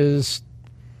States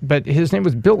but his name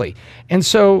was Billy, and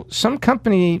so some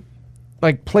company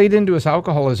played into his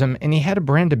alcoholism, and he had a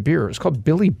brand of beer. It's called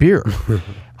Billy Beer.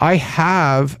 I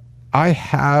have, back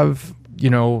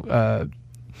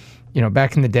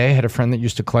in the day, I had a friend that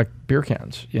used to collect beer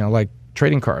cans, like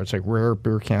trading cards, like rare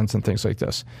beer cans and things like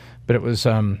this. But it was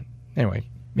anyway.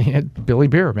 He had Billy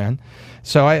Beer, man.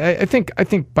 So I think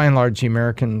by and large the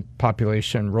American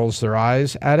population rolls their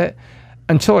eyes at it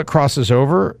until it crosses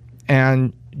over.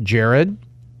 And Jared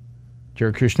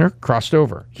Kushner crossed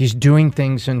over. He's doing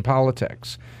things in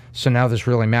politics. So now this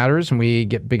really matters, and we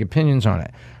get big opinions on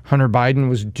it. Hunter Biden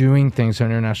was doing things on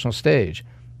the international stage.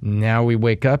 Now we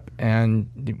wake up and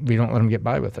we don't let him get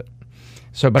by with it.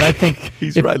 So, but I think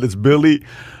He's right. It's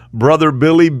Brother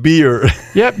Billy Beer.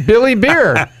 Yep, Billy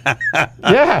Beer.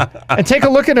 Yeah, and take a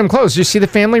look at him close. You see the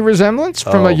family resemblance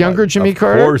from a younger Jimmy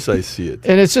Carter? Of course I see it.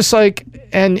 And it's just like,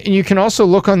 and you can also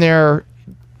look on their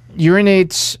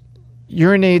urinates,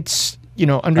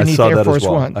 underneath saw that Air as Force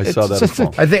well. One. I saw that as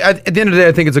well. I think at the end of the day,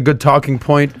 I think it's a good talking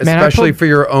point, Man, I especially pulled- for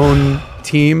your own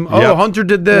team. Yep. Oh, Hunter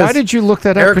did this. Why did you look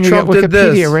that up Eric when you Trump got did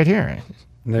this. Wikipedia right here?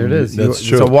 There it is. That's It's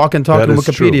true. a walk and talk That in is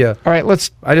true. Wikipedia. All right, let's.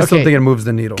 I just don't think it moves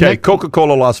the needle. Okay,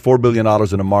 Coca-Cola lost $4 billion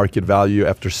in the market value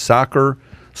after soccer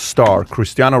star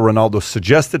Cristiano Ronaldo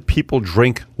suggested people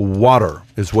drink water,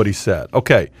 is what he said.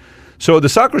 Okay, so the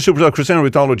soccer superstar Cristiano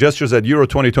Ronaldo gestures at Euro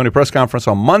 2020 press conference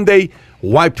on Monday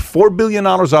wiped $4 billion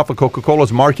off of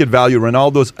Coca-Cola's market value.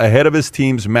 Ronaldo's ahead of his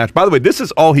team's match. By the way, this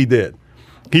is all he did.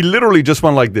 He literally just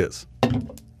went like this.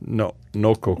 No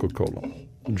Coca-Cola.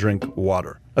 Drink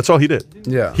water. That's all he did.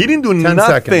 Yeah. He didn't do 10 nothing.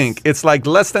 seconds. It's like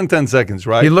less than 10 seconds,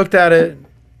 right? He looked at it.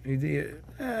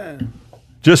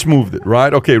 Just moved it,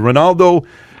 right? Okay, Ronaldo,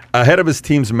 ahead of his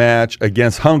team's match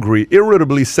against Hungary,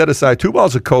 irritably set aside 2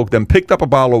 bottles of Coke, then picked up a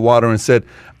bottle of water and said,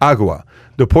 agua,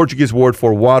 the Portuguese word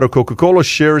for water. Coca-Cola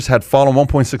shares had fallen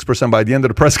 1.6% by the end of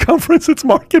the press conference. Its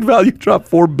market value dropped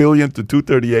 $4 billion to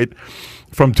 $238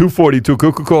 from $242.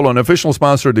 Coca-Cola, an official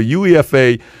sponsor of the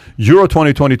UEFA Euro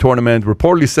 2020 tournament,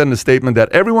 reportedly said in a statement that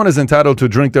everyone is entitled to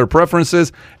drink their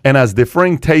preferences and has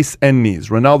differing tastes and needs.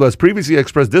 Ronaldo has previously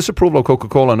expressed disapproval of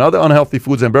Coca-Cola and other unhealthy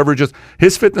foods and beverages.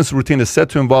 His fitness routine is said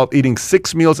to involve eating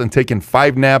 6 meals and taking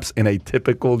 5 naps in a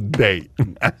typical day.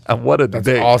 What a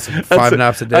day. awesome. 5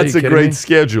 naps a day. That's You a kidding great me?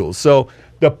 schedule. So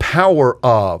the power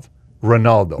of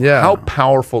Ronaldo. Yeah. How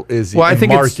powerful is he Well, I in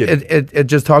think marketing? it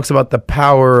just talks about the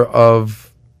power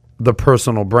of the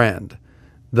personal brand.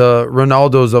 The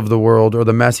Ronaldos of the world, or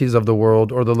the Messis of the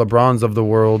world, or the LeBrons of the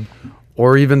world,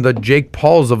 or even the Jake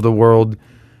Pauls of the world,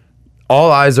 all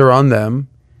eyes are on them.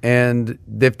 And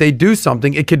if they do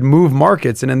something, it could move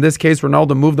markets. And in this case,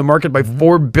 Ronaldo moved the market by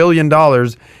 $4 billion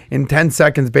in 10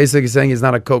 seconds, basically saying he's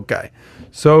not a Coke guy.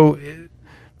 So,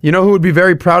 you know who would be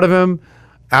very proud of him?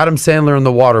 Adam Sandler and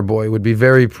the Waterboy would be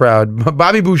very proud.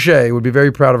 Bobby Boucher would be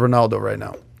very proud of Ronaldo right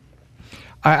now.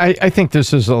 I think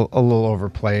this is a little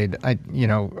overplayed.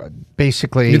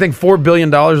 Basically. You think $4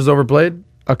 billion is overplayed?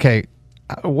 Okay,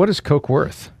 what is Coke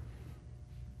worth?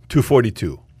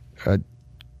 242.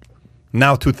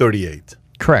 Now 238.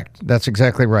 Correct. That's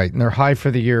exactly right. And their high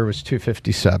for the year was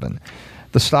 257.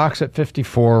 The stock's at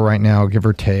 54 right now, give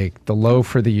or take. The low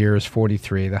for the year is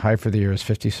 43. The high for the year is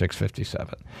 56,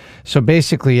 57. So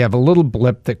basically, you have a little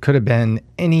blip that could have been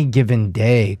any given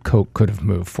day. Coke could have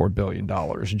moved $4 billion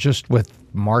just with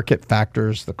market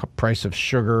factors, the price of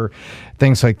sugar,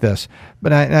 things like this.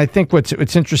 But I think what's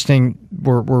interesting,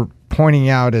 we're pointing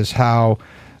out is how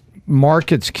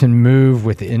markets can move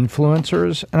with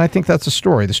influencers, and I think that's a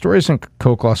story. The story isn't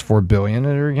Coke lost $4 billion,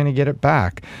 and they're going to get it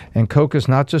back. And Coke is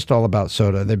not just all about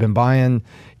soda. They've been buying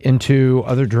into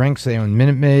other drinks. They own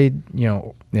Minute Maid,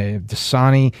 they have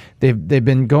Dasani. They've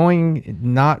been going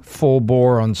not full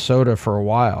bore on soda for a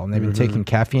while, and they've been taking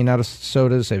caffeine out of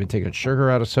sodas. They've been taking sugar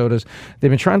out of sodas.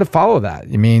 They've been trying to follow that.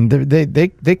 I mean,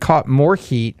 they caught more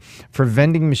heat for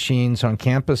vending machines on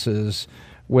campuses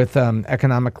with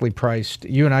economically priced.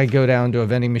 You and I go down to a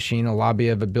vending machine, a lobby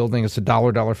of a building. It's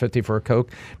 $1.50 for a Coke,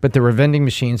 but there were vending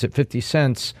machines at 50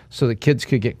 cents so that kids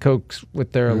could get Cokes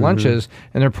with their lunches.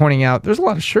 And they're pointing out there's a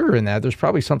lot of sugar in that. There's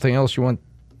probably something else you want,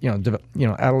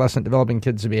 adolescent developing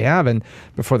kids to be having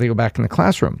before they go back in the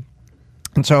classroom.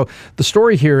 And so the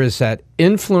story here is that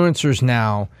influencers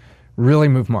now really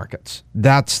move markets.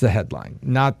 That's the headline.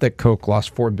 Not that Coke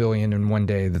lost $4 billion in one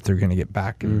day that they're going to get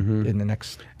back in the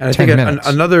next 10 minutes.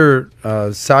 Another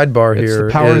sidebar It's here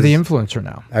the power of is- the influencer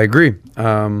now. I agree.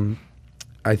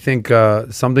 I think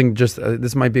something just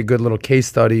this might be a good little case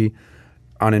study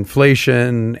on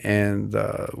inflation and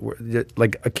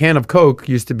like a can of Coke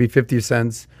used to be 50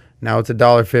 cents. Now it's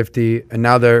 $1.50, and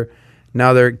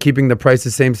now they're keeping the price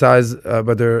the same size,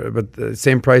 but the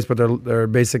same price, but they're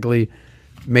basically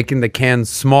making the cans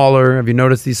smaller. Have you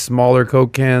noticed these smaller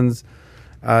Coke cans?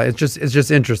 It's just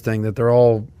interesting that they're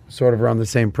all sort of around the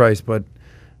same price, but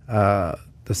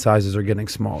the sizes are getting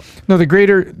smaller. No, the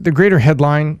greater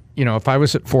headline, if I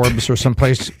was at Forbes or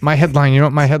someplace, my headline,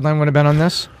 what my headline would have been on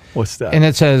this? What's that? And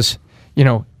it says,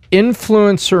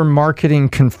 influencer marketing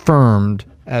confirmed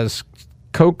as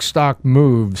Coke stock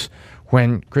moves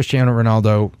when Cristiano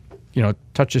Ronaldo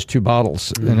touches two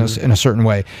bottles in a certain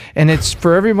way. And it's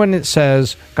for everyone that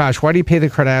says, gosh, why do you pay the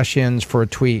Kardashians for a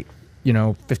tweet?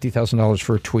 $50,000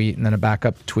 for a tweet and then a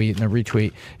backup tweet and a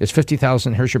retweet. It's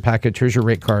 $50,000. Here's your package. Here's your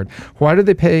rate card. Why do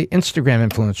they pay Instagram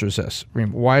influencers this?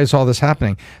 Why is all this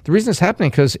happening? The reason it's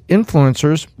happening because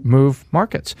influencers move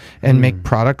markets and make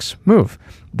products move.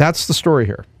 That's the story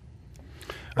here.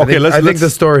 I think the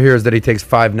story here is that he takes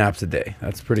 5 naps a day.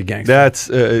 That's pretty gangster. That's.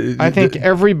 I think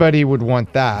everybody would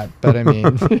want that, but I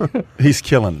mean, he's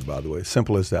killing it. By the way,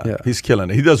 simple as that. Yeah. He's killing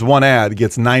it. He does one ad,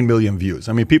 gets 9 million views.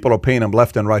 I mean, people are paying him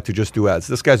left and right to just do ads.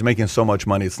 This guy's making so much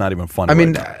money; it's not even funny. I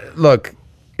mean, look,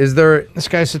 is there? this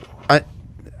guy's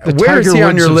Where is Tiger he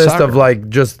on Woods your of list soccer. of like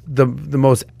just the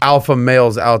most alpha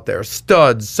males out there?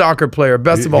 Studs, soccer player,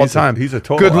 best of all time. he's a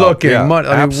total good looking. alpha,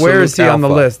 yeah. I mean, where is he on the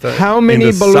Absolute list? how many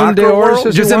In the Ballon soccer d'Ors world?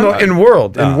 has Just he in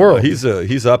won? world.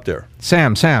 He's up there.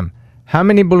 Sam, how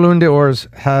many Ballon d'Ors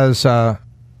has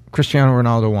Cristiano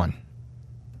Ronaldo won?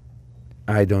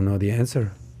 I don't know the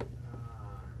answer.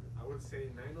 I would say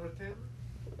 9 or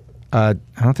 10.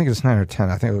 I don't think it's 9 or 10.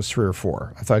 I think it was 3 or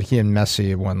 4. I thought he and Messi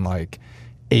had won like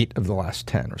 8 of the last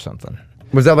 10 or something.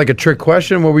 Was that like a trick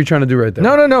question? What were you trying to do right there?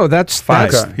 No. That's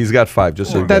 5. That's He's got 5.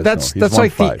 Just so you guys that's know. He's that's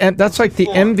won like 5. that's like the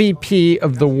MVP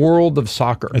of the world of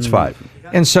soccer. It's 5.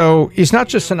 And so he's not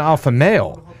just an alpha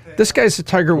male. This guy's a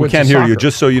Tiger We Woods. can't of hear soccer. you.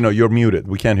 Just so you know, you're muted.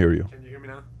 We can't hear you. Can you hear me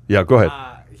now? Yeah, go ahead.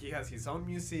 He has his own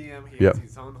museum. He Yeah. has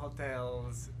his own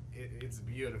hotels. It's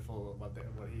beautiful what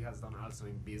he has done also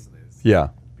in business. Yeah.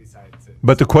 Besides it.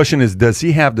 But the question is, does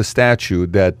he have the statue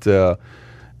that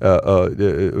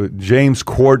James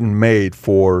Corden made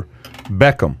for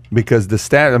Beckham? Because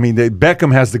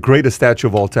Beckham has the greatest statue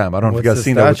of all time. I don't know if you What's guys the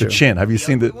seen that with the statue? chin. Have you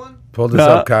seen the Pull this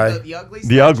up, Kai.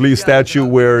 the ugly statue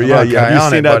where Come on, Kai, have you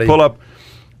on seen it, that? buddy.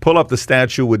 Pull up the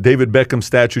statue with David Beckham's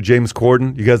statue, James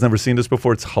Corden. You guys never seen this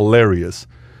before? It's hilarious.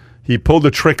 He pulled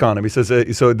a trick on him. He says,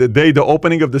 so the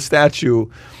opening of the statue,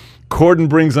 Corden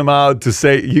brings him out to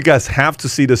say, you guys have to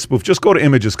see this spoof. Just go to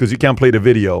images because you can't play the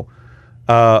video.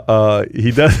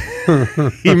 He does.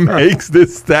 He makes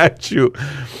this statue.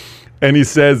 And he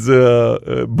says,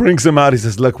 brings him out. He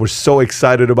says, look, we're so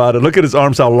excited about it. Look at his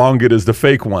arms, how long it is, the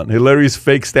fake one. Hilarious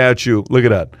fake statue. Look at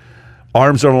that.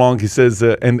 Arms are long. He says,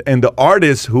 and the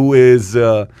artist who is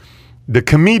The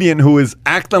comedian who is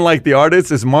acting like the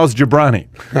artist is Maz Jobrani.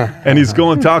 And he's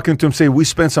going talking to him, saying, we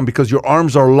spent some because your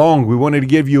arms are long. We wanted to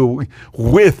give you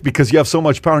width because you have so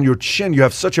much power on your chin. You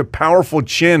have such a powerful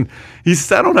chin. He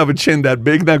says, I don't have a chin that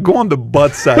big. Now go on the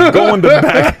butt side. Go in the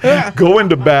back. Go in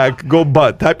the back. Go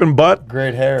butt. Type in butt.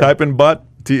 Great hair. Type in butt.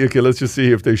 Okay, let's just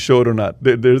see if they show it or not.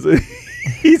 There's a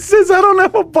he says, I don't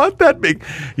have a butt that big.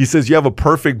 He says, you have a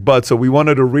perfect butt, so we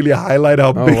wanted to really highlight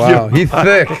how big wow. your He's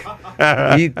thick.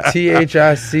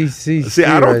 THICC. See,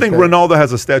 I don't think Ronaldo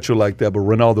has a statue like that, but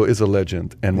Ronaldo is a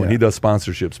legend, and when he does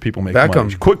sponsorships, people make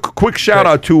money. Quick shout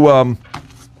out to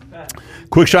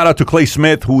Clay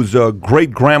Smith, whose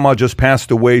great grandma just passed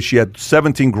away. She had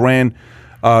 17 great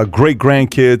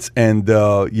grandkids, and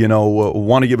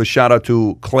want to give a shout out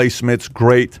to Clay Smith's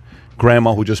great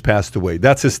grandma who just passed away.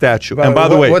 That's his statue. And by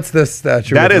the way, what's this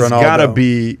statue? That with has Ronaldo?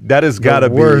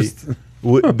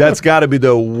 That's got to be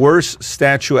the worst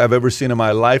statue I've ever seen in my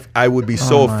life. I would be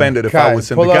so offended if I was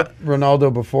in pull up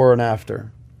Ronaldo before and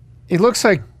after. It looks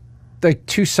like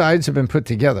two sides have been put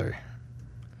together.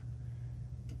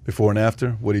 Before and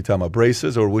after? What are you talking about?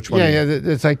 Braces or which one? Yeah.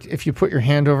 It's like if you put your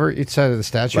hand over each side of the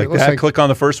statue. Like it looks that? Click on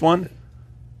the first one?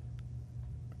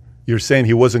 You're saying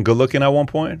he wasn't good looking at one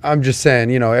point? I'm just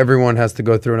saying, everyone has to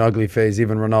go through an ugly phase.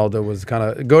 Even Ronaldo was kind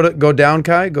of go down,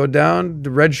 Kai. Go down.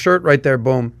 The red shirt right there.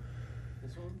 Boom.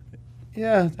 This one?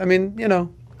 Yeah. I mean,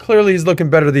 clearly he's looking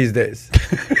better these days.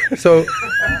 So,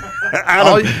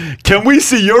 Adam, can we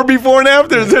see your before and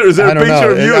after? Is there a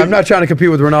picture of you? I'm not trying to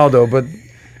compete with Ronaldo, but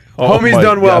homie's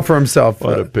done well for himself.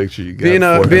 What a picture you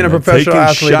got. Being a professional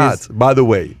athlete. Shots. By the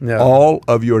way, all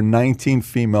of your 19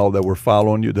 female that were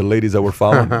following you, the ladies that were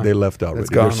following, they left already.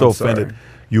 They're so offended.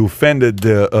 You offended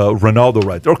Ronaldo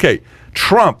right there. Okay,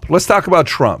 Trump. Let's talk about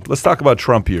Trump. Let's talk about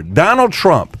Trump here. Donald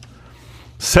Trump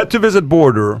set to visit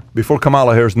border before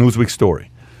Kamala Harris. Newsweek story.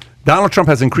 Donald Trump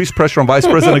has increased pressure on Vice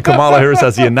President Kamala Harris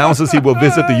as he announces he will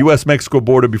visit the U.S.-Mexico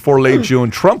border before late June.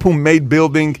 Trump, who made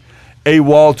building a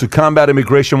wall to combat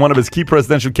immigration one of his key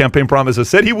presidential campaign promises,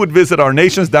 said he would visit our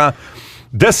nation's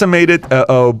decimated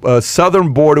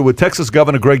southern border with Texas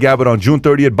Governor Greg Abbott on June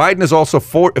 30th. Biden is also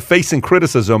facing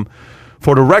criticism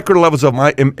for the record levels of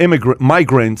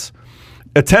migrants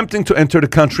attempting to enter the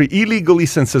country illegally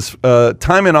since his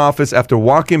time in office after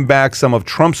walking back some of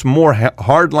Trump's more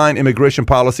hardline immigration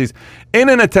policies in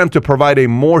an attempt to provide a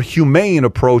more humane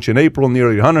approach. In April,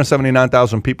 nearly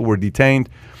 179,000 people were detained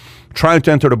trying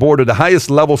to enter the border, the highest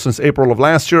level since April of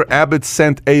last year. Abbott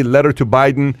sent a letter to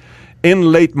Biden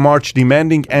in late March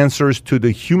demanding answers to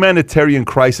the humanitarian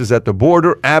crisis at the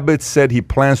border. Abbott said he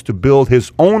plans to build his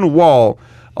own wall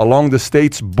along the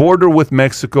state's border with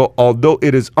Mexico, although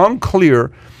it is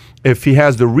unclear if he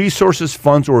has the resources,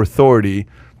 funds, or authority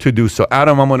to do so.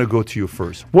 Adam, I'm going to go to you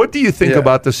first. What do you think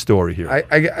about this story here?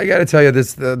 I got to tell you,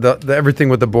 this the everything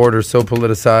with the border is so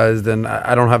politicized, and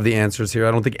I don't have the answers here.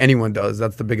 I don't think anyone does.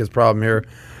 That's the biggest problem here.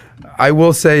 I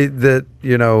will say that,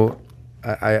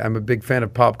 I'm a big fan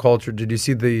of pop culture. Did you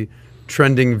see the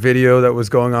trending video that was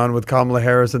going on with Kamala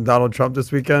Harris and Donald Trump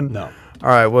this weekend? No. All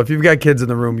right. Well, if you've got kids in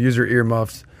the room, use your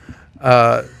earmuffs.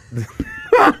 It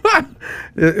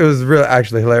was really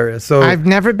actually hilarious. So I've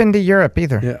never been to Europe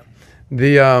either. Yeah.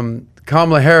 The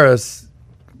Kamala Harris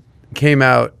came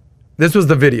out. This was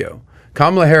the video.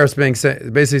 Kamala Harris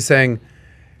basically saying,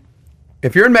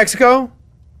 if you're in Mexico,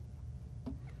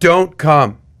 don't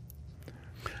come.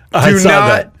 I saw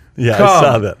that. Yeah, come. I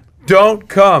saw that. Don't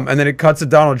come. And then it cuts to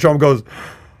Donald Trump, goes,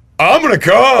 I'm going to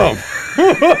come.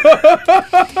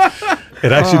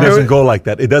 It actually doesn't go like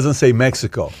that. It doesn't say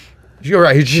Mexico. You're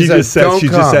right. She just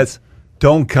says,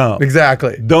 don't come.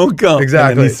 Exactly. Don't come.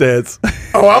 Exactly. And then he says,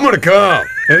 oh, I'm going to come.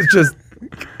 It's just,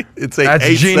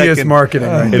 that's genius marketing.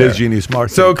 Right it is genius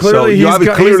marketing. So clearly,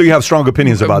 you have strong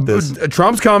opinions about this.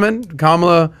 Trump's coming.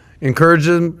 Kamala encourages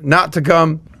him not to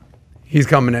come. He's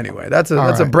coming anyway. That's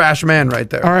a brash man right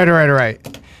there. All right.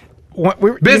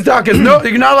 BizDoc is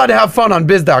you're not allowed to have fun on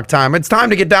BizDoc time. It's time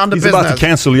to get down to business. He's about to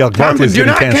cancel Yuck Barkley's Do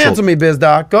not cancel me,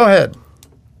 BizDoc. Go ahead.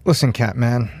 Listen,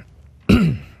 Catman.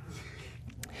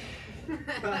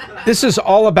 This is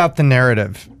all about the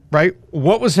narrative, right?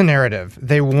 What was the narrative?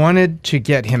 They wanted to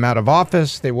get him out of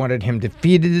office. They wanted him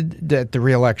defeated at the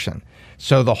re-election.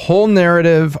 So the whole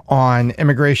narrative on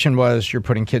immigration was you're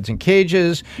putting kids in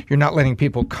cages, you're not letting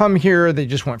people come here, they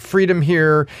just want freedom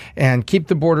here and keep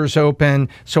the borders open.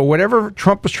 So whatever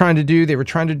Trump was trying to do, they were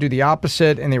trying to do the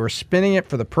opposite, and they were spinning it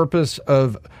for the purpose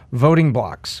of voting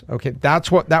blocks. Okay, that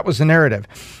was the narrative.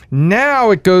 Now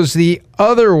it goes the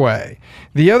other way.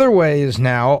 The other way is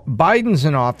now Biden's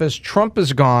in office, Trump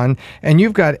is gone, and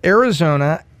you've got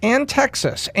Arizona and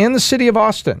Texas and the city of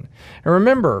Austin. And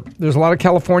remember, there's a lot of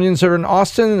Californians that are in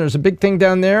Austin, and there's a big thing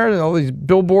down there, and all these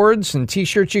billboards and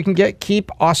T-shirts you can get.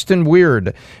 Keep Austin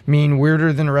weird, mean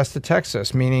weirder than the rest of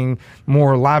Texas, meaning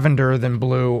more lavender than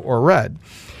blue or red.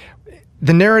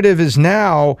 The narrative is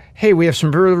now, hey, we have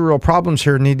some very real problems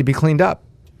here that need to be cleaned up.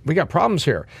 We got problems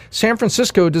here. San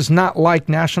Francisco does not like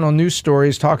national news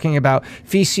stories talking about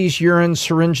feces, urine,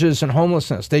 syringes, and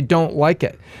homelessness. They don't like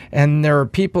it. And there are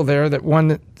people there that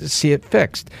want to see it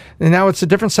fixed. And now it's a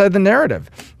different side of the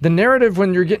narrative. The narrative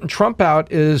when you're getting Trump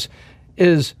out is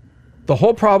the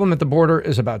whole problem at the border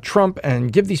is about Trump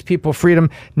and give these people freedom.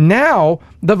 Now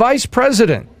the vice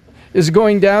president is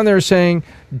going down there saying,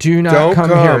 do not Don't come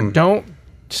come. here. Don't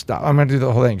stop. I'm going to do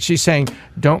the whole thing. She's saying,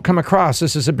 don't come across.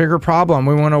 This is a bigger problem.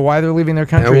 We want to know why they're leaving their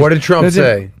country. And what did Trump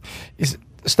say?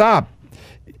 Stop.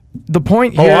 The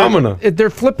point Oh, here, I'm gonna. they're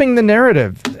flipping the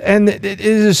narrative. And it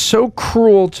is so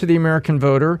cruel to the American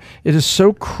voter. It is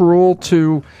so cruel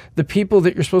to the people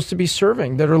that you're supposed to be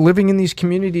serving that are living in these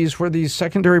communities where these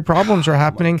secondary problems are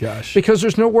happening because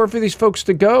there's nowhere for these folks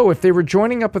to go. If they were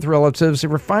joining up with relatives, they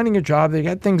were finding a job, they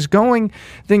got things going,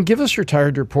 then give us your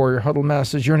tired, your poor, your huddled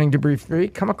masses, yearning to be free,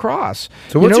 come across.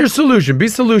 So what's your solution? Be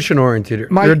solution oriented.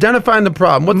 You're identifying the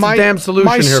problem. What's the damn solution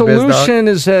my here, solution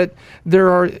is that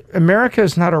America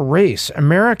is not a race.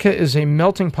 America is a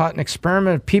melting pot, an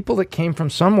experiment of people that came from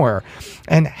somewhere,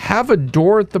 and have a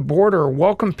door at the border,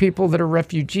 welcome people that are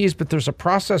refugees, but there's a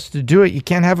process to do it. You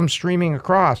can't have them streaming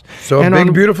across. So a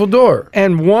big, beautiful door.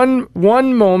 And one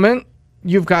moment,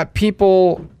 you've got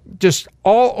people just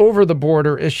all over the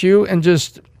border issue and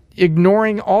just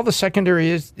ignoring all the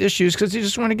secondary issues because they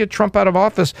just want to get Trump out of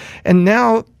office. And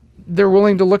now they're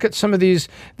willing to look at some of these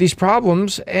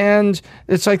problems, and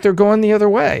it's like they're going the other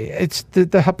way. It's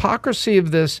the hypocrisy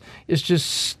of this is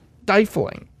just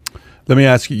stifling. Let me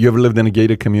ask you, you ever lived in a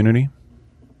gated community?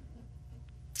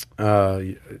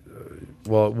 Well,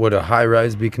 would a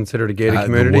high-rise be considered a gated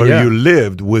community? Where you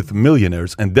lived with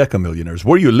millionaires and decamillionaires.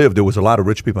 Where you lived, there was a lot of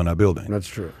rich people in that building. That's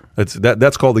true.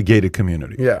 That's called a gated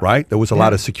community, right? There was a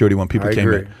lot of security when people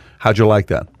came in. How'd you like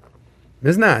that?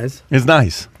 It's nice. It's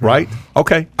nice, right?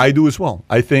 Okay, I do as well.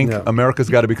 I think America's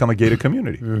got to become a gated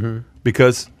community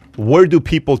because where do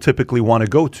people typically want to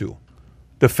go to?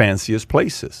 The fanciest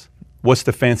places. What's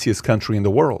the fanciest country in the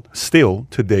world? Still,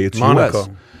 today it's Monaco. U.S.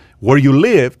 Where you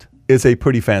lived is a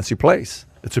pretty fancy place.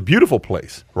 It's a beautiful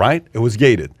place, right? It was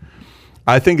gated.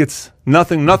 I think it's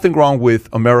nothing wrong with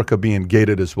America being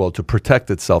gated as well to protect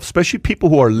itself, especially people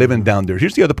who are living down there.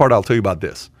 Here's the other part I'll tell you about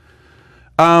this.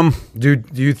 Do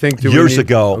you think years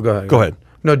ago? Oh, go ahead.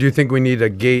 No, do you think we need a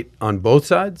gate on both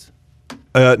sides?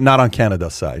 Not on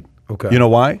Canada's side. Okay. You know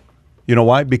why? You know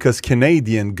why? Because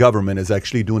Canadian government is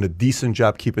actually doing a decent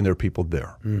job keeping their people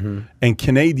there. And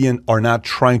Canadian are not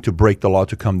trying to break the law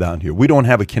to come down here. We don't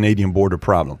have a Canadian border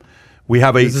problem. We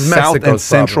have a South and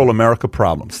Central America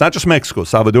problem. It's not just Mexico.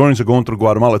 Salvadorians are going through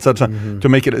Guatemala, etc. To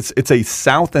make it, it's a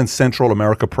South and Central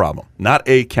America problem, not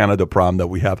a Canada problem that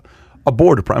we have. A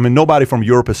border problem. I mean, nobody from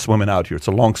Europe is swimming out here. It's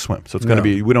a long swim. So it's going to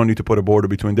be, we don't need to put a border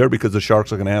between there because the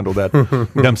sharks are going to handle that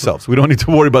themselves. We don't need to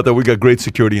worry about that. We got great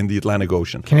security in the Atlantic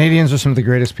Ocean. Canadians are some of the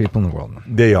greatest people in the world.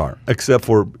 They are, except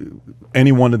for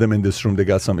any one of them in this room. They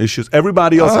got some issues.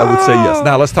 Everybody else, I would say yes.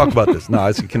 Now, let's talk about this. Now,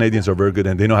 I think Canadians are very good,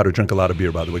 and they know how to drink a lot of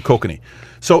beer, by the way, kokanee.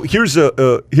 So here's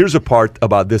a part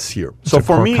about this here. So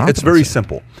for me, it's very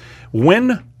simple.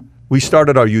 When we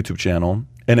started our YouTube channel,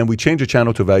 and then we changed the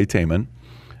channel to Valuetainment,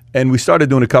 and we started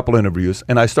doing a couple interviews,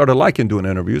 and I started liking doing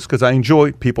interviews because I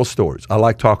enjoy people's stories. I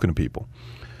like talking to people.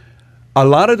 A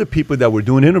lot of the people that were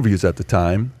doing interviews at the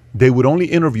time, they would only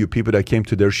interview people that came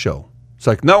to their show. It's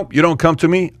like, no, you don't come to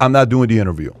me, I'm not doing the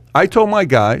interview. I told my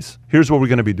guys, here's what we're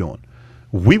going to be doing.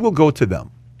 We will go to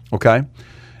them, okay?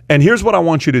 And here's what I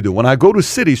want you to do. When I go to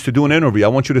cities to do an interview, I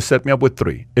want you to set me up with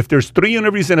 3. If there's 3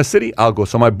 interviews in a city, I'll go.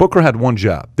 So my booker had one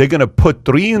job. They're going to put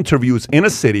 3 interviews in a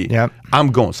city. Yep.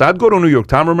 I'm going. So I'd go to New York.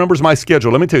 Tom remembers my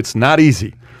schedule. Let me tell you, it's not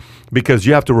easy because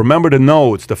you have to remember the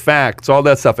notes, the facts, all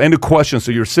that stuff, and the questions.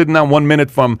 So you're sitting down 1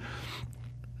 minute from,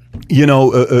 you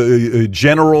know, a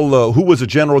general, who was a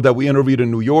general that we interviewed in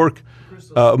New York?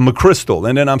 McChrystal,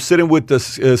 and then I'm sitting with the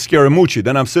Scaramucci,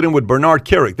 then I'm sitting with Bernard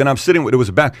Carrick, then I'm sitting with, it was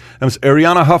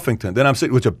Ariana Huffington, then I'm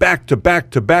sitting with a back to back,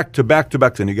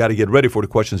 and you got to get ready for the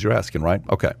questions you're asking, right?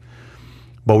 Okay.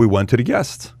 But we went to the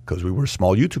guests because we were a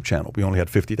small YouTube channel. We only had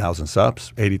 50,000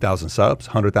 subs, 80,000 subs,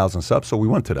 100,000 subs, so we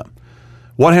went to them.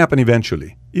 What happened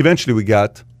eventually? Eventually we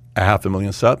got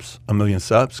 500,000 subs, 1 million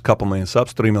subs, couple million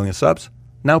subs, 3 million subs.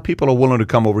 Now people are willing to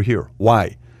come over here.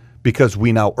 Why? Because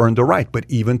we now earned the right. But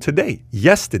even today,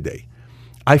 yesterday,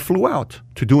 I flew out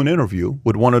to do an interview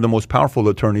with one of the most powerful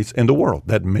attorneys in the world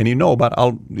that many know about.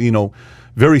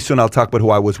 Very soon I'll talk about who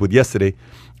I was with yesterday.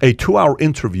 A 2-hour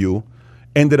interview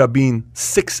ended up being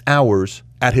 6 hours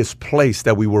at his place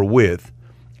that we were with,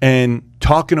 and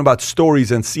talking about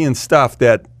stories and seeing stuff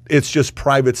that it's just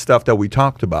private stuff that we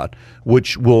talked about,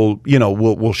 which we'll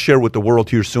share with the world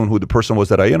here soon who the person was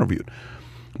that I interviewed.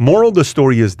 Moral of the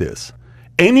story is this.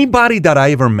 Anybody that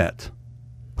I ever met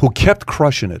who kept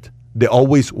crushing it, they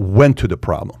always went to the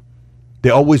problem. They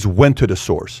always went to the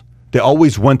source. They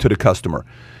always went to the customer.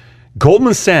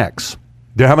 Goldman Sachs,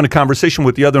 they're having a conversation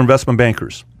with the other investment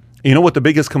bankers. You know what the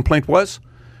biggest complaint was?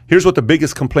 Here's what the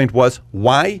biggest complaint was.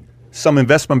 Why some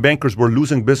investment bankers were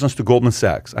losing business to Goldman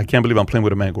Sachs. I can't believe I'm playing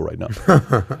with a mango right now.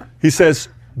 He says,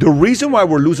 the reason why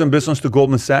we're losing business to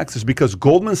Goldman Sachs is because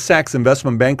Goldman Sachs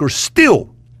investment bankers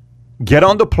still get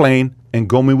on the plane and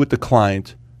go meet with the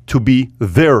client to be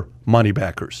their money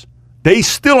backers. They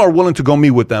still are willing to go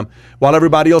meet with them while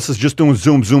everybody else is just doing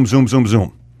Zoom.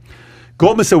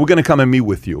 Goldman said, we're going to come and meet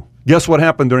with you. Guess what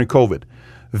happened during COVID?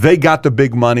 They got the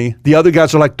big money. The other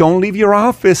guys are like, don't leave your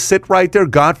office. Sit right there.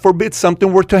 God forbid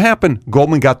something were to happen.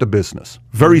 Goldman got the business.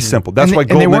 Very simple. That's why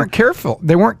Goldman. And they weren't careful.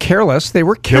 They weren't careless. They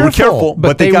were careful. They were careful,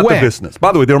 but they got the business.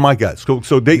 By the way, they're my guys.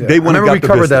 So they went and got the business. Remember we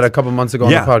covered that a couple months ago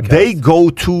on the podcast. They go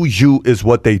to you is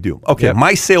what they do. Okay,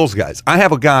 my sales guys. I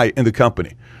have a guy in the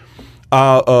company.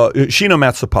 Sheena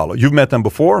Matsapalo. You've met them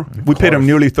before. We paid them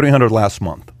nearly $300 last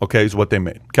month. Okay, is what they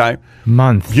made. Okay, in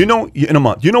a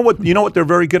month. You know what they're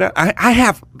very good at. I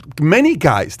have many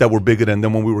guys that were bigger than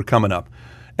them when we were coming up,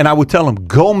 and I would tell them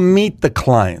go meet the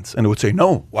clients, and they would say,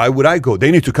 no, why would I go? They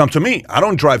need to come to me. I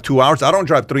don't drive 2 hours. I don't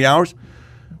drive 3 hours.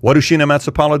 What does Sheena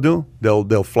Matsapalo do?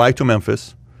 They'll fly to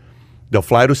Memphis. They'll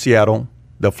fly to Seattle.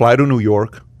 They'll fly to New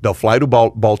York. They'll fly to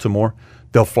Baltimore.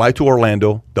 They'll fly to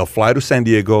Orlando. They'll fly to San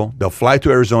Diego. They'll fly to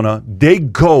Arizona. They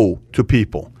go to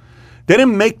people. They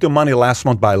didn't make the money last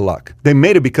month by luck. They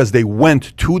made it because they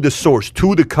went to the source,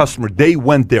 to the customer. They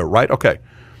went there, right? Okay.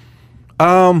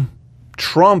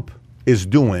 Trump is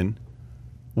doing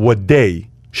what they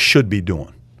should be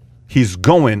doing. He's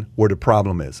going where the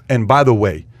problem is. And by the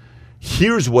way,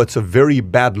 here's what's a very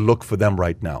bad look for them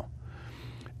right now.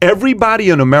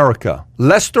 Everybody in America,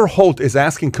 Lester Holt is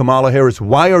asking Kamala Harris,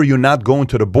 why are you not going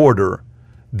to the border?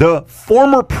 The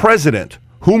former president,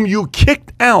 whom you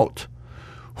kicked out,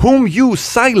 whom you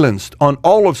silenced on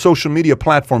all of social media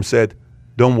platforms, said,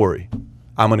 don't worry,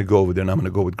 I'm going to go over there and I'm going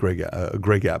to go with Greg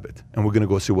Abbott, and we're going to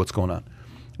go see what's going on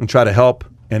and try to help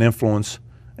and influence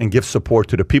and give support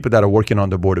to the people that are working on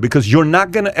the border, because you're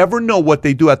not going to ever know what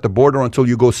they do at the border until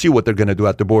you go see what they're going to do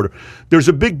at the border. There's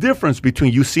a big difference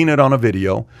between you seeing it on a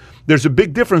video. There's a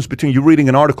big difference between you reading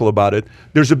an article about it.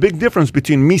 There's a big difference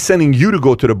between me sending you to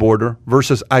go to the border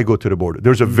versus I go to the border.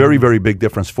 There's a very, very big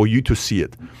difference for you to see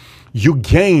it. You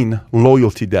gain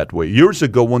loyalty that way. Years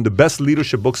ago, one of the best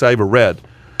leadership books I ever read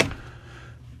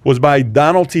was by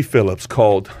Donald T. Phillips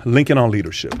called Lincoln on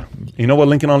Leadership. You know what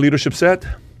Lincoln on Leadership said?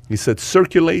 He said,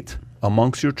 circulate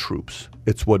amongst your troops.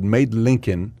 It's what made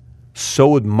Lincoln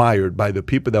so admired by the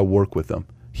people that work with him.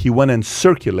 He went and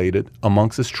circulated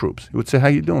amongst his troops. He would say, how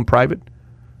you doing, Private?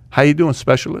 How you doing,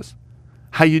 Specialist?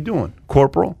 How you doing,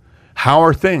 Corporal? How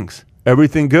are things?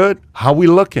 Everything good? How we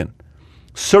looking?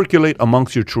 Circulate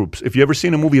amongst your troops. If you ever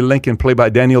seen a movie Lincoln played by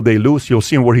Daniel Day-Lewis, you'll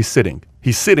see him where he's sitting.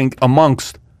 He's sitting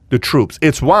amongst the troops.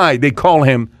 It's why they call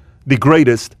him the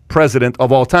greatest president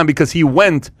of all time, because he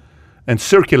went and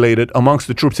circulated amongst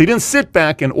the troops. He didn't sit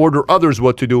back and order others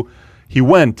what to do. He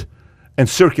went and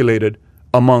circulated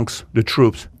amongst the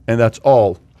troops. And that's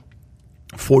all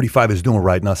 45 is doing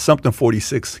right now. Something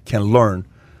 46 can learn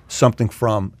something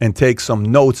from and take some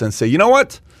notes and say, you know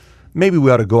what? Maybe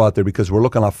we ought to go out there, because we're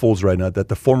looking like fools right now that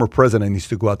the former president needs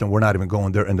to go out there and we're not even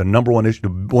going there. And the number one issue,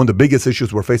 one of the biggest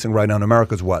issues we're facing right now in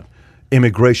America is what?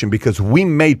 Immigration, because we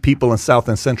made people in South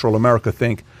and Central America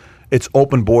think it's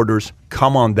open borders,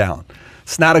 come on down.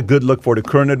 It's not a good look for the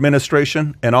current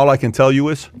administration, and all I can tell you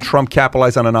is Trump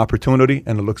capitalized on an opportunity,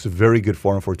 and it looks very good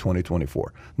for him for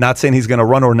 2024. Not saying he's going to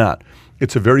run or not.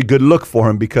 It's a very good look for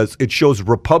him because it shows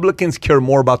Republicans care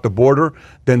more about the border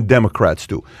than Democrats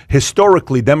do.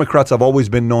 Historically, Democrats have always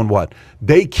been known what?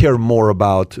 They care more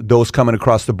about those coming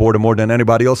across the border more than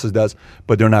anybody else does,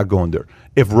 but they're not going there.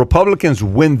 If Republicans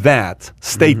win that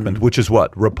statement, which is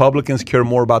what? Republicans care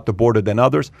more about the border than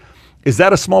others. Is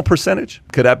that a small percentage?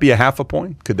 Could that be a half a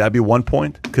point? Could that be 1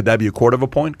 point? Could that be a quarter of a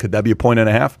point? Could that be a point and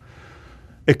a half?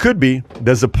 It could be.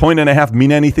 Does a point and a half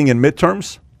mean anything in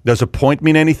midterms? Does a point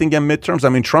mean anything in midterms? I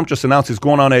mean, Trump just announced he's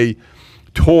going on a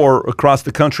tour across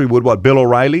the country with what, Bill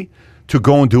O'Reilly, to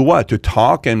go and do what? To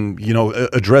talk and,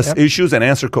 address issues and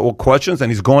answer questions. And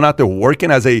he's going out there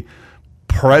working as a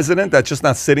president that's just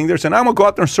not sitting there saying, I'm going to go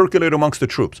out there and circulate amongst the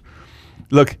troops.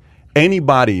 Look,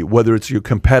 anybody, whether it's your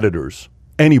competitors,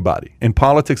 anybody in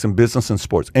politics and business and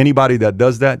sports, anybody that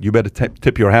does that, you better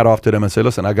tip your hat off to them and say,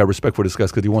 listen, I got respect for this guy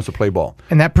because he wants to play ball.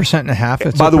 And that 1.5%,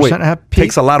 it's by the way, Pete,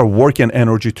 takes a lot of work and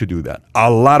energy to do that. A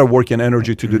lot of work and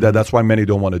energy to do that. That's why many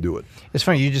don't want to do it. It's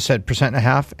funny, you just said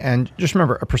 1.5%, and just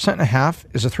remember,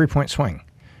 1.5% is a 3-point swing,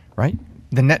 right?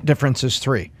 The net difference is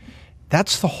 3.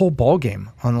 That's the whole ball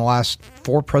game on the last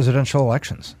 4 presidential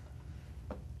elections.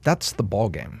 That's the ball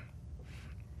game.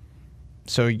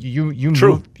 So you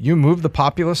move the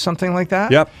populace something like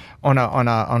that. Yep. On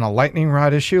a lightning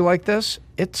rod issue like this,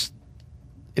 it's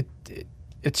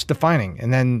defining.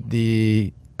 And then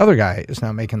the other guy is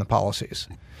now making the policies.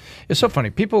 It's so funny.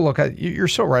 People look at you're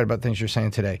so right about things you're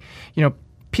saying today.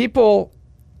 People,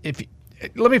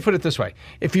 let me put it this way.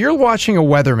 If you're watching a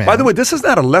weatherman... By the way, this is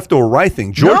not a left or right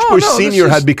thing. George Bush Sr.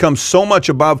 had become so much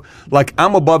above, like,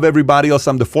 I'm above everybody else.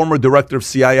 I'm the former director of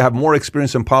CIA. I have more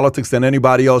experience in politics than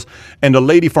anybody else. And the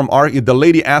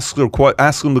lady asked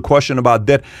him the question about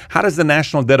debt. How does the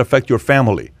national debt affect your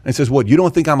family? And says, what, you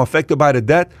don't think I'm affected by the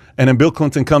debt? And then Bill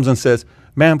Clinton comes and says,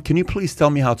 ma'am, can you please tell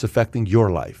me how it's affecting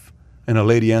your life? And a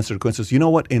lady answered and says, you know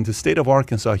what? In the state of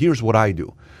Arkansas, here's what I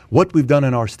do. What we've done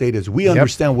in our state is we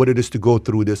understand what it is to go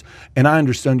through this, and I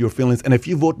understand your feelings. And if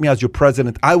you vote me as your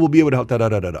president, I will be able to help.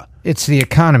 Da-da-da-da-da. It's the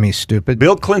economy, stupid.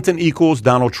 Bill Clinton equals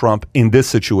Donald Trump in this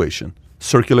situation,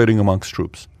 circulating amongst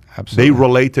troops. Absolutely. They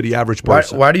relate to the average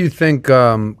person. Why do you think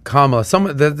Kamala?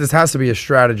 This has to be a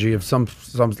strategy of some.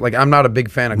 Like, I'm not a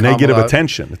big fan of negative Kamala.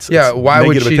 attention. Why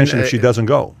would negative she? Attention if she doesn't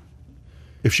go?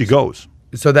 If she goes.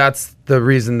 So that's the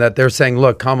reason that they're saying,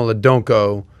 look, Kamala, don't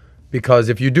go, because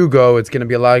if you do go, it's going to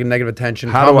be a lot of negative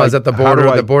attention. Kamala's at the border.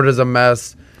 The border's a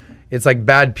mess. It's like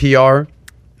bad PR.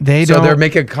 They're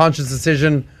making a conscious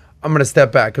decision. I'm going to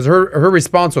step back, because her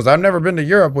response was, I've never been to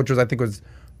Europe, which I think was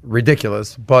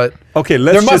ridiculous. But okay,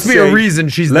 there must be a reason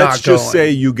she's not going. Let's just say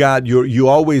you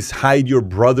always hide your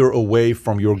brother away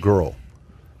from your girl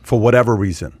for whatever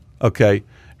reason. Okay,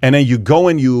 and then you go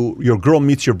and your girl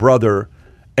meets your brother.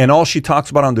 And all she talks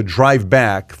about on the drive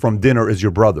back from dinner is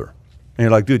your brother. And you're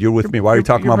like, dude, you're with me. Why are you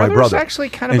talking about my brother? Actually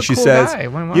kind of and a she cool says, guy.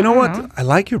 you know what? I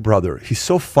like your brother. He's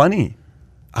so funny.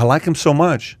 I like him so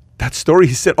much. That story,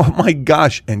 he said, oh my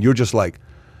gosh. And you're just like,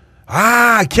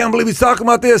 I can't believe he's talking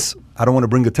about this. I don't want to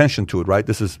bring attention to it, right?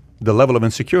 This is the level of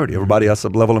insecurity. Everybody has a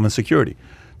level of insecurity.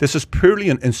 This is purely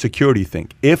an insecurity thing.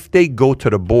 If they go to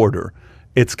the border,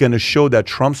 it's going to show that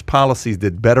Trump's policies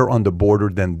did better on the border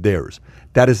than theirs.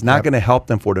 That is not going to help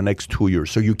them for the next 2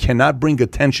 years. So you cannot bring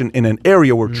attention in an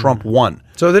area where Trump won.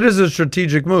 So that is a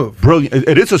strategic move. Brilliant.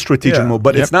 It is a strategic move,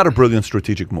 but it's not a brilliant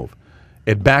strategic move.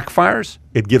 It backfires.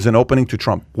 It gives an opening to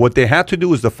Trump. What they had to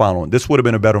do is the following. This would have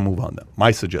been a better move on them.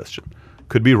 My suggestion.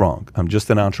 Could be wrong. I'm just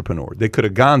an entrepreneur. They could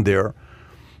have gone there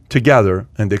together,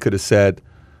 and they could have said,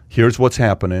 here's what's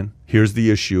happening. Here's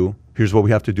the issue. Here's what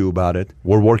we have to do about it.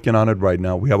 We're working on it right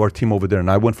now. We have our team over there, and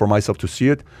I went for myself to see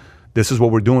it. This is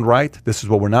what we're doing right. This is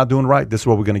what we're not doing right. This is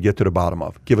what we're going to get to the bottom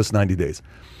of. Give us 90 days.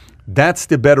 That's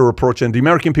the better approach. And the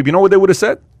American people, you know what they would have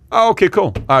said? Oh, okay,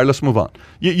 cool. All right, let's move on.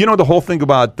 You know the whole thing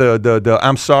about the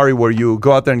I'm sorry, where you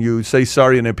go out there and you say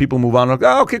sorry and then people move on. Like,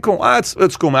 oh, okay, cool.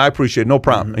 It's cool, man. I appreciate it. No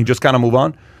problem. And you just kind of move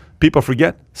on. People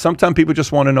forget. Sometimes people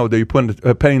just want to know that you're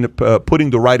putting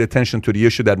the right attention to the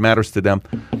issue that matters to them.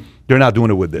 They're not doing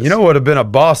it with this. You know what would have been a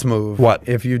boss move? What?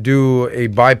 If you do a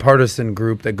bipartisan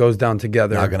group that goes down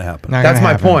together. Not going to happen. That's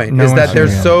my point. Is that they're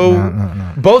so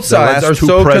both sides are so concerned.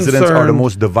 The last two presidents are the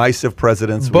most divisive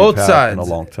presidents we've had in a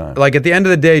long time. Like, at the end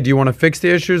of the day, do you want to fix the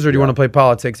issues or do you want to play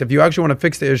politics? If you actually want to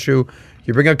fix the issue,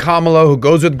 you bring a Kamala who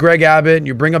goes with Greg Abbott, and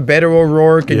you bring a Beto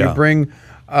O'Rourke, and you bring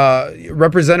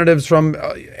representatives from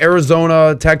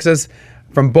Arizona, Texas,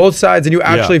 from both sides, and you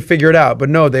actually figure it out. But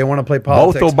no, they want to play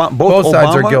politics. Both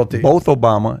sides are guilty. Both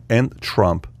Obama and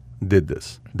Trump did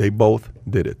this. They both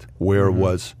did it, where it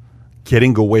was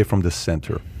getting away from the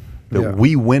center. That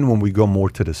we win when we go more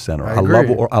to the center. I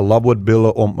love what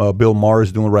Bill Maher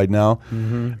is doing right now.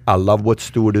 I love what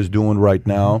Stewart is doing right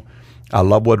now. I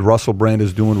love what Russell Brand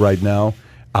is doing right now.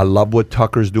 I love what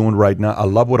Tucker's doing right now. I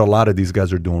love what a lot of these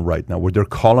guys are doing right now, where they're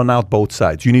calling out both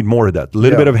sides. You need more of that. A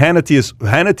little bit of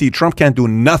Hannity. Trump can't do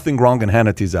nothing wrong in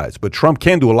Hannity's eyes, but Trump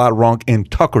can do a lot wrong in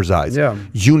Tucker's eyes. Yeah.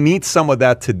 You need some of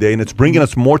that today, and it's bringing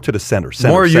us more to the center.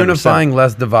 More unifying,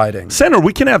 less dividing. Center,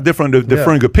 we can have different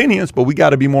opinions, but we got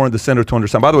to be more in the center to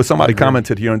understand. By the way, somebody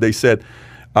commented here, and they said,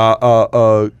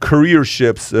 Career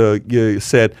Ships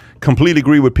said, completely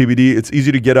agree with PBD. It's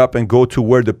easy to get up and go to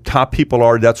where the top people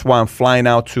are. That's why I'm flying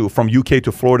out from UK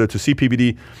to Florida to see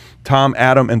PBD. Tom,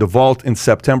 Adam, and the Vault in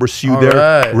September. See you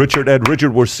there. Right. Richard,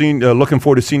 we're looking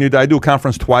forward to seeing you. I do a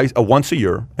conference once a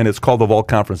year, and it's called the Vault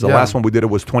Conference. The last one we did, it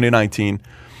was 2019.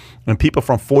 And people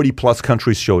from 40 plus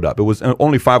countries showed up. It was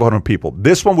only 500 people.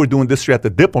 This one we're doing this year at the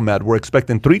Diplomat. We're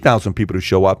expecting 3,000 people to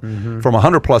show up from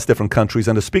 100 plus different countries.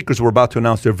 And the speakers we're about to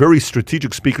announce, they're very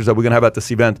strategic speakers that we're going to have at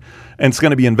this event. And it's going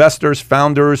to be investors,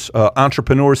 founders,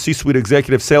 entrepreneurs, C-suite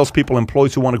executives, salespeople,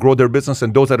 employees who want to grow their business,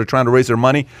 and those that are trying to raise their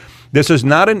money. This is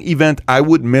not an event I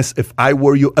would miss if I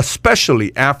were you,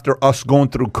 especially after us going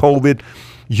through COVID.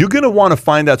 You're going to want to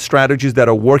find out strategies that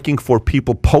are working for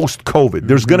people post-COVID.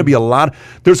 There's going to be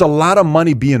there's a lot of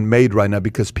money being made right now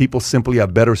because people simply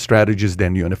have better strategies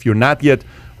than you. And if you're not yet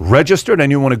registered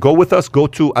and you want to go with us, go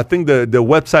to, I think the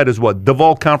website is what?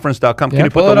 TheVaultConference.com. Can you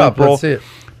put pull the it link, up. bro? Let's see it.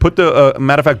 Put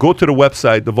matter of fact, go to the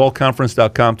website,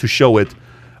 TheVaultConference.com, to show it.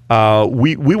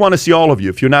 We want to see all of you.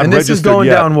 If you're not And registered this is going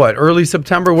yet, down what? Early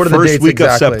September? What are the first dates week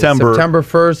exactly? of September. September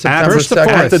 1st, September at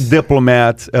 2nd. the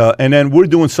Diplomat. And then we're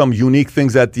doing some unique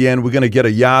things at the end. We're going to get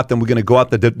a yacht, and we're going to go out.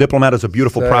 The Diplomat is a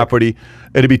beautiful Sick. property.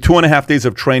 It'll be 2.5 days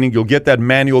of training. You'll get that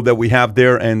manual that we have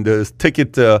there, and the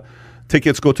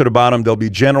tickets go to the bottom. There'll be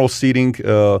general seating,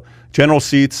 general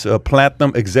seats,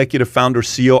 platinum, executive, founder,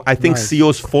 CEO. I think Nice.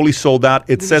 CEO's fully sold out.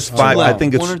 It says two 5. I left.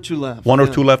 think it's One or two left. One or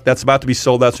Yeah. two left. That's about to be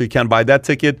sold out, so you can't buy that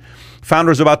ticket.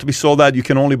 Founder's about to be sold out. You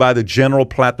can only buy the general,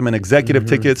 platinum, and executive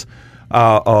tickets.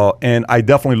 And I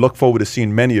definitely look forward to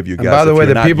seeing many of you guys. And by the if way, you're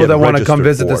the not people yet that want to come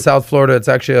registered visit the for it. South Florida, it's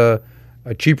actually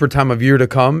a cheaper time of year to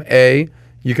come.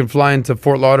 You can fly into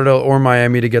Fort Lauderdale or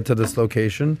Miami to get to this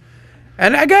location.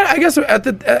 And I guess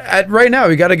at right now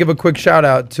we got to give a quick shout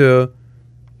out to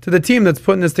the team that's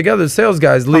putting this together. The sales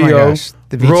guys, my Leo, gosh.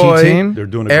 The VT Roy, team? They're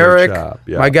doing a great Eric, job,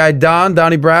 yeah. my guy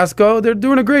Donnie Brasco. They're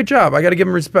doing a great job. I got to give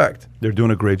them respect. They're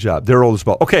doing a great job. They're all as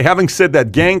well. Okay, having said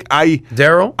that, gang,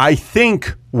 Daryl? I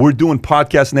think we're doing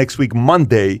podcast next week,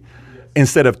 Monday,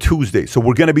 instead of Tuesday. So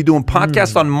we're going to be doing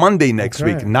podcast on Monday next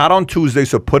week, not on Tuesday.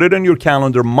 So put it in your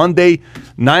calendar. Monday,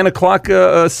 9 o'clock,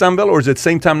 Sunbelt, or is it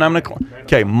same time, 9 o'clock?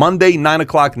 Okay, Monday, 9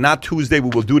 o'clock, not Tuesday. We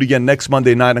will do it again next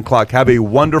Monday, 9 o'clock. Have a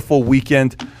wonderful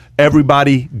weekend.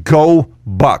 Everybody, go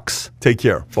Bucks. Take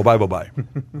care. Bye-bye, bye-bye.